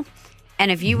terrible. And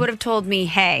if you would have told me,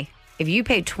 hey, if you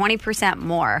pay 20%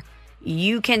 more,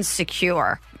 you can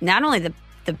secure not only the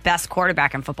best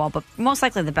quarterback in football, but most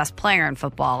likely the best player in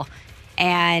football.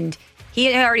 And he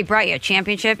had already brought you a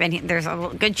championship, and there's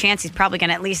a good chance he's probably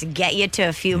going to at least get you to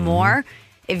a few more.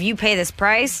 If you pay this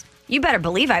price, you better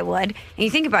believe I would. And you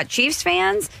think about Chiefs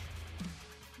fans,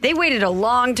 they waited a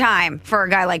long time for a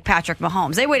guy like Patrick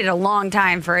Mahomes. They waited a long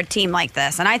time for a team like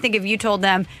this. And I think if you told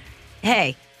them,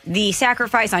 hey, the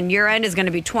sacrifice on your end is going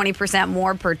to be 20%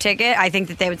 more per ticket, I think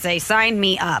that they would say, sign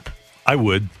me up. I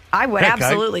would. I would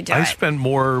absolutely do it. I spent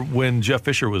more when Jeff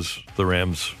Fisher was the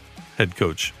Rams head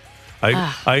coach. I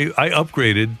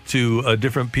upgraded to a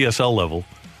different PSL level,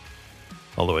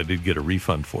 although I did get a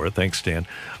refund for it. Thanks, Stan.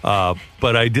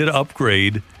 But I did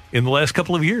upgrade in the last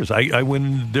couple of years. I went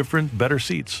in different, better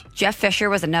seats. Jeff Fisher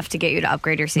was enough to get you to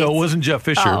upgrade your seats? No, it wasn't Jeff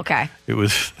Fisher. Oh, okay. It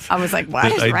was. I was like,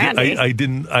 what is Randy?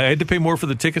 I had to pay more for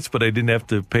the tickets, but I didn't have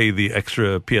to pay the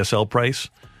extra PSL price.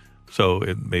 So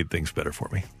it made things better for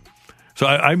me. So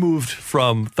I moved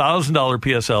from $1,000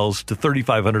 PSLs to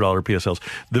 $3,500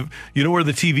 PSLs. You know where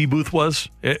the TV booth was,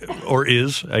 or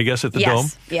is, I guess, at the Dome?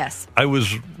 Yes. I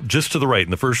was just to the right in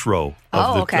the first row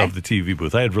of the TV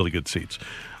booth. I had really good seats.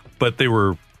 But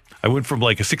I went from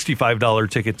like a $65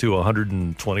 ticket to a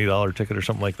 $120 ticket or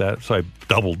something like that. So I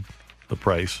doubled the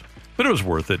price. But it was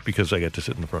worth it because I got to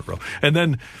sit in the front row. And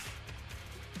then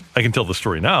I can tell the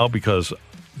story now because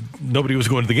nobody was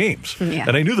going to the games. Yeah.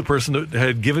 And I knew the person that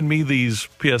had given me these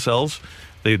PSLs.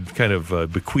 They'd kind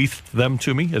of bequeathed them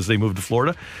to me as they moved to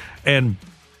Florida. And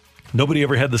nobody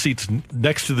ever had the seats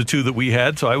next to the two that we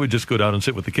had, so I would just go down and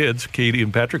sit with the kids. Katie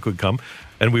and Patrick would come,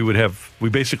 and we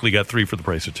basically got three for the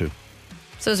price of two.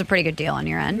 So it was a pretty good deal on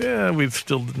your end. Yeah,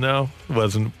 it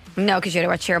wasn't. No, because you had to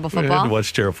watch terrible football? I had to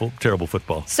watch terrible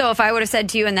football. So if I would have said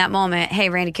to you in that moment, hey,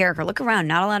 Randy Carricker, look around.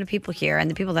 Not a lot of people here. And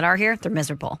the people that are here, they're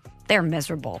miserable. They're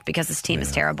miserable because this team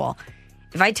is terrible.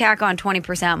 If I tack on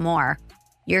 20% more,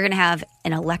 you're going to have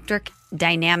an electric,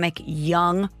 dynamic,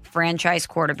 young franchise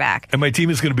quarterback. And my team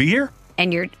is going to be here?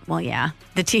 And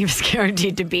the team is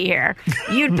guaranteed to be here.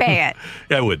 You'd pay it.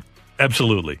 Yeah, I would.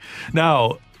 Absolutely.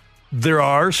 Now, there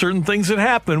are certain things that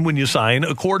happen when you sign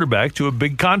a quarterback to a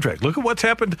big contract. Look at what's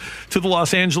happened to the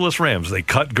Los Angeles Rams. They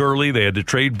cut Gurley. They had to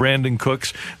trade Brandon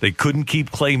Cooks. They couldn't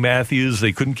keep Clay Matthews.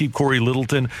 They couldn't keep Corey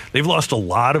Littleton. They've lost a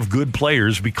lot of good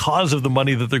players because of the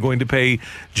money that they're going to pay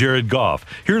Jared Goff.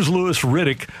 Here's Louis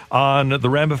Riddick on the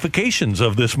ramifications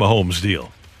of this Mahomes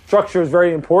deal. structure is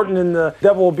very important, and the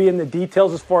devil will be in the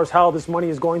details as far as how this money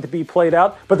is going to be played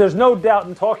out. But there's no doubt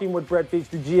in talking with Brett Veach,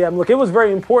 the GM, look, it was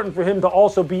very important for him to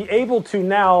also be able to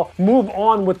now move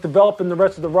on with developing the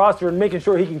rest of the roster and making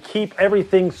sure he can keep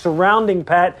everything surrounding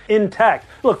Pat intact.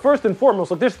 Look, first and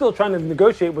foremost, look, they're still trying to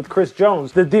negotiate with Chris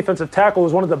Jones. The defensive tackle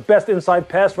is one of the best inside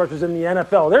pass rushers in the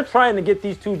NFL. They're trying to get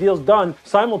these two deals done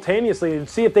simultaneously and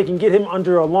see if they can get him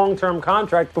under a long-term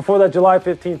contract before that July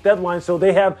 15th deadline, so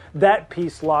they have that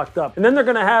piece locked up. And then they're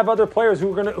going to have other players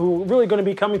who are really going to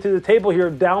be coming to the table here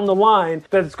down the line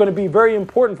that it's going to be very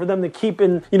important for them to keep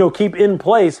in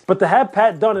place. But to have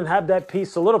Pat done and have that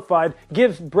piece solidified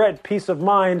gives Brett peace of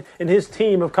mind and his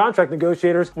team of contract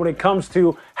negotiators when it comes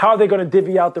to how they're going to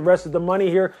divvy out the rest of the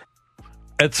money here.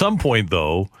 At some point,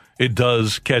 though, it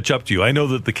does catch up to you. I know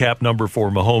that the cap number for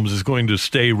Mahomes is going to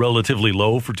stay relatively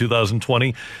low for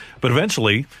 2020, but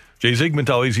eventually, Jay Zygmunt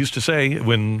always used to say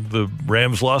when the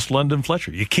Rams lost London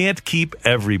Fletcher, you can't keep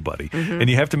everybody, and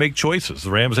you have to make choices. The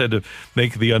Rams had to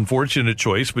make the unfortunate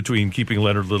choice between keeping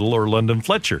Leonard Little or London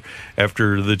Fletcher.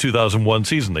 After the 2001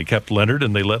 season, they kept Leonard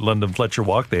and they let London Fletcher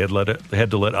walk. They had to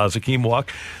let Azeem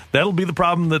walk. That'll be the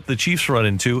problem that the Chiefs run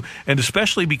into, and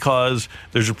especially because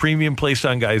there's a premium placed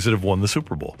on guys that have won the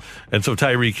Super Bowl. And so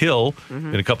Tyreek Hill,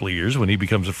 in a couple of years, when he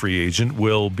becomes a free agent,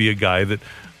 will be a guy that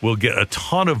will get a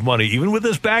ton of money, even with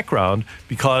his background,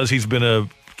 because he's been a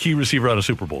key receiver on a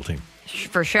Super Bowl team.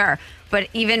 For sure. But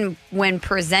even when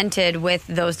presented with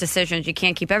those decisions, you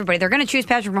can't keep everybody. They're going to choose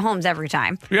Patrick Mahomes every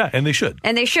time. Yeah, and they should.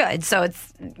 And they should. So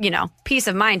it's, peace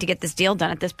of mind to get this deal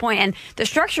done at this point. And the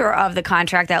structure of the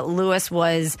contract that Lewis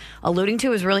was alluding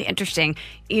to is really interesting.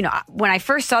 When I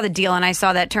first saw the deal and I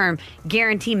saw that term,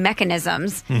 guarantee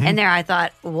mechanisms, and there I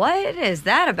thought, what is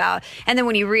that about? And then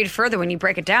when you read further, when you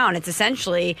break it down, it's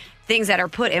essentially things that are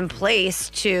put in place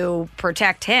to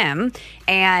protect him.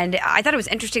 And I thought it was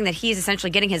interesting that he's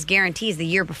essentially getting his guarantees the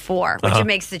year before, which it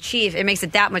makes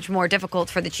it that much more difficult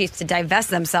for the Chiefs to divest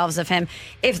themselves of him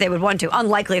if they would want to.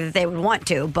 Unlikely that they would want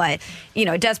to, but,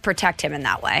 it does protect him in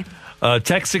that way.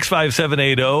 Text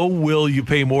 65780, will you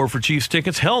pay more for Chiefs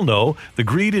tickets? Hell no. The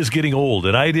greed is getting old,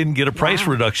 and I didn't get a price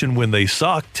reduction when they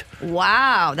sucked.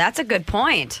 Wow, that's a good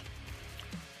point.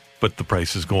 But the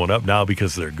price is going up now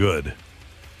because they're good.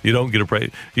 You don't get a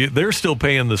price. They're still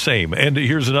paying the same. And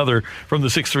here's another from the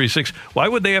 636. Why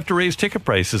would they have to raise ticket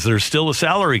prices? There's still a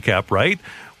salary cap, right?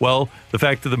 Well, the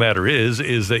fact of the matter is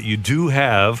that you do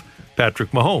have Patrick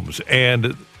Mahomes.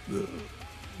 And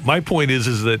my point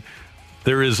is that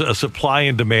there is a supply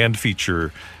and demand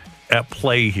feature at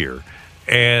play here.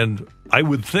 And I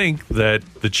would think that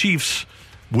the Chiefs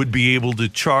would be able to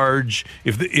charge,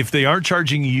 if they aren't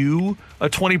charging you a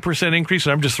 20% increase,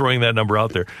 and I'm just throwing that number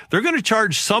out there, they're going to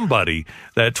charge somebody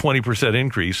that 20%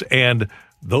 increase, and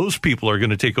those people are going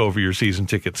to take over your season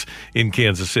tickets in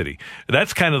Kansas City.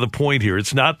 That's kind of the point here.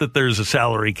 It's not that there's a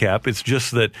salary cap. It's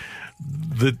just that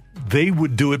they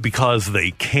would do it because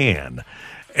they can.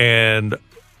 And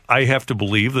I have to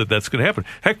believe that that's going to happen.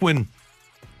 Heck, when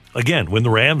the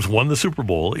Rams won the Super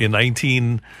Bowl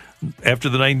after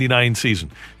the 99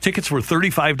 season, tickets were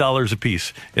 $35 a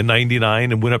piece in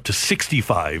 99 and went up to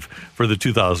 $65 for the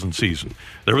 2000 season.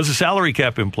 There was a salary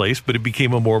cap in place, but it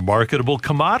became a more marketable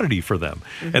commodity for them.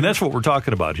 And that's what we're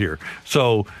talking about here.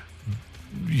 So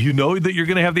you know that you're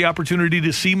going to have the opportunity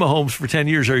to see Mahomes for 10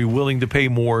 years. Are you willing to pay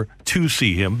more to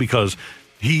see him? Because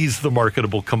he's the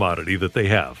marketable commodity that they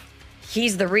have.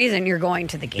 He's the reason you're going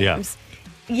to the games. Yeah.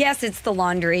 Yes, it's the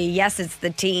laundry. Yes, it's the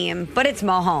team. But it's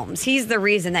Mahomes. He's the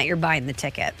reason that you're buying the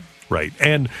ticket. Right.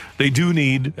 And they do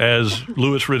need, as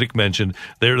Louis Riddick mentioned,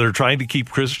 they're trying to keep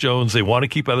Chris Jones. They want to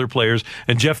keep other players.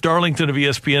 And Jeff Darlington of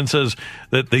ESPN says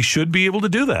that they should be able to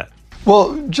do that.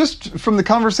 Well, just from the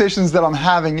conversations that I'm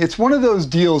having, it's one of those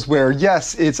deals where,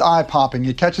 yes, it's eye-popping.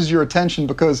 It catches your attention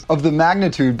because of the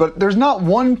magnitude, but there's not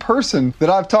one person that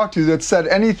I've talked to that said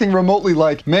anything remotely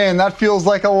like, man, that feels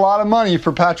like a lot of money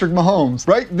for Patrick Mahomes,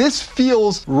 right? This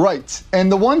feels right.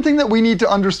 And the one thing that we need to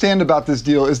understand about this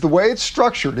deal is the way it's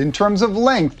structured in terms of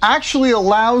length actually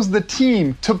allows the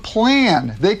team to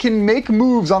plan. They can make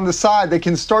moves on the side. They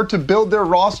can start to build their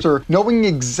roster knowing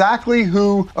exactly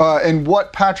who and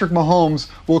what Patrick Mahomes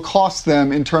will cost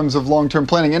them in terms of long-term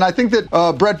planning. And I think that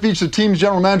Brett Veach, the team's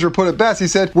general manager, put it best. He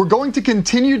said, we're going to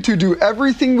continue to do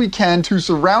everything we can to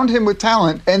surround him with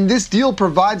talent, and this deal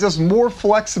provides us more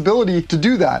flexibility to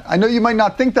do that. I know you might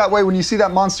not think that way when you see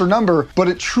that monster number, but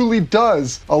it truly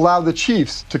does allow the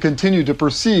Chiefs to continue to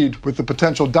proceed with the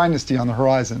potential dynasty on the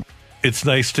horizon. It's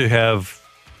nice to have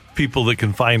people that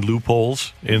can find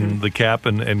loopholes in the cap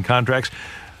and contracts.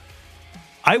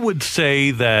 I would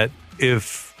say that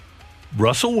if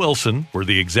Russell Wilson were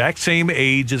the exact same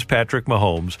age as Patrick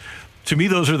Mahomes, to me,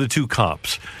 those are the two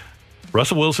comps.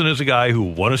 Russell Wilson is a guy who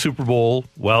won a Super Bowl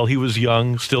while he was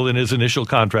young, still in his initial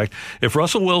contract. If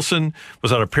Russell Wilson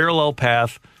was on a parallel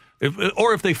path,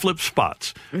 if they flipped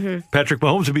spots, Patrick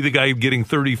Mahomes would be the guy getting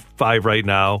 35 right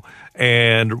now,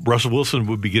 and Russell Wilson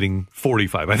would be getting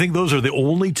 45. I think those are the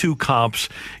only two comps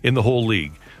in the whole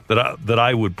league that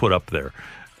I would put up there.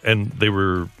 And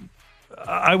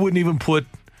I wouldn't even put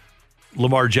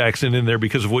Lamar Jackson in there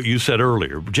because of what you said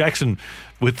earlier. Jackson,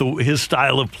 with his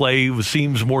style of play,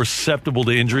 seems more susceptible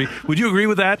to injury. Would you agree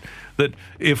with that? That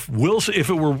if it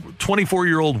were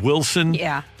 24-year-old Wilson,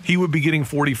 he would be getting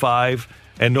 45,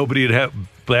 and nobody would have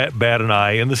bat an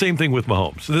eye. And the same thing with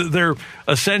Mahomes. They're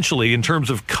essentially, in terms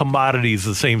of commodities,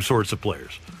 the same sorts of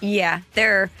players. Yeah,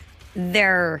 they're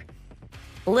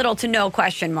little to no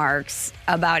question marks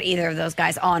about either of those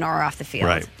guys on or off the field.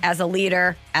 Right. As a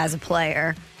leader, as a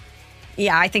player.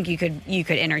 Yeah, I think you could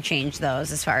interchange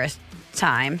those as far as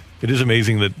time. It is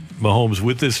amazing that Mahomes,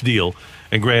 with this deal,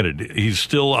 and granted, he's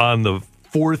still on the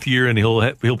fourth year, and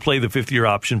he'll play the fifth-year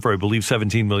option for, I believe,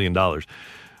 $17 million.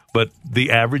 But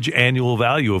the average annual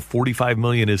value of $45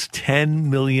 million is $10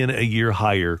 million a year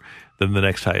higher than the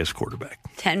next highest quarterback.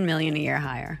 $10 million a year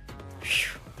higher.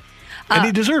 And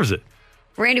he deserves it.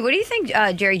 Randy, what do you think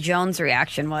Jerry Jones'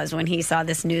 reaction was when he saw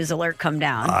this news alert come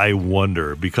down? I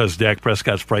wonder, because Dak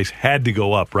Prescott's price had to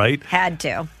go up, right? Had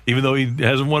to. Even though he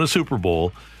hasn't won a Super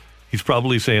Bowl, he's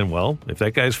probably saying, well, if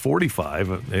that guy's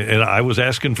 45 and I was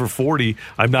asking for 40,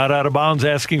 I'm not out of bounds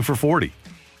asking for 40.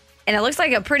 And it looks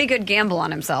like a pretty good gamble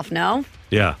on himself, no?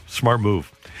 Yeah, smart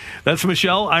move. That's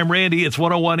Michelle. I'm Randy. It's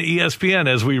 101 ESPN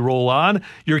as we roll on.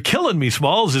 You're Killing Me,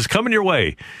 Smalls is coming your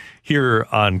way here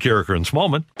on Carricker and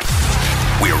Smallman.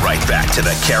 We're right back to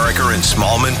the Carricker and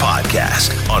Smallman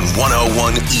podcast on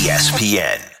 101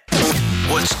 ESPN.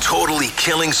 What's totally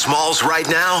killing Smalls right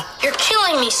now? You're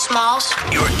killing me, Smalls.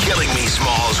 You're Killing Me,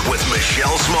 Smalls with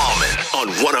Michelle Smallman on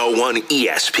 101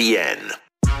 ESPN.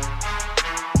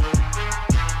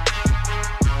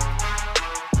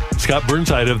 Scott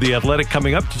Burnside of The Athletic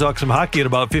coming up to talk some hockey in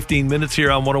about 15 minutes here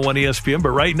on 101 ESPN. But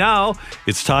right now,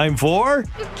 it's time for...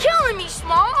 You're killing me,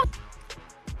 Smalls.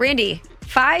 Randy,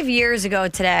 5 years ago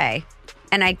today,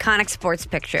 an iconic sports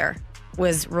picture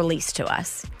was released to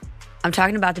us. I'm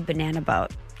talking about the banana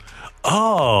boat.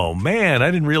 Oh, man, I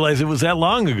didn't realize it was that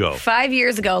long ago. 5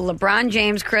 years ago, LeBron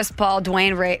James, Chris Paul,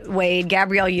 Dwayne Wade,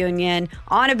 Gabrielle Union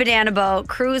on a banana boat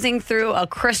cruising through a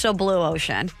crystal blue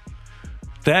ocean.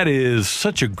 That is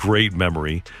such a great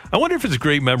memory. I wonder if it's a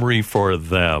great memory for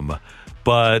them,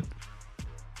 but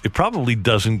it probably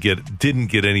didn't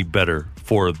get any better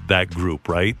for that group,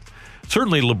 right?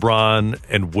 Certainly LeBron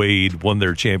and Wade won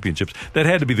their championships. That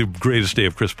had to be the greatest day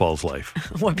of Chris Paul's life.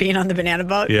 What, being on the banana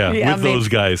boat? Yeah, with those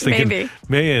guys. Thinking, maybe.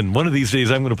 Man, one of these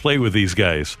days I'm going to play with these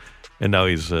guys. And now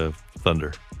he's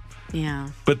Thunder. Yeah.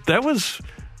 But that was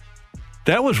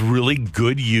really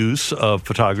good use of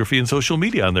photography and social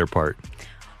media on their part.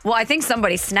 Well, I think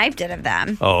somebody sniped it of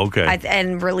them. Oh, okay.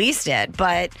 And released it.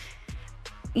 But,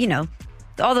 you know,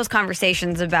 all those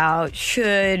conversations about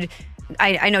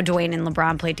I know Dwayne and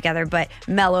LeBron played together, but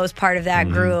Melo's part of that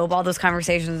group. All those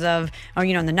conversations of,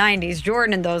 in the 90s,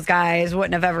 Jordan and those guys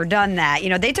wouldn't have ever done that.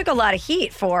 They took a lot of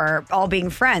heat for all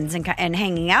being friends and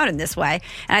hanging out in this way.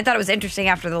 And I thought it was interesting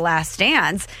after The Last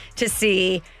Dance to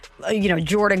see...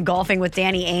 Jordan golfing with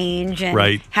Danny Ainge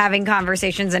and having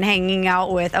conversations and hanging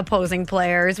out with opposing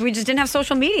players. We just didn't have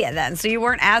social media then, so you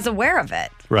weren't as aware of it.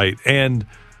 Right. And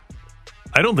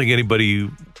I don't think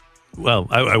anybody,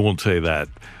 I won't say that.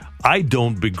 I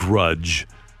don't begrudge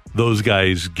those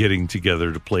guys getting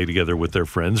together to play together with their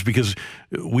friends because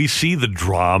we see the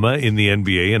drama in the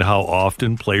NBA and how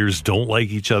often players don't like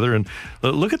each other. And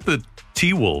look at the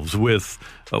T-Wolves with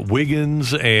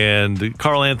Wiggins and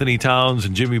Karl Anthony Towns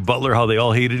and Jimmy Butler, how they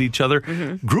all hated each other.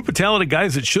 Group of talented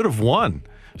guys that should have won.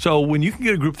 So when you can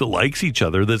get a group that likes each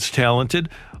other, that's talented,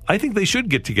 I think they should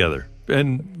get together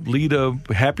and lead a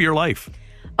happier life.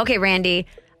 Okay, Randy,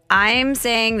 I'm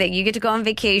saying that you get to go on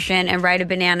vacation and ride a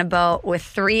banana boat with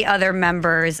 3 other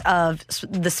members of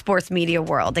the sports media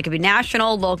world. They could be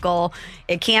national, local.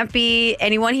 It can't be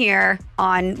anyone here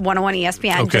on 101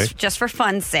 ESPN, just for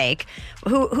fun's sake.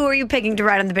 Who are you picking to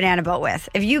ride on the banana boat with?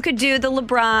 If you could do the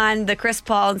LeBron, the Chris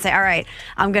Paul, and say, all right,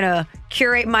 I'm going to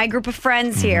curate my group of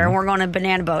friends here, and we're going on a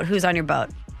banana boat. Who's on your boat?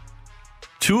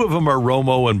 2 of them are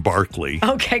Romo and Barkley.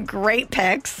 Okay, great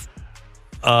picks.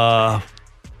 Who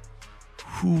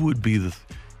would be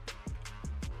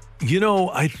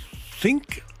I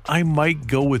think I might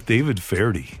go with David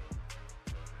Fairty.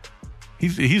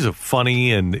 He's a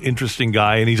funny and interesting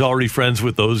guy, and he's already friends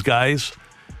with those guys.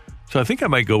 So I think I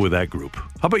might go with that group.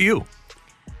 How about you?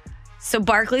 So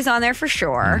Barkley's on there for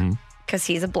sure because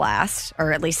he's a blast,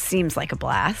 or at least seems like a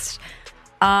blast.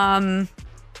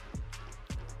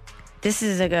 This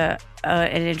is an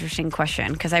interesting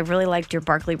question because I really liked your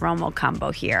Barkley-Romo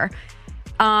combo here.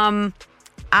 I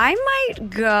might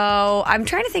go. I'm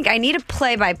trying to think. I need a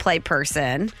play-by-play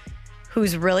person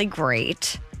who's really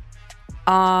great.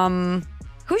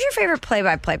 Who's your favorite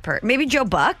play-by-play person? Maybe Joe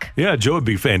Buck? Yeah, Joe would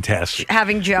be fantastic.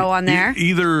 Having Joe on there?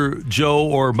 Either Joe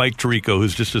or Mike Tirico,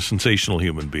 who's just a sensational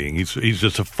human being. He's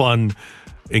just a fun,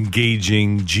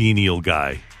 engaging, genial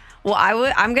guy. Well,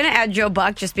 I'm going to add Joe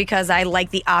Buck just because I like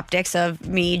the optics of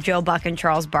me, Joe Buck, and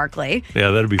Charles Barkley.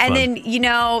 Yeah, that'd be fun. And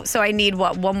then, so I need,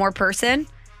 one more person?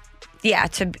 Yeah,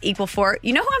 to equal 4.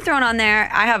 You know who I'm throwing on there?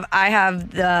 I have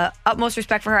the utmost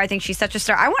respect for her. I think she's such a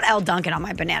star. I want Elle Duncan on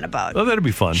my banana boat. Oh, that'd be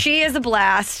fun. She is a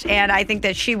blast, and I think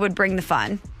that she would bring the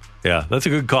fun. Yeah, that's a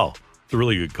good call. It's a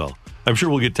really good call. I'm sure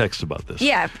we'll get texts about this.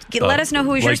 Yeah, let us know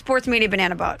who is your sports media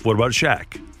banana boat. What about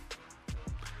Shaq?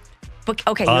 But,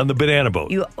 okay, on the banana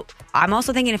boat. I'm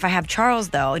also thinking if I have Charles,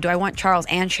 though, do I want Charles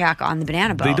and Shaq on the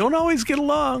banana boat? They don't always get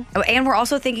along. Oh, and we're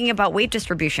also thinking about weight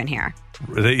distribution here.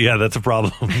 Yeah, that's a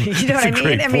problem. You know what I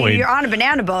mean? I mean, you're on a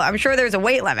banana boat. I'm sure there's a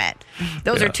weight limit.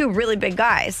 Those are two really big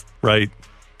guys. Right.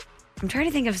 I'm trying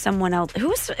to think of someone else.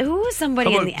 Who is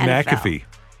somebody in the NFL? McAfee.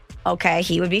 Okay,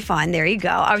 he would be fun. There you go.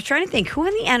 I was trying to think who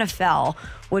in the NFL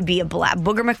would be a black.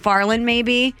 Booger McFarland,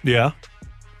 maybe? Yeah.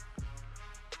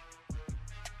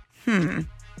 Could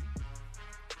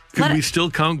we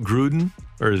still count Gruden?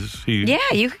 Or is he?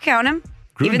 Yeah, you could count him.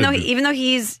 Gruden Even though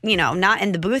he's, not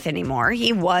in the booth anymore,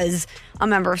 he was a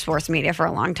member of sports media for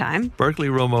a long time. Barkley,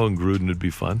 Romo, and Gruden would be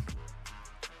fun.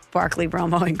 Barkley,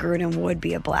 Romo, and Gruden would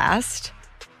be a blast.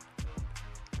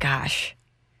 Gosh.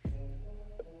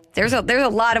 There's a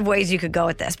lot of ways you could go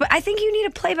with this, but I think you need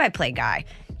a play-by-play guy.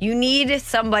 You need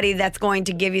somebody that's going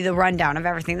to give you the rundown of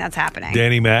everything that's happening.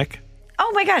 Danny Mac?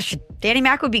 Oh my gosh, Danny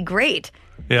Mac would be great.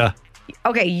 Yeah.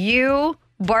 Okay, you,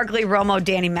 Barkley, Romo,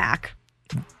 Danny Mac.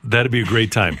 That'd be a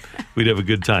great time. We'd have a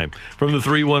good time. From the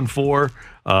 314,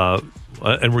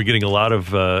 and we're getting a lot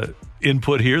of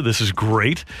input here. This is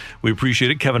great. We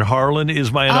appreciate it. Kevin Harlan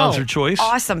is my announcer choice.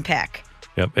 Awesome pick.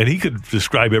 Yep, and he could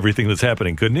describe everything that's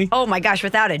happening, couldn't he? Oh my gosh,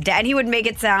 without a doubt. And he would make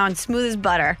it sound smooth as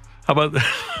butter. How about...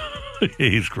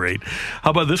 He's great. How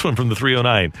about this one from the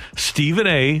 309? Stephen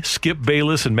A., Skip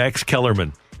Bayless, and Max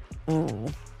Kellerman.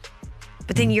 Ooh.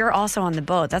 But then you're also on the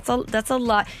boat. That's a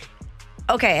lot.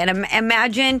 Okay, and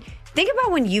imagine, think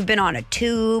about when you've been on a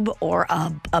tube or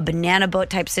a banana boat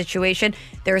type situation.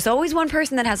 There's always one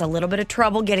person that has a little bit of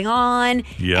trouble getting on,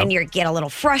 and you get a little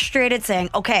frustrated saying,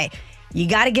 okay, you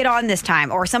got to get on this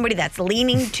time, or somebody that's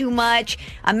leaning too much.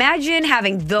 Imagine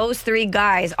having those 3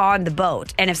 guys on the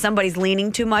boat, and if somebody's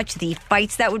leaning too much, the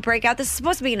fights that would break out. This is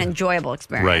supposed to be an enjoyable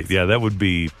experience. Right, yeah, that would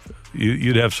be,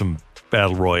 you'd have some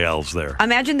battle royales there.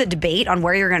 Imagine the debate on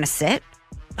where you're going to sit.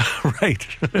 Right.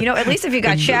 At least if you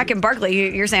got Shaq and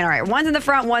Barkley, you're saying, all right, one's in the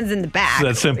front, one's in the back.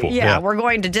 That's simple. Yeah, we're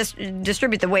going to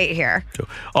distribute the weight here.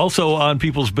 Also on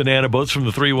people's banana boats from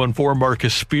the 314,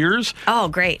 Marcus Spears. Oh,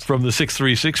 great. From the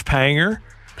 636, Panger.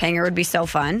 Panger would be so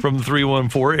fun. From the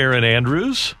 314, Aaron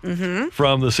Andrews. Mm-hmm.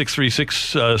 From the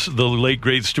 636, the late,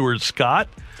 great Stuart Scott.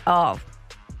 Oh.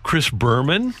 Chris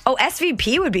Berman. Oh,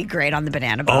 SVP would be great on the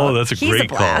banana boat. Oh, that's a He's great a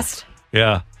blast. call.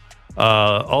 Yeah.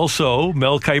 Also,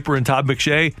 Mel Kiper and Todd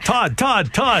McShay. Todd.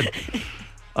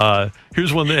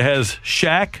 Here's one that has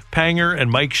Shaq, Panger, and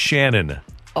Mike Shannon.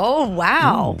 Oh,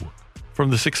 wow. Ooh. From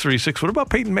the 636. What about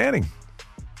Peyton Manning?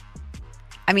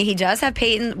 I mean, he does have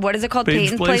Peyton. What is it called?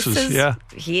 Peyton's Places. Yeah.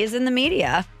 He is in the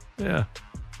media. Yeah.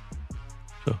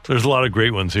 So there's a lot of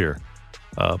great ones here.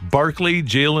 Barkley,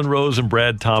 Jalen Rose, and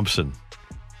Brad Thompson.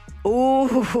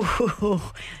 Ooh.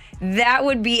 That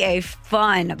would be a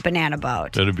fun banana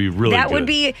boat. That'd be really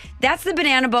good. That's the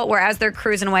banana boat where as they're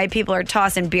cruising away, people are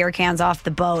tossing beer cans off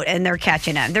the boat and they're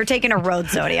catching it. They're taking a road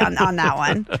soda on that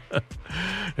one.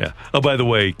 Yeah. Oh, by the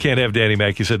way, can't have Danny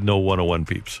Mac. You said no 101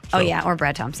 peeps. So. Oh, yeah. Or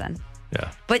Brad Thompson. Yeah.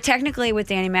 But technically with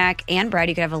Danny Mac and Brad,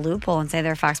 you could have a loophole and say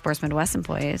they're Fox Sports Midwest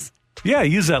employees. Yeah,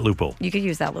 use that loophole. You could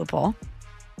use that loophole.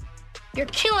 You're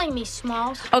killing me,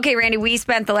 Smalls. Okay, Randy, we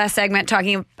spent the last segment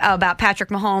talking about Patrick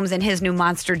Mahomes and his new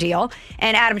monster deal.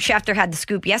 And Adam Schefter had the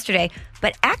scoop yesterday.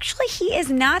 But actually, he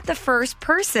is not the first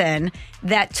person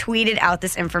that tweeted out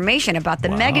this information about the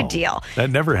mega deal.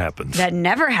 That never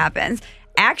happens.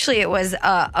 Actually, it was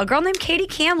a girl named Katie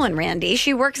Camlin, Randy.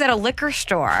 She works at a liquor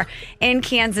store in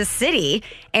Kansas City.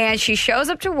 And she shows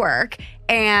up to work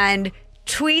and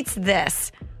tweets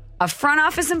this. A front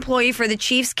office employee for the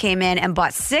Chiefs came in and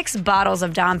bought 6 bottles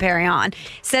of Dom Perignon.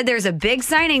 Said there's a big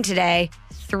signing today,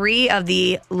 3 of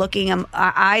the looking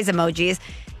eyes emojis.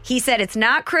 He said, it's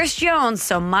not Chris Jones,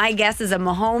 so my guess is a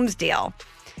Mahomes deal.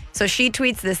 So she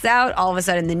tweets this out. All of a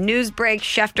sudden, the news breaks.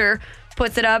 Schefter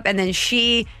puts it up, and then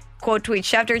she quote tweets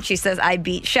Schefter, and she says, I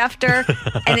beat Schefter.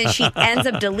 And then she ends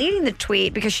up deleting the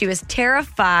tweet because she was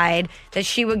terrified that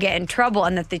she would get in trouble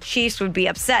and that the Chiefs would be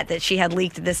upset that she had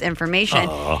leaked this information.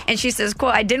 And she says,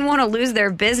 quote, I didn't want to lose their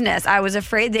business. I was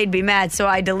afraid they'd be mad, so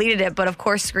I deleted it. But of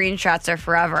course, screenshots are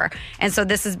forever. And so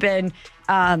this has been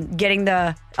getting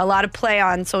a lot of play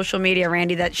on social media,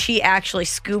 Randy, that she actually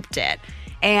scooped it.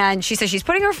 And she says she's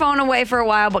putting her phone away for a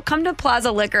while, but come to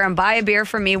Plaza Liquor and buy a beer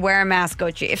for me, wear a mask, go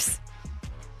Chiefs.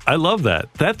 I love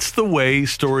that. That's the way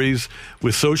stories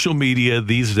with social media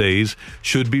these days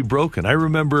should be broken. I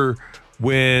remember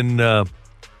when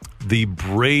the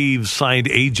Braves signed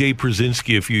A.J.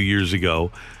 Przinsky a few years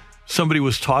ago. Somebody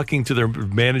was talking to their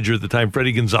manager at the time,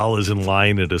 Freddie Gonzalez, in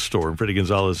line at a store. And Freddie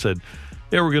Gonzalez said,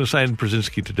 yeah, we're going to sign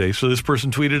Przinsky today. So this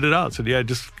person tweeted it out. Said, yeah, I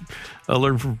just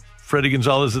learned from Freddie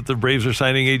Gonzalez that the Braves are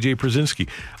signing A.J. Przinsky.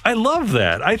 I love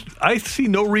that. I see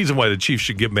no reason why the Chiefs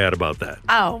should get mad about that.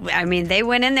 Oh, I mean, they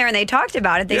went in there and they talked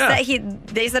about it.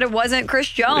 They said it wasn't Chris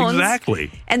Jones. Exactly.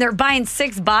 And they're buying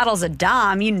 6 bottles of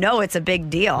Dom. You know it's a big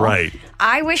deal. Right.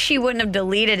 I wish she wouldn't have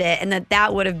deleted it and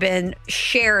that would have been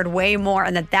shared way more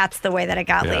and that's the way that it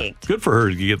got leaked. Good for her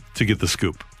to get the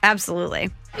scoop. Absolutely.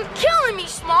 You're killing me,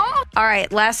 Small. All right,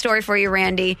 last story for you,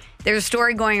 Randy. There's a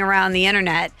story going around the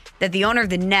internet that the owner of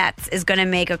the Nets is going to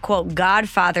make a, quote,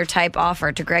 Godfather-type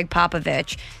offer to Greg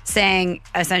Popovich, saying,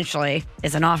 essentially,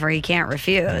 it's an offer he can't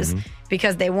refuse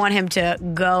because they want him to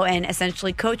go and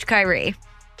essentially coach Kyrie.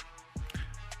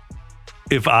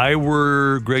 If I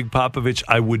were Greg Popovich,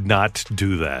 I would not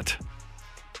do that.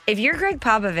 If you're Greg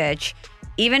Popovich,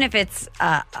 even if it's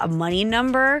a money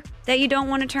number that you don't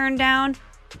want to turn down,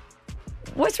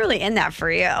 what's really in that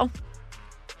for you?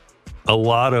 A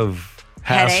lot of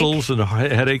hassles and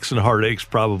headaches and heartaches,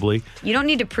 probably. You don't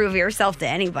need to prove yourself to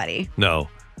anybody. No.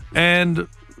 And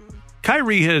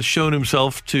Kyrie has shown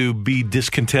himself to be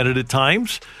discontented at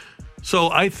times. So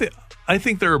I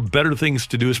think there are better things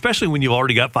to do, especially when you've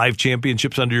already got 5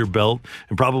 championships under your belt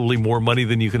and probably more money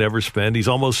than you can ever spend. He's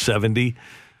almost 70.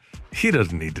 He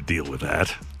doesn't need to deal with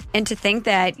that. And to think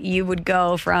that you would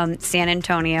go from San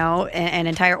Antonio, an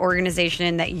entire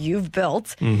organization that you've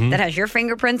built, that has your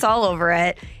fingerprints all over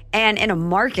it, and in a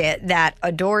market that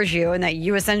adores you and that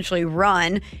you essentially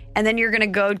run, and then you're going to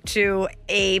go to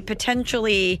a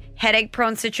potentially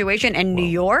headache-prone situation in New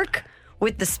York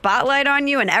with the spotlight on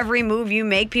you, and every move you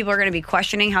make, people are going to be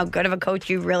questioning how good of a coach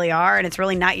you really are, and it's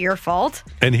really not your fault.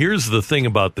 And here's the thing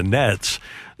about the Nets.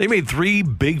 They made 3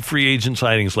 big free agent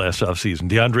signings last offseason.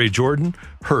 DeAndre Jordan,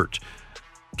 hurt.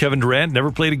 Kevin Durant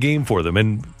never played a game for them.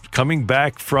 And coming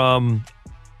back from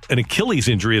an Achilles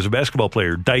injury as a basketball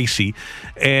player, dicey.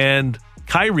 And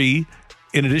Kyrie,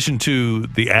 in addition to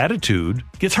the attitude,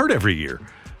 gets hurt every year.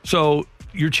 So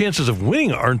your chances of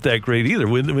winning aren't that great either.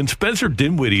 When Spencer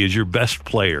Dinwiddie is your best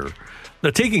player,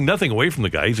 now taking nothing away from the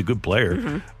guy, he's a good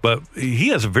player, but he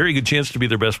has a very good chance to be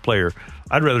their best player.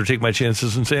 I'd rather take my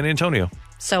chances in San Antonio.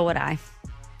 So would I.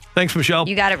 Thanks, Michelle.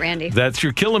 You got it, Randy. That's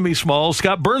your Killing Me Small.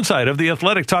 Scott Burnside of The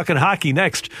Athletic talking hockey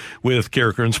next with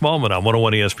Carricker and Smallman on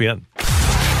 101 ESPN.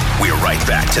 We're right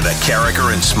back to the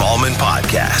Carricker and Smallman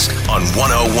podcast on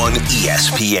 101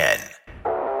 ESPN.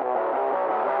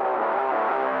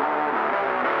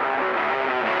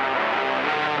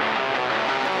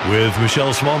 With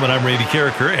Michelle Smallman, I'm Randy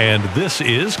Carricker, and this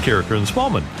is Carricker and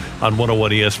Smallman on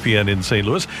 101 ESPN in St.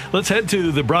 Louis. Let's head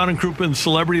to the Brown and Crouppen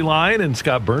Celebrity Line, and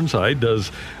Scott Burnside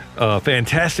does a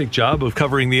fantastic job of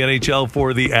covering the NHL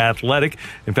for The Athletic.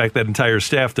 In fact, that entire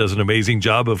staff does an amazing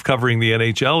job of covering the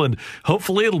NHL, and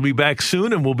hopefully it'll be back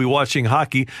soon, and we'll be watching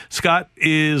hockey. Scott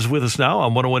is with us now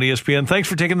on 101 ESPN. Thanks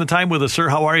for taking the time with us, sir.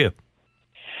 How are you?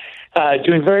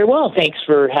 Doing very well. Thanks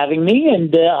for having me,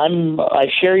 and I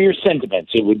share your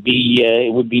sentiments. It would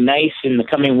be nice in the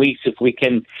coming weeks if we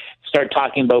can start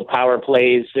talking about power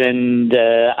plays and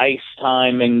ice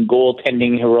time and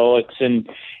goaltending heroics and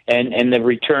the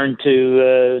return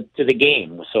to the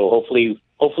game. So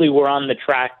hopefully we're on the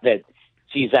track that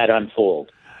sees that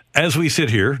unfold. As we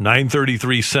sit here,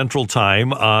 9:33 Central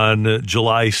Time on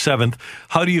July 7th,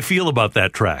 how do you feel about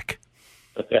that track?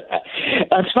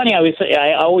 It's funny.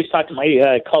 I always talk to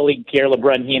my colleague Pierre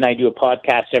LeBrun. He and I do a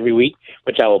podcast every week,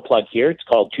 which I will plug here. It's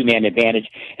called Two Man Advantage.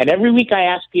 And every week I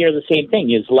ask Pierre the same thing: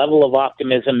 his level of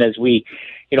optimism as we,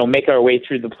 make our way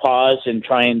through the pause and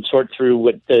try and sort through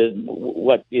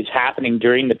what is happening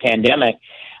during the pandemic.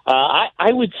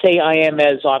 I would say I am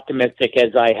as optimistic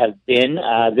as I have been.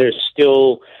 There's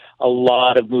still a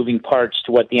lot of moving parts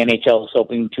to what the NHL is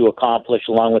hoping to accomplish,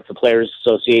 along with the Players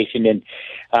Association, and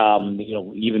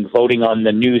even voting on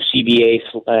the new CBA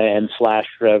and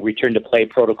return to play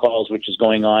protocols, which is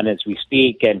going on as we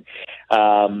speak, and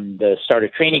the start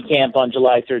of training camp on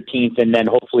July 13th, and then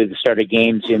hopefully the start of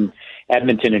games in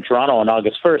Edmonton and Toronto on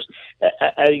August 1st.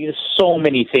 So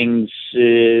many things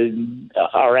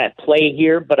are at play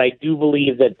here, but I do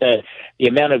believe that the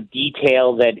amount of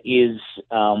detail that is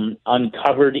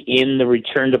uncovered in the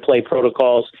return to play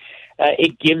protocols,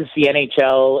 it gives the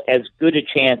NHL as good a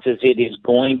chance as it is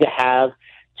going to have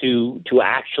to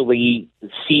actually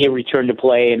see a return to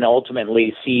play and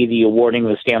ultimately see the awarding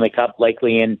of the Stanley Cup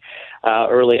likely in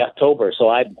early October. So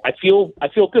I feel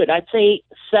good. I'd say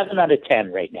 7 out of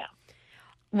 10 right now.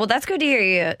 Well, that's good to hear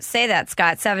you say that,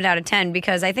 Scott, 7 out of 10,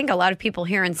 because I think a lot of people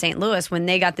here in St. Louis, when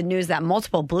they got the news that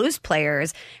multiple Blues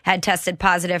players had tested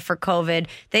positive for COVID,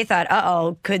 they thought,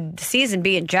 could the season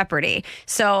be in jeopardy?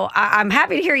 So I'm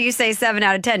happy to hear you say 7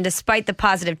 out of 10, despite the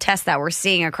positive tests that we're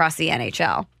seeing across the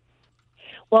NHL.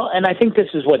 Well, and I think this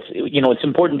is it's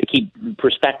important to keep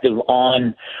perspective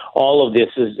on all of this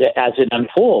as it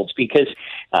unfolds, because,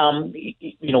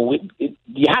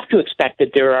 you have to expect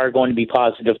that there are going to be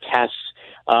positive tests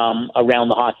around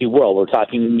the hockey world. We're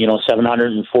talking,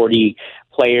 740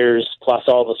 players plus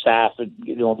all the staff.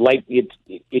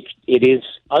 It is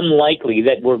unlikely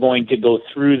that we're going to go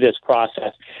through this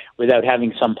process without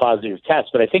having some positive tests.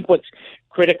 But I think what's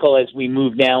critical as we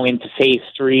move now into phase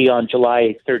 3 on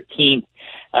July 13th,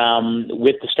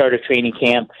 with the start of training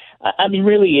camp,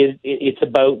 really, it's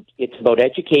about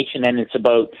education, and it's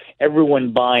about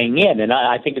everyone buying in. And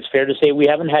I think it's fair to say we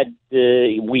haven't had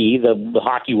the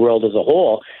hockey world as a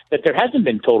whole, that there hasn't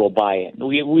been total buy-in.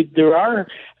 There are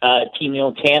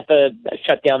Tampa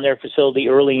shut down their facility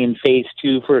early in phase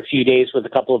 2 for a few days with a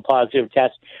couple of positive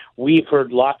tests. We've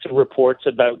heard lots of reports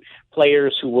about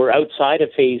players who were outside of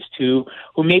phase 2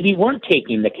 who maybe weren't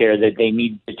taking the care that they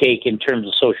need to take in terms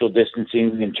of social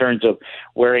distancing, in terms of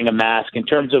wearing a mask, in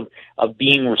terms of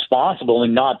being responsible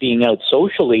and not being out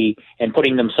socially and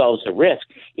putting themselves at risk.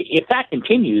 If that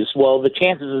continues, well, the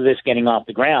chances of this getting off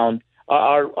the ground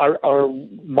are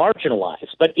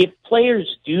marginalized. But if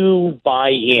players do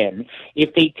buy in,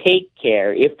 if they take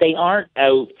care, if they aren't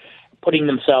out putting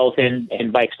themselves in,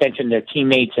 and by extension their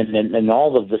teammates and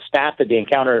all of the staff that they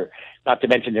encounter, not to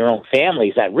mention their own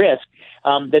families, at risk,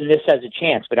 then this has a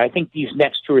chance. But I think these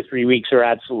next 2 or 3 weeks are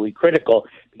absolutely critical,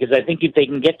 because I think if they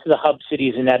can get to the hub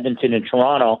cities in Edmonton and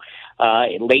Toronto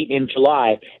late in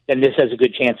July, then this has a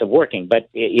good chance of working. But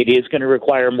it is going to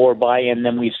require more buy-in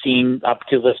than we've seen up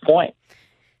to this point.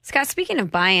 Scott, speaking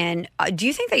of buy-in, do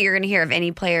you think that you're going to hear of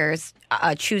any players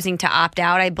choosing to opt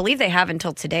out? I believe they have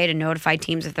until today to notify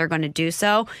teams if they're going to do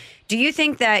so. Do you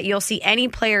think that you'll see any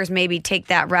players maybe take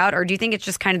that route, or do you think it's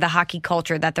just kind of the hockey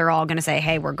culture that they're all going to say,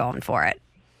 hey, we're going for it?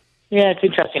 Yeah, it's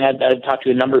interesting. I've talked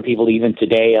to a number of people even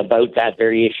today about that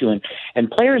very issue, and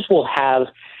players will have,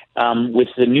 with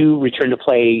the new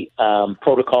return-to-play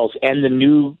protocols and the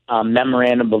new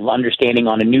memorandum of understanding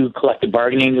on a new collective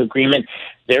bargaining agreement,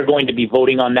 they're going to be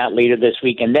voting on that later this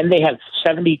week. And then they have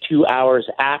 72 hours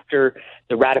after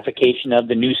the ratification of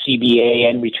the new CBA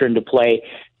and return-to-play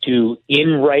to,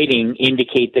 in writing,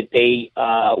 indicate that they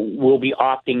will be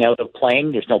opting out of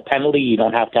playing. There's no penalty. You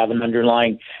don't have to have an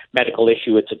underlying medical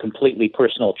issue. It's a completely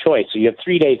personal choice. So you have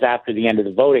 3 days after the end of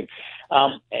the voting.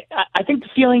 I think the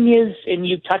feeling is, and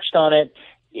you touched on it,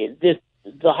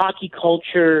 the hockey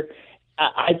culture,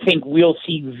 I think we'll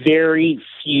see very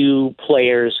few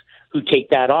players who take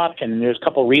that option. And there's a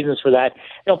couple of reasons for that.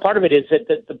 Part of it is that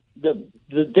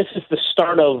this is the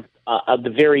start of the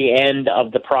very end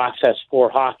of the process for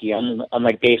hockey,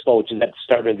 unlike baseball, which is at the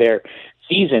start of their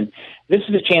season. This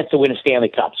is a chance to win a Stanley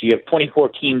Cup. So you have 24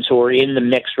 teams who are in the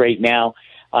mix right now.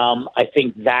 I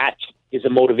think that is a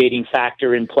motivating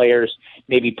factor in players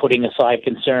maybe putting aside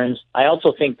concerns. I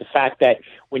also think the fact that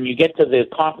when you get to the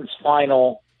conference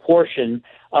final portion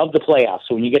of the playoffs,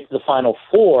 so when you get to the Final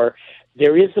Four,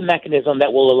 there is a mechanism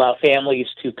that will allow families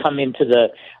to come into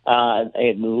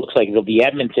it looks like it'll be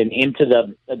Edmonton, into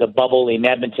the bubble in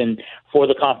Edmonton for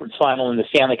the conference final and the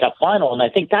Stanley Cup final. And I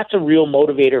think that's a real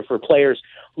motivator for players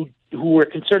who are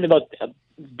concerned about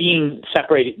being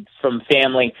separated from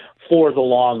family for the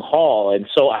long haul. And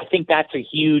so I think that's a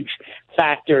huge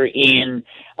factor in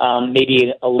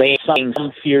maybe allaying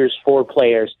some fears for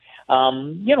players.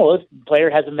 If a player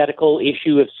has a medical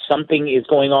issue, if something is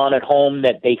going on at home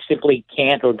that they simply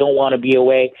can't or don't want to be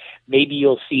away, maybe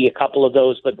you'll see a couple of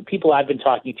those. But the people I've been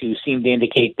talking to seem to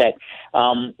indicate that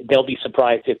they'll be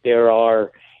surprised if there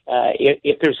are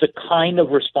if there's the kind of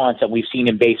response that we've seen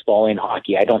in baseball in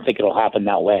hockey. I don't think it'll happen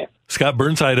that way. Scott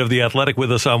Burnside of The Athletic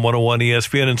with us on 101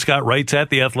 ESPN. And Scott writes at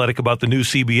The Athletic about the new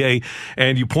CBA.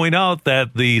 And you point out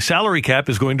that the salary cap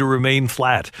is going to remain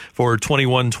flat for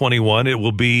 21-21. It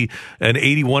will be an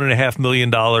 $81.5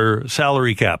 million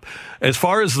salary cap. As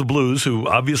far as the Blues, who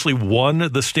obviously won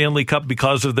the Stanley Cup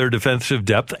because of their defensive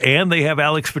depth, and they have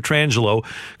Alex Pietrangelo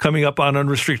coming up on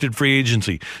unrestricted free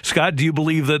agency. Scott, do you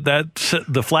believe that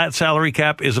the flat salary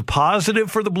cap is a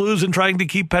positive for the Blues in trying to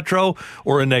keep Petro,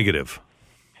 or a negative?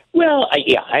 Well,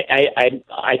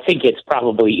 I think it's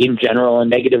probably in general a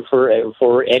negative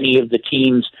for any of the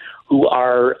teams who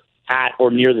are at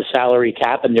or near the salary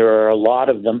cap, and there are a lot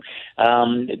of them.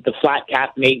 The flat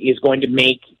cap is going to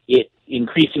make it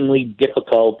increasingly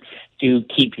difficult to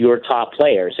keep your top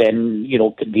players. And,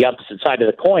 the opposite side of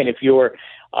the coin, if you're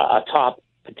a top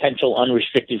potential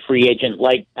unrestricted free agent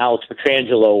like Alex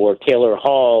Pietrangelo or Taylor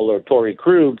Hall or Torrey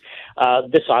Krug,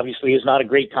 this obviously is not a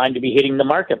great time to be hitting the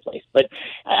marketplace. But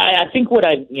I think what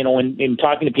in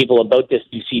talking to people about this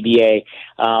new CBA,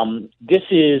 this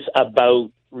is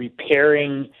about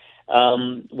repairing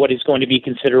what is going to be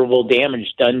considerable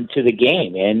damage done to the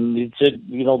game. And it's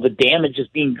the damage is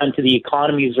being done to the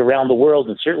economies around the world,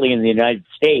 and certainly in the United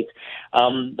States.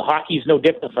 Hockey is no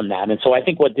different from that. And so I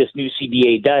think what this new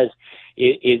CBA does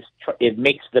is it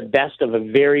makes the best of a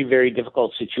very, very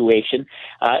difficult situation.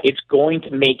 It's going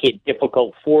to make it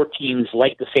difficult for teams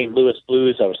like the St. Louis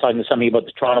Blues. I was talking to somebody about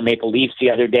the Toronto Maple Leafs the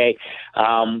other day.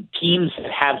 Teams that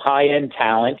have high-end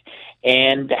talent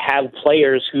and have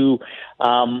players who,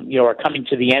 are coming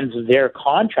to the ends of their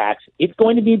contracts. It's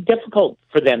going to be difficult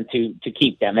for them to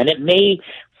keep them, and it may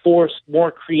force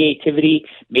more creativity.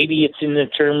 Maybe it's in the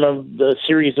term of the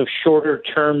series of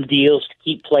shorter-term deals to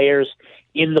keep players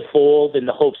in the fold in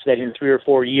the hopes that in 3 or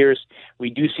 4 years we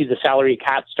do see the salary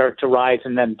cap start to rise,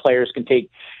 and then players can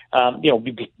take,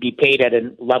 be paid at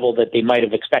a level that they might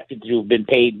have expected to have been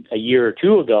paid a year or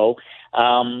two ago.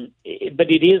 But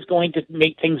it is going to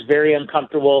make things very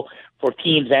uncomfortable for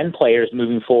teams and players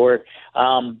moving forward.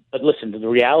 But listen, the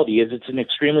reality is it's an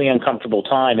extremely uncomfortable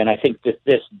time, and I think that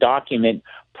this document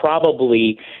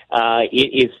probably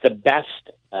is the best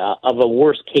of a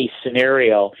worst-case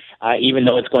scenario, even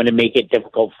though it's going to make it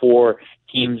difficult for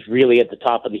teams really at the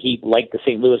top of the heap like the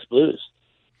St. Louis Blues.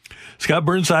 Scott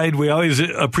Burnside, we always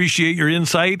appreciate your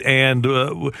insight, and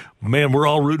man, we're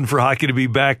all rooting for hockey to be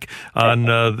back on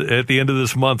at the end of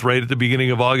this month, right at the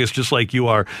beginning of August, just like you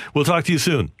are. We'll talk to you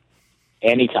soon.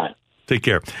 Anytime. Take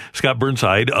care. Scott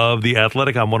Burnside of The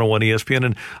Athletic on 101 ESPN,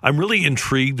 and I'm really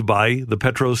intrigued by the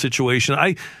Petro situation.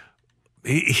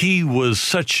 He was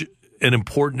such an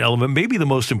important element, maybe the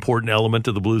most important element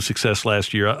of the Blues' success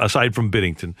last year, aside from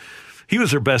Binnington. He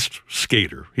was their best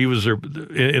skater. He was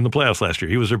in the playoffs last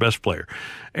year. He was their best player.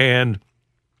 And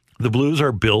the Blues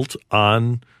are built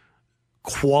on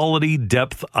quality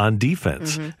depth on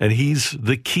defense. Mm-hmm. And he's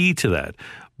the key to that.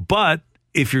 But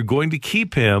if you're going to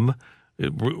keep him,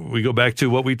 we go back to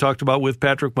what we talked about with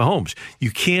Patrick Mahomes.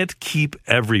 You can't keep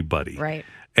everybody. Right.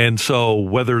 And so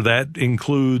whether that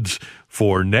includes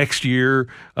for next year,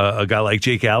 a guy like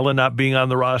Jake Allen not being on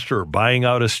the roster or buying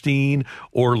out a Steen,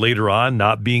 or later on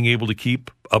not being able to keep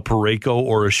a Parayko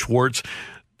or a Schwartz,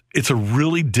 it's a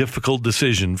really difficult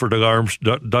decision for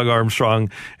Doug Armstrong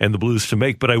and the Blues to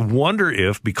make. But I wonder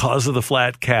if, because of the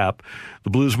flat cap, the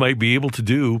Blues might be able to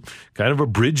do kind of a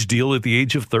bridge deal at the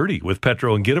age of 30 with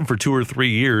Petro and get him for 2 or 3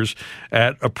 years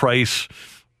at a price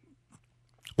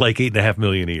like $8.5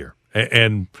 million a year.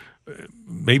 And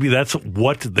maybe that's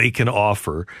what they can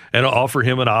offer, and offer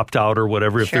him an opt-out or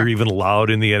whatever, if they're even allowed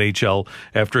in the NHL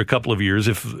after a couple of years,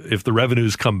 if the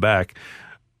revenues come back.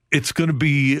 It's going to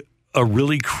be a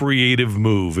really creative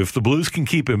move. If the Blues can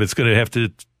keep him, it's going to have to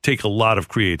take a lot of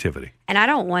creativity. And I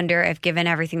don't wonder if, given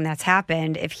everything that's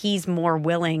happened, if he's more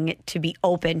willing to be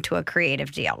open to a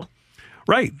creative deal.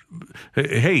 Right.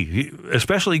 Hey,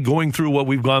 especially going through what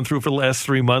we've gone through for the last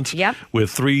 3 months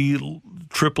with 3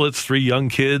 triplets, 3 young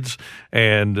kids,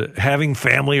 and having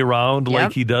family around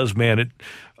like he does, man,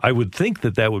 I would think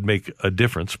that would make a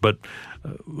difference. But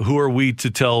who are we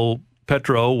to tell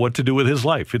Petro what to do with his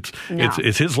life?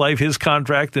 It's his life, his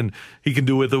contract, and he can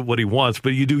do with it what he wants.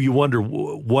 But you wonder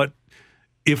what,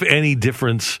 if any,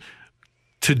 difference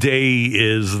today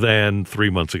is than 3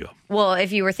 months ago. Well,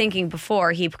 if you were thinking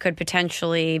before, he could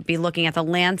potentially be looking at the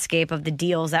landscape of the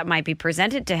deals that might be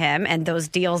presented to him, and those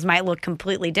deals might look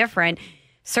completely different.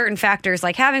 certain factors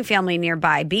like having family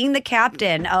nearby, being the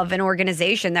captain of an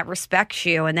organization that respects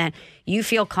you and that you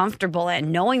feel comfortable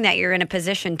in, knowing that you're in a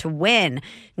position to win,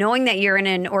 knowing that you're in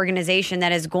an organization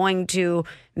that is going to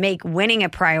make winning a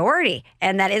priority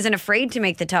and that isn't afraid to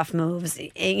make the tough moves.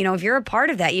 You know, if you're a part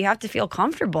of that, you have to feel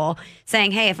comfortable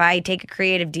saying, hey, if I take a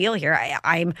creative deal here,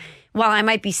 while I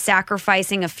might be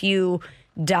sacrificing a few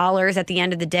dollars at the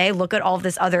end of the day, look at all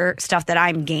this other stuff that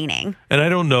I'm gaining. And I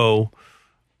don't know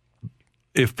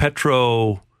if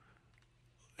Petro,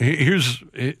 here's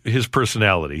his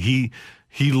personality.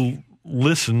 He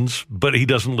listens, but he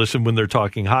doesn't listen when they're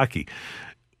talking hockey.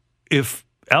 If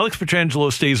Alex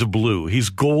Pietrangelo stays a Blue, he's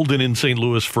golden in St.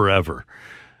 Louis forever.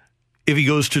 If he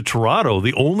goes to Toronto,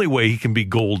 the only way he can be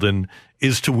golden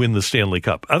is to win the Stanley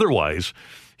Cup. Otherwise,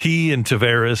 he and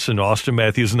Tavares and Austin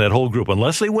Matthews and that whole group,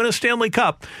 unless they win a Stanley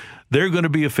Cup, they're going to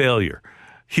be a failure.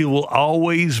 He will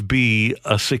always be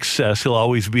a success. He'll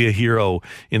always be a hero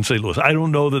in St. Louis. I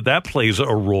don't know that plays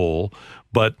a role,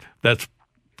 but that's,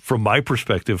 from my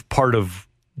perspective, part of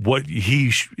what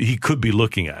he could be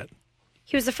looking at.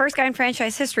 He was the first guy in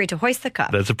franchise history to hoist the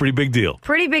cup. That's a pretty big deal.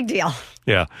 Pretty big deal.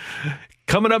 Yeah.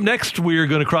 Coming up next, we're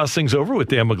going to cross things over with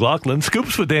Dan McLaughlin.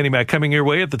 Scoops with Danny Mac coming your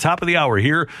way at the top of the hour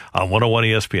here on 101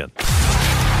 ESPN.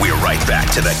 We're right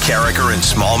back to the Carricker and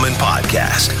Smallman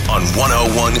podcast on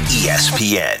 101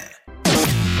 ESPN.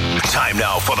 Time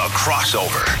now for the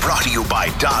crossover, brought to you by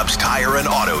Dobbs Tire and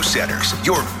Auto Centers.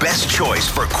 Your best choice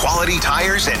for quality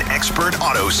tires and expert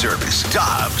auto service.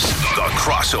 Dobbs, the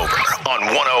crossover on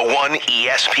 101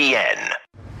 ESPN.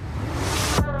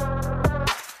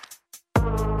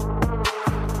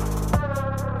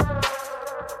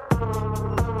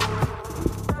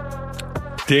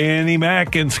 Danny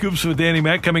Mac and Scoops with Danny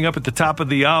Mac coming up at the top of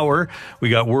the hour. We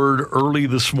got word early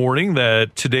this morning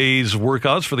that today's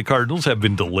workouts for the Cardinals have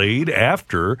been delayed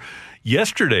after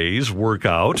yesterday's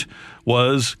workout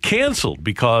was canceled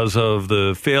because of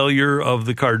the failure of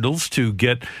the Cardinals to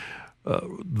get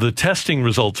the testing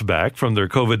results back from their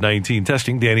COVID-19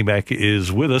 testing. Danny Mac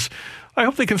is with us. I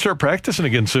hope they can start practicing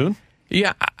again soon.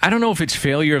 Yeah, I don't know if it's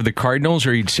failure of the Cardinals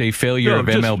or you'd say failure of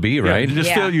MLB, right? Yeah,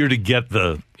 just failure to get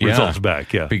the results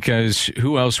back, yeah. Because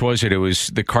who else was it? It was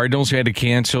the Cardinals had to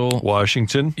cancel.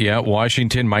 Washington. Yeah,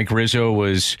 Washington. Mike Rizzo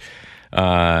was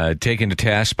taken to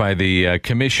task by the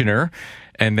commissioner.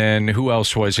 And then who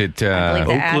else was it?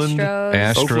 Oakland.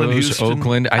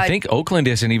 Oakland. I think Oakland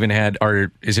hasn't even had,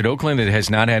 or is it Oakland that has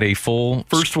not had a full?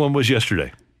 First one was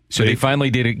yesterday. So they finally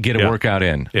did get a workout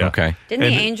in. Yeah. Okay. Didn't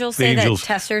the Angels say that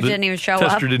Tester didn't even show up?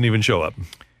 Tester didn't even show up.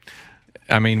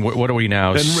 I mean, what are we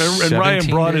now? And Ryan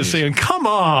Braun is saying, come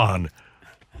on.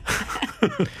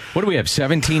 What do we have,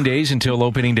 17 days until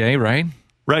opening day, right?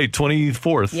 Right,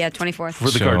 24th. Yeah, 24th.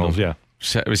 For the Cardinals, yeah.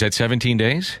 Was that 17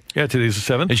 days? Yeah, today's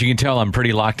the 7th. As you can tell, I'm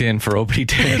pretty locked in for opening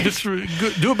day. Just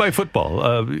do it by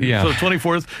football. Yeah. So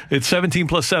 24th, it's 17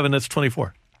 plus 7, that's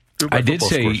 24. I did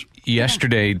say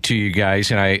yesterday to you guys,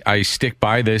 and I stick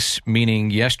by this, meaning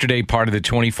yesterday part of the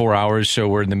 24 hours, so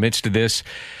we're in the midst of this.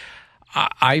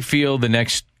 I feel the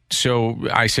next, so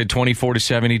I said 24 to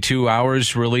 72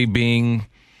 hours really being,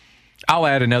 I'll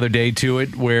add another day to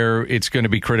it where it's going to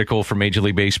be critical for Major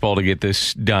League Baseball to get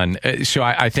this done. So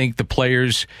I think the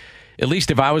players, at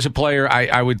least if I was a player,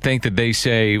 I would think that they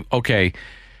say, okay,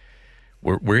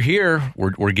 we're here.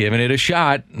 We're giving it a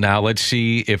shot. Now let's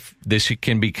see if this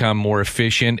can become more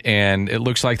efficient. And it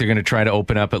looks like they're going to try to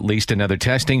open up at least another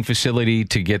testing facility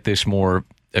to get this more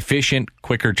efficient,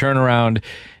 quicker turnaround.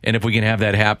 And if we can have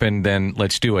that happen, then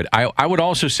let's do it. I would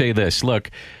also say this. Look,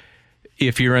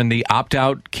 if you're in the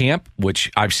opt-out camp,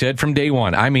 which I've said from day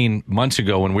one, I mean months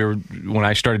ago when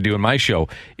I started doing my show,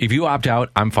 if you opt out,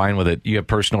 I'm fine with it. You have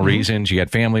personal reasons. You got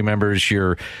family members.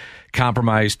 You're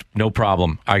compromised, no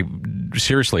problem. I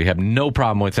seriously have no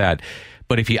problem with that.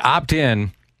 But if you opt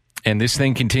in and this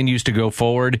thing continues to go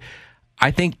forward,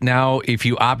 I think now if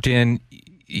you opt in,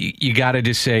 you got to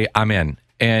just say, I'm in.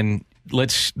 And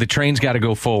the train's got to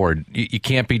go forward. You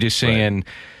can't be just saying,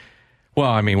 well,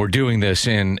 I mean, we're doing this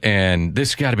and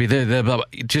this got to be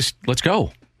just let's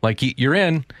go. Like you're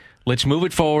in. Let's move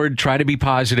it forward, try to be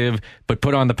positive, but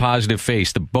put on the positive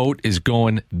face. The boat is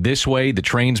going this way, the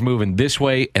train's moving this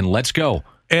way, and let's go.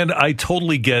 And I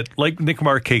totally get, like Nick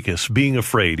Markakis, being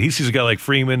afraid. He sees a guy like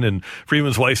Freeman, and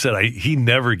Freeman's wife said he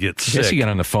never gets sick. Yes, he got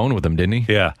on the phone with him, didn't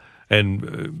he? Yeah.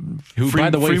 And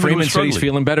by the way, Freeman said he's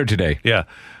feeling better today. Yeah.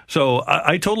 So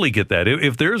I totally get that.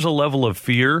 If there's a level of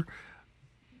fear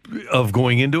of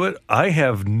going into it, I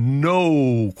have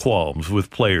no qualms with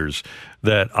players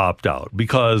that opt out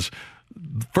because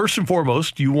first and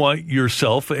foremost, you want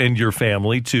yourself and your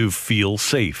family to feel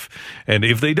safe. And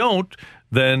if they don't,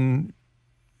 then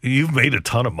you've made a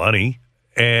ton of money,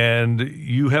 and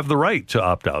you have the right to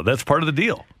opt out. That's part of the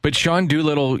deal. But Sean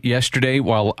Doolittle yesterday,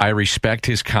 while I respect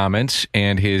his comments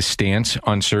and his stance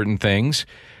on certain things,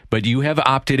 but you have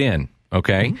opted in,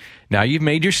 okay? Mm-hmm. Now you've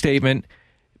made your statement,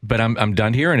 but I'm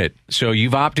done hearing it. So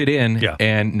you've opted in,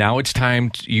 and now it's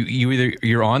time.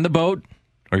 You're on the boat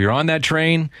or you're on that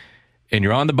train and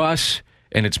you're on the bus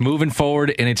and it's moving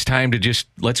forward and it's time to just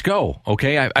let's go,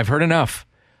 okay? I've heard enough.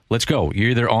 Let's go.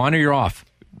 You're either on or you're off.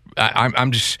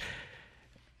 I'm just...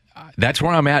 That's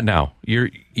where I'm at now. You're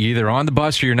either on the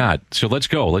bus or you're not. So let's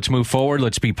go. Let's move forward.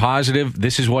 Let's be positive.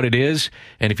 This is what it is.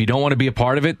 And if you don't want to be a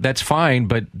part of it, that's fine,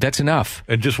 but that's enough.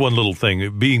 And just one little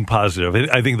thing, being positive.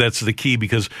 I think that's the key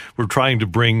because we're trying to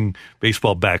bring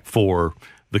baseball back for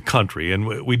the country.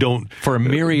 And we don't... For a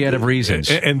myriad of reasons.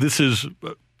 And this is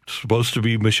supposed to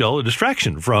be, Michelle, a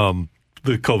distraction from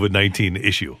the COVID-19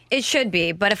 issue. It should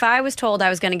be, but if I was told I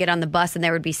was going to get on the bus and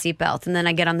there would be seatbelts, and then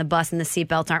I get on the bus and the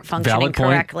seatbelts aren't functioning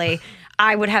correctly,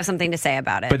 I would have something to say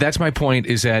about it. But that's my point,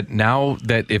 is that now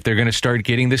that if they're going to start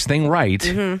getting this thing right,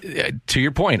 to your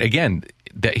point, again,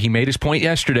 that he made his point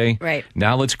yesterday. Right.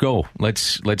 Now let's go.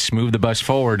 Let's move the bus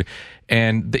forward.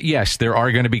 And yes, there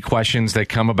are going to be questions that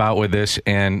come about with this,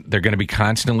 and they're going to be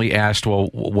constantly asked, well,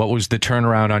 what was the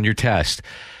turnaround on your test?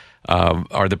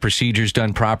 Are the procedures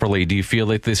done properly? Do you feel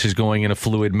that this is going in a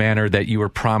fluid manner that you were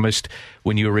promised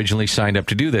when you originally signed up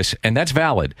to do this? And that's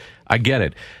valid. I get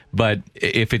it. But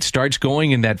if it starts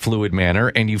going in that fluid manner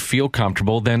and you feel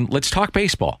comfortable, then let's talk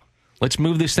baseball. Let's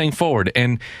move this thing forward.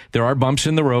 And there are bumps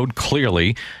in the road,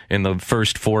 clearly, in the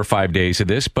first 4 or 5 days of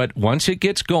this. But once it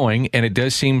gets going, and it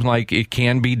does seem like it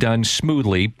can be done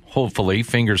smoothly, hopefully,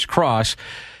 fingers crossed,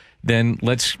 then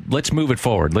let's move it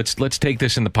forward. Let's take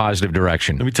this in the positive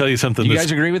direction. Let me tell you something. You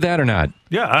guys agree with that or not?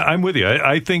 Yeah, I'm with you.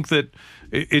 I think that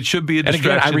it should be a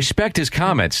distraction. And again, I respect his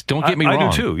comments. Don't get me wrong. I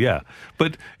do too, yeah.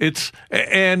 But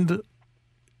and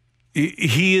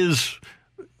he is,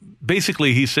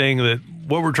 basically he's saying that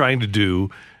what we're trying to do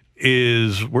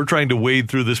is we're trying to wade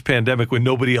through this pandemic when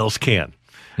nobody else can.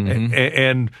 Mm-hmm.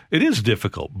 And it is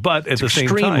difficult, but at the same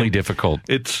time, extremely difficult.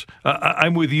 It's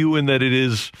I'm with you in that it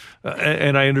is,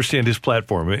 and I understand his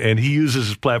platform, and he uses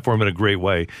his platform in a great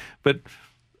way. But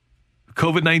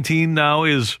COVID-19 now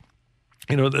is,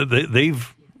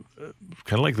 they've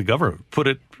kind of like the government put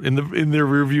it in their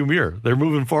rearview mirror. They're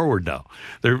moving forward now.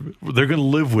 They're going to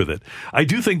live with it. I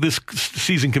do think this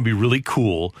season can be really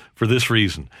cool for this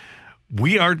reason.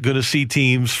 We aren't going to see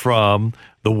teams from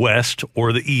the West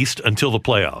or the East until the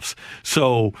playoffs.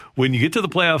 So when you get to the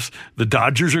playoffs, the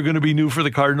Dodgers are going to be new for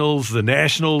the Cardinals, the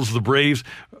Nationals, the Braves,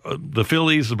 the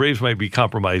Phillies. The Braves might be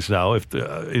compromised now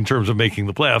in terms of making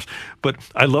the playoffs. But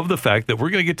I love the fact that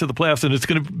we're going to get to the playoffs, and it's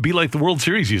going to be like the World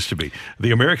Series used to be.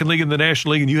 The American League and the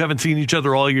National League, and you haven't seen each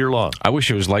other all year long. I wish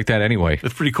it was like that anyway.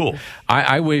 It's pretty cool.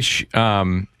 I wish,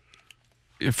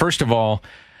 first of all,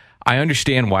 I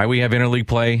understand why we have interleague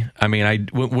play. I mean,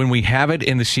 when we have it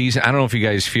in the season, I don't know if you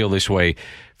guys feel this way.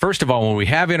 First of all, when we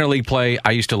have interleague play,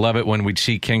 I used to love it when we'd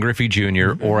see Ken Griffey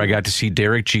Jr., or I got to see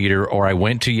Derek Jeter, or I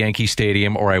went to Yankee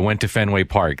Stadium, or I went to Fenway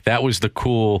Park. That was the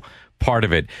cool part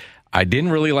of it. I didn't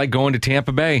really like going to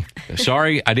Tampa Bay.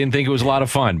 Sorry, I didn't think it was a lot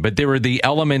of fun. But there were the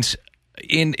elements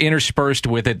interspersed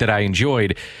with it that I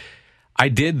enjoyed. I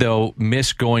did, though,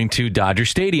 miss going to Dodger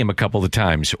Stadium a couple of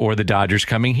times, or the Dodgers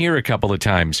coming here a couple of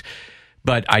times.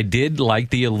 But I did like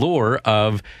the allure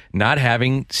of not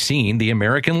having seen the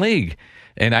American League,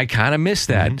 and I kind of miss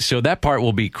that. Mm-hmm. So that part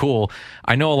will be cool.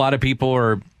 I know a lot of people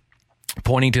are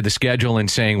pointing to the schedule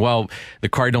and saying, well, the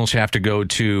Cardinals have to go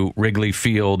to Wrigley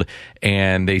Field,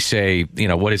 and they say,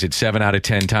 7 out of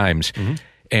 10 times. Mm-hmm.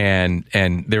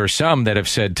 And there are some that have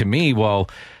said to me, well,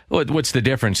 what's the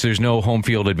difference? There's no home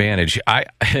field advantage.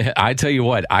 I tell you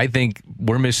what, I think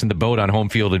we're missing the boat on home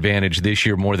field advantage this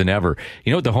year more than ever.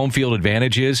 You know what the home field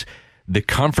advantage is? The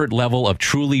comfort level of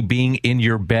truly being in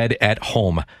your bed at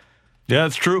home. Yeah,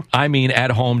 that's true. I mean,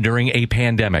 at home during a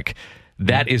pandemic.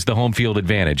 That is the home field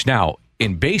advantage. Now,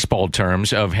 in baseball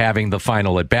terms of having the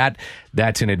final at bat,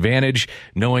 that's an advantage.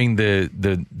 Knowing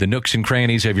the nooks and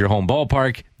crannies of your home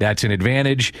ballpark, that's an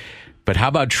advantage. But how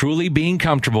about truly being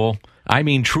comfortable? I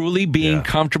mean, truly being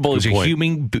comfortable as a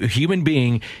human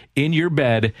being in your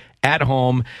bed at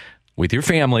home with your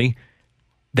family.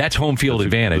 That's home field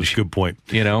advantage. That's a good point.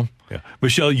 Yeah.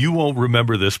 Michelle, you won't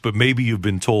remember this, but maybe you've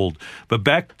been told. But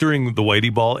back during the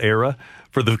Whitey Ball era,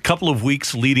 for the couple of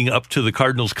weeks leading up to the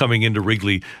Cardinals coming into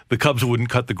Wrigley, the Cubs wouldn't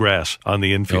cut the grass on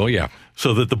the infield. Oh, yeah.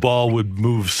 So that the ball would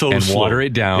move slow. And water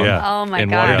it down. Yeah. Oh, my God.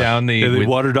 And water down the... They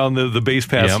water down the base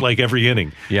pass like every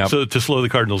inning. Yeah. So to slow the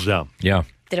Cardinals down. Yeah.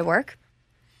 Did it work?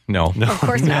 No. Of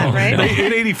course not, right?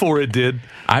 In 84, it did.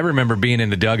 I remember being in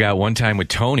the dugout one time with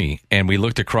Tony, and we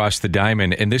looked across the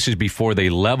diamond, and this is before they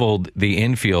leveled the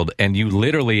infield, and you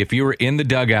literally, if you were in the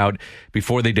dugout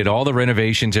before they did all the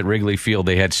renovations at Wrigley Field,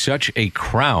 they had such a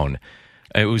crown.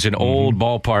 It was an old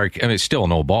ballpark. I mean, it's still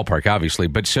an old ballpark, obviously,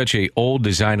 but such a old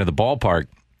design of the ballpark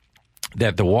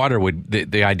that the water would,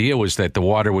 the idea was that the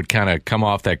water would kind of come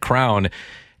off that crown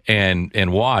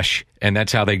and wash, and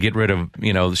that's how they get rid of,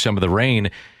 some of the rain.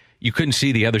 You couldn't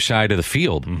see the other side of the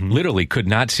field. Literally could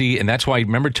not see, and that's why,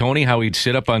 remember Tony, how he'd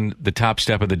sit up on the top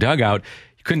step of the dugout,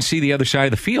 you couldn't see the other side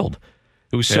of the field.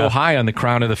 It was so high on the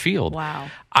crown of the field. Wow.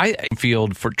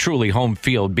 Field, for truly home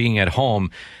field, being at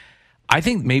home, I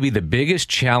think maybe the biggest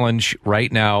challenge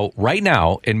right now,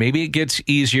 and maybe it gets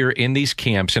easier in these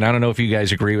camps, and I don't know if you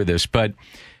guys agree with this, but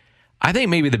I think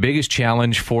maybe the biggest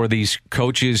challenge for these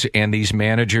coaches and these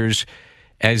managers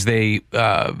as they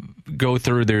go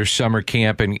through their summer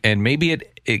camp, and maybe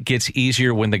it gets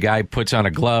easier when the guy puts on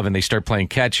a glove and they start playing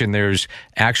catch and there's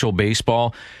actual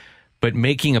baseball, but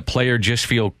making a player just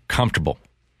feel comfortable.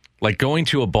 Like going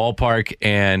to a ballpark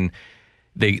and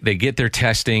they get their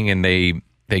testing and they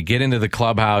get into the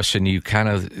clubhouse and you kind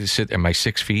of sit, am I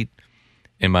 6 feet?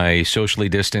 Am I socially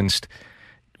distanced?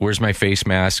 Where's my face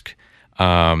mask?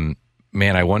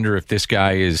 Man, I wonder if this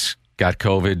guy is got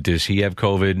COVID. Does he have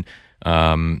COVID?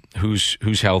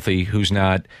 Who's healthy, who's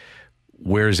not,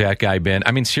 where's that guy been?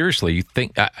 I mean, seriously, you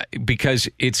think, because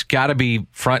it's got to be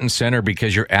front and center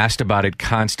because you're asked about it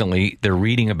constantly. They're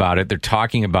reading about it. They're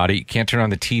talking about it. You can't turn on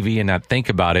the TV and not think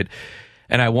about it.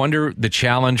 And I wonder the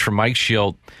challenge for Mike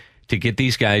Shildt to get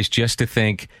these guys just to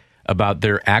think about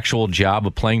their actual job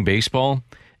of playing baseball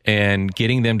and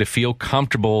getting them to feel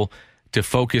comfortable to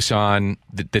focus on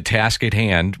the task at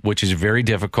hand, which is very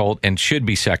difficult and should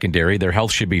be secondary. Their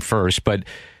health should be first, but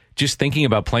just thinking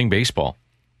about playing baseball.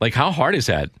 Like, how hard is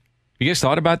that? You guys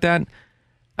thought about that?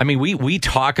 I mean, we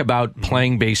talk about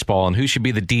playing baseball and who should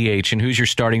be the DH and who's your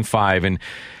starting five and,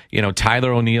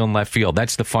 Tyler O'Neill in left field.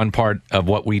 That's the fun part of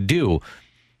what we do.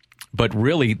 But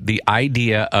really, the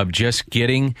idea of just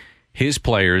getting his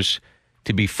players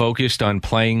to be focused on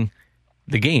playing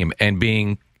the game and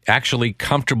being actually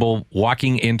comfortable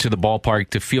walking into the ballpark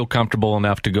to feel comfortable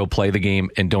enough to go play the game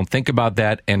and don't think about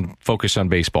that and focus on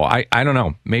baseball. I don't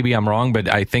know. Maybe I'm wrong,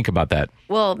 but I think about that.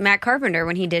 Well, Matt Carpenter,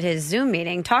 when he did his Zoom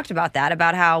meeting, talked about that,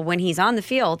 about how when he's on the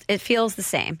field, it feels the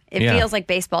same. It feels like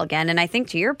baseball again. And I think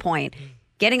to your point,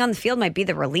 getting on the field might be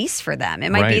the release for them.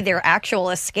 It might be their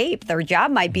actual escape. Their job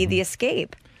might be the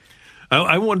escape.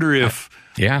 I wonder if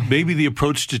maybe the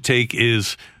approach to take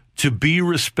is to be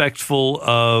respectful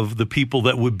of the people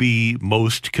that would be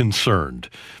most concerned.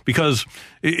 Because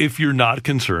if you're not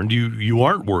concerned, you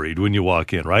aren't worried when you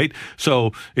walk in, right?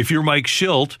 So if you're Mike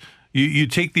Shildt, you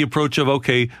take the approach of,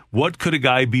 okay, what could a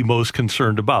guy be most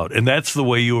concerned about? And that's the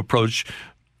way you approach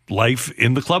life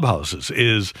in the clubhouses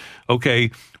is,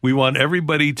 okay, we want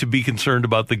everybody to be concerned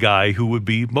about the guy who would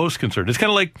be most concerned. It's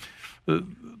kind of like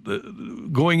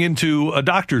going into a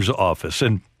doctor's office,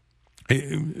 and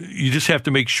you just have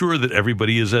to make sure that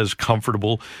everybody is as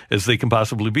comfortable as they can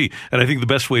possibly be. And I think the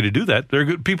best way to do that, there are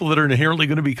good people that are inherently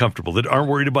going to be comfortable, that aren't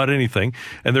worried about anything,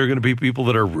 and there are going to be people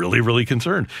that are really, really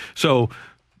concerned. So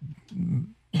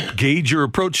gauge your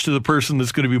approach to the person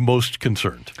that's going to be most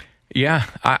concerned. Yeah,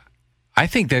 I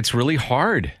think that's really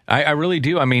hard. I really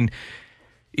do. I mean,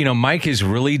 Mike is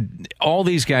really, all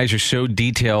these guys are so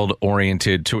detailed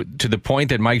oriented to the point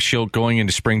that Mike Shildt going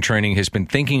into spring training has been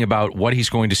thinking about what he's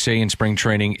going to say in spring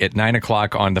training at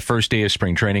 9:00 on the first day of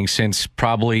spring training since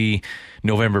probably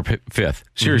November 5th.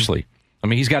 Seriously. I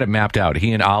mean, he's got it mapped out.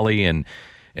 He and Ollie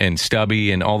and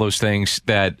Stubby and all those things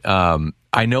that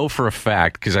I know for a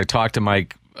fact, because I talked to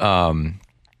Mike, I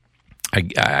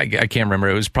can't remember.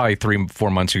 It was probably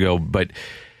 3-4 months ago, but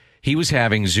he was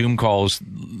having Zoom calls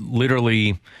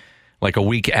literally like a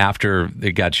week after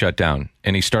it got shut down.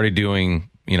 And he started doing,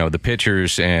 the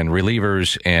pitchers and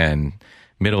relievers and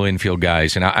middle infield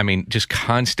guys. And I mean, just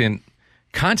constant,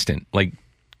 like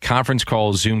conference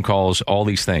calls, Zoom calls, all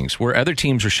these things. Where other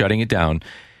teams were shutting it down,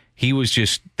 he was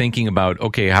just thinking about,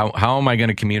 okay, how am I going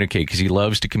to communicate? Because he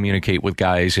loves to communicate with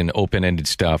guys and open-ended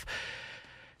stuff.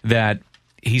 That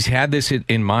he's had this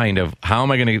in mind of how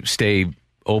am I going to stay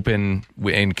open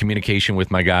in communication with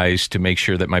my guys to make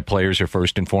sure that my players are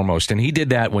first and foremost. And he did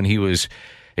that when he was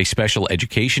a special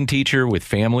education teacher with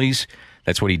families.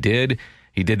 That's what he did.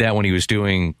 He did that when he was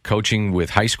doing coaching with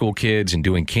high school kids and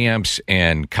doing camps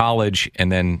and college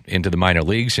and then into the minor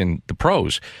leagues and the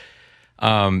pros.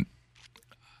 I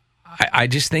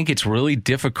just think it's really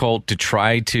difficult to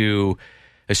try to,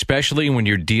 especially when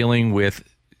you're dealing with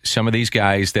some of these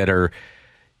guys that are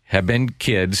have been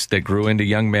kids that grew into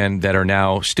young men that are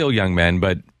now still young men,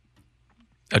 but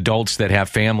adults that have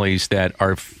families that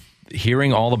are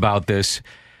hearing all about this.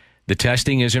 The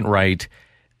testing isn't right.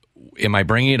 Am I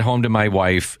bringing it home to my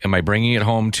wife? Am I bringing it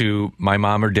home to my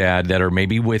mom or dad that are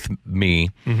maybe with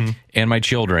me and my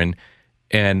children?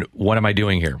 And what am I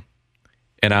doing here?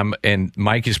 And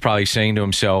Mike is probably saying to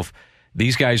himself,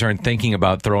 these guys aren't thinking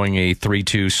about throwing a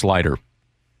 3-2 slider.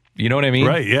 You know what I mean?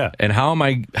 Right, yeah. And how am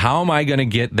I going to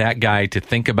get that guy to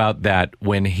think about that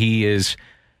when he is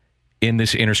in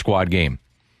this inter-squad game?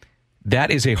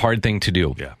 That is a hard thing to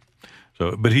do. Yeah.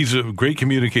 So, but he's a great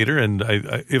communicator, and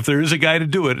if there is a guy to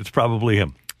do it, it's probably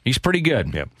him. He's pretty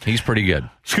good. Yeah. He's pretty good.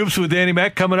 Scoops with Danny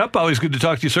Mac coming up. Always good to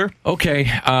talk to you, sir.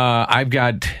 Okay. I've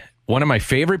got one of my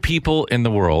favorite people in the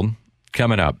world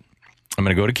coming up. I'm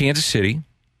going to go to Kansas City.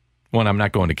 Well, I'm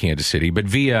not going to Kansas City, but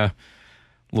via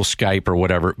little Skype or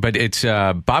whatever. But it's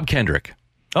Bob Kendrick.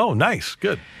 Oh, nice.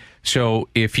 Good. So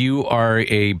if you are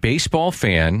a baseball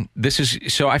fan,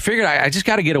 so I figured I just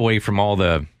got to get away from all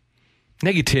the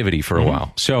negativity for a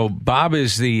while. So Bob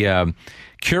is the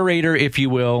curator, if you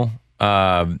will,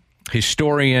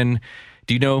 historian.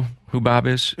 Do you know who Bob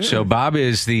is? So Bob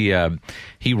is he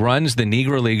runs the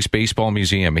Negro Leagues Baseball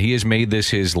Museum. He has made this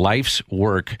his life's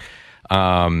work,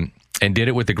 and did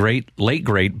it with the late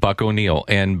great Buck O'Neil.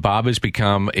 And Bob has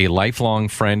become a lifelong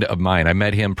friend of mine. I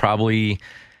met him probably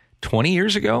 20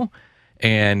 years ago,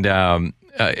 and I'm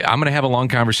going to have a long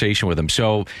conversation with him.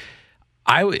 So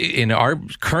in our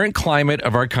current climate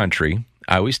of our country,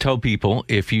 I always tell people,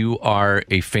 if you are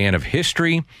a fan of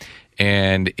history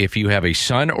and if you have a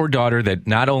son or daughter that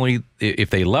not only if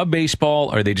they love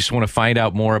baseball or they just want to find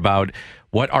out more about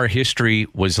what our history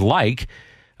was like,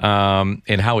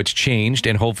 and how it's changed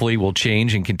and hopefully will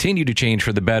change and continue to change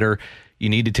for the better, you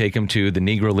need to take them to the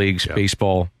Negro Leagues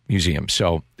Baseball Museum.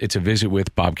 So it's a visit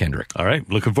with Bob Kendrick. All right.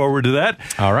 Looking forward to that.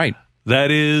 All right.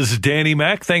 That is Danny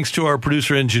Mac. Thanks to our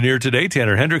producer engineer today,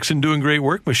 Tanner Hendrickson, doing great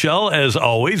work. Michelle, as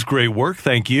always, great work.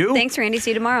 Thank you. Thanks, Randy.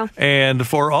 See you tomorrow. And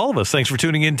for all of us, thanks for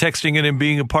tuning in, texting in, and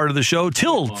being a part of the show.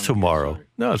 Till tomorrow.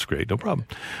 No, it's great. No problem.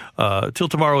 Till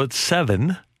tomorrow at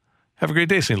 7. Have a great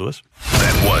day, St. Louis.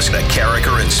 That was the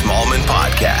Carricker and Smallman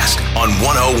podcast on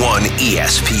 101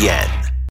 ESPN.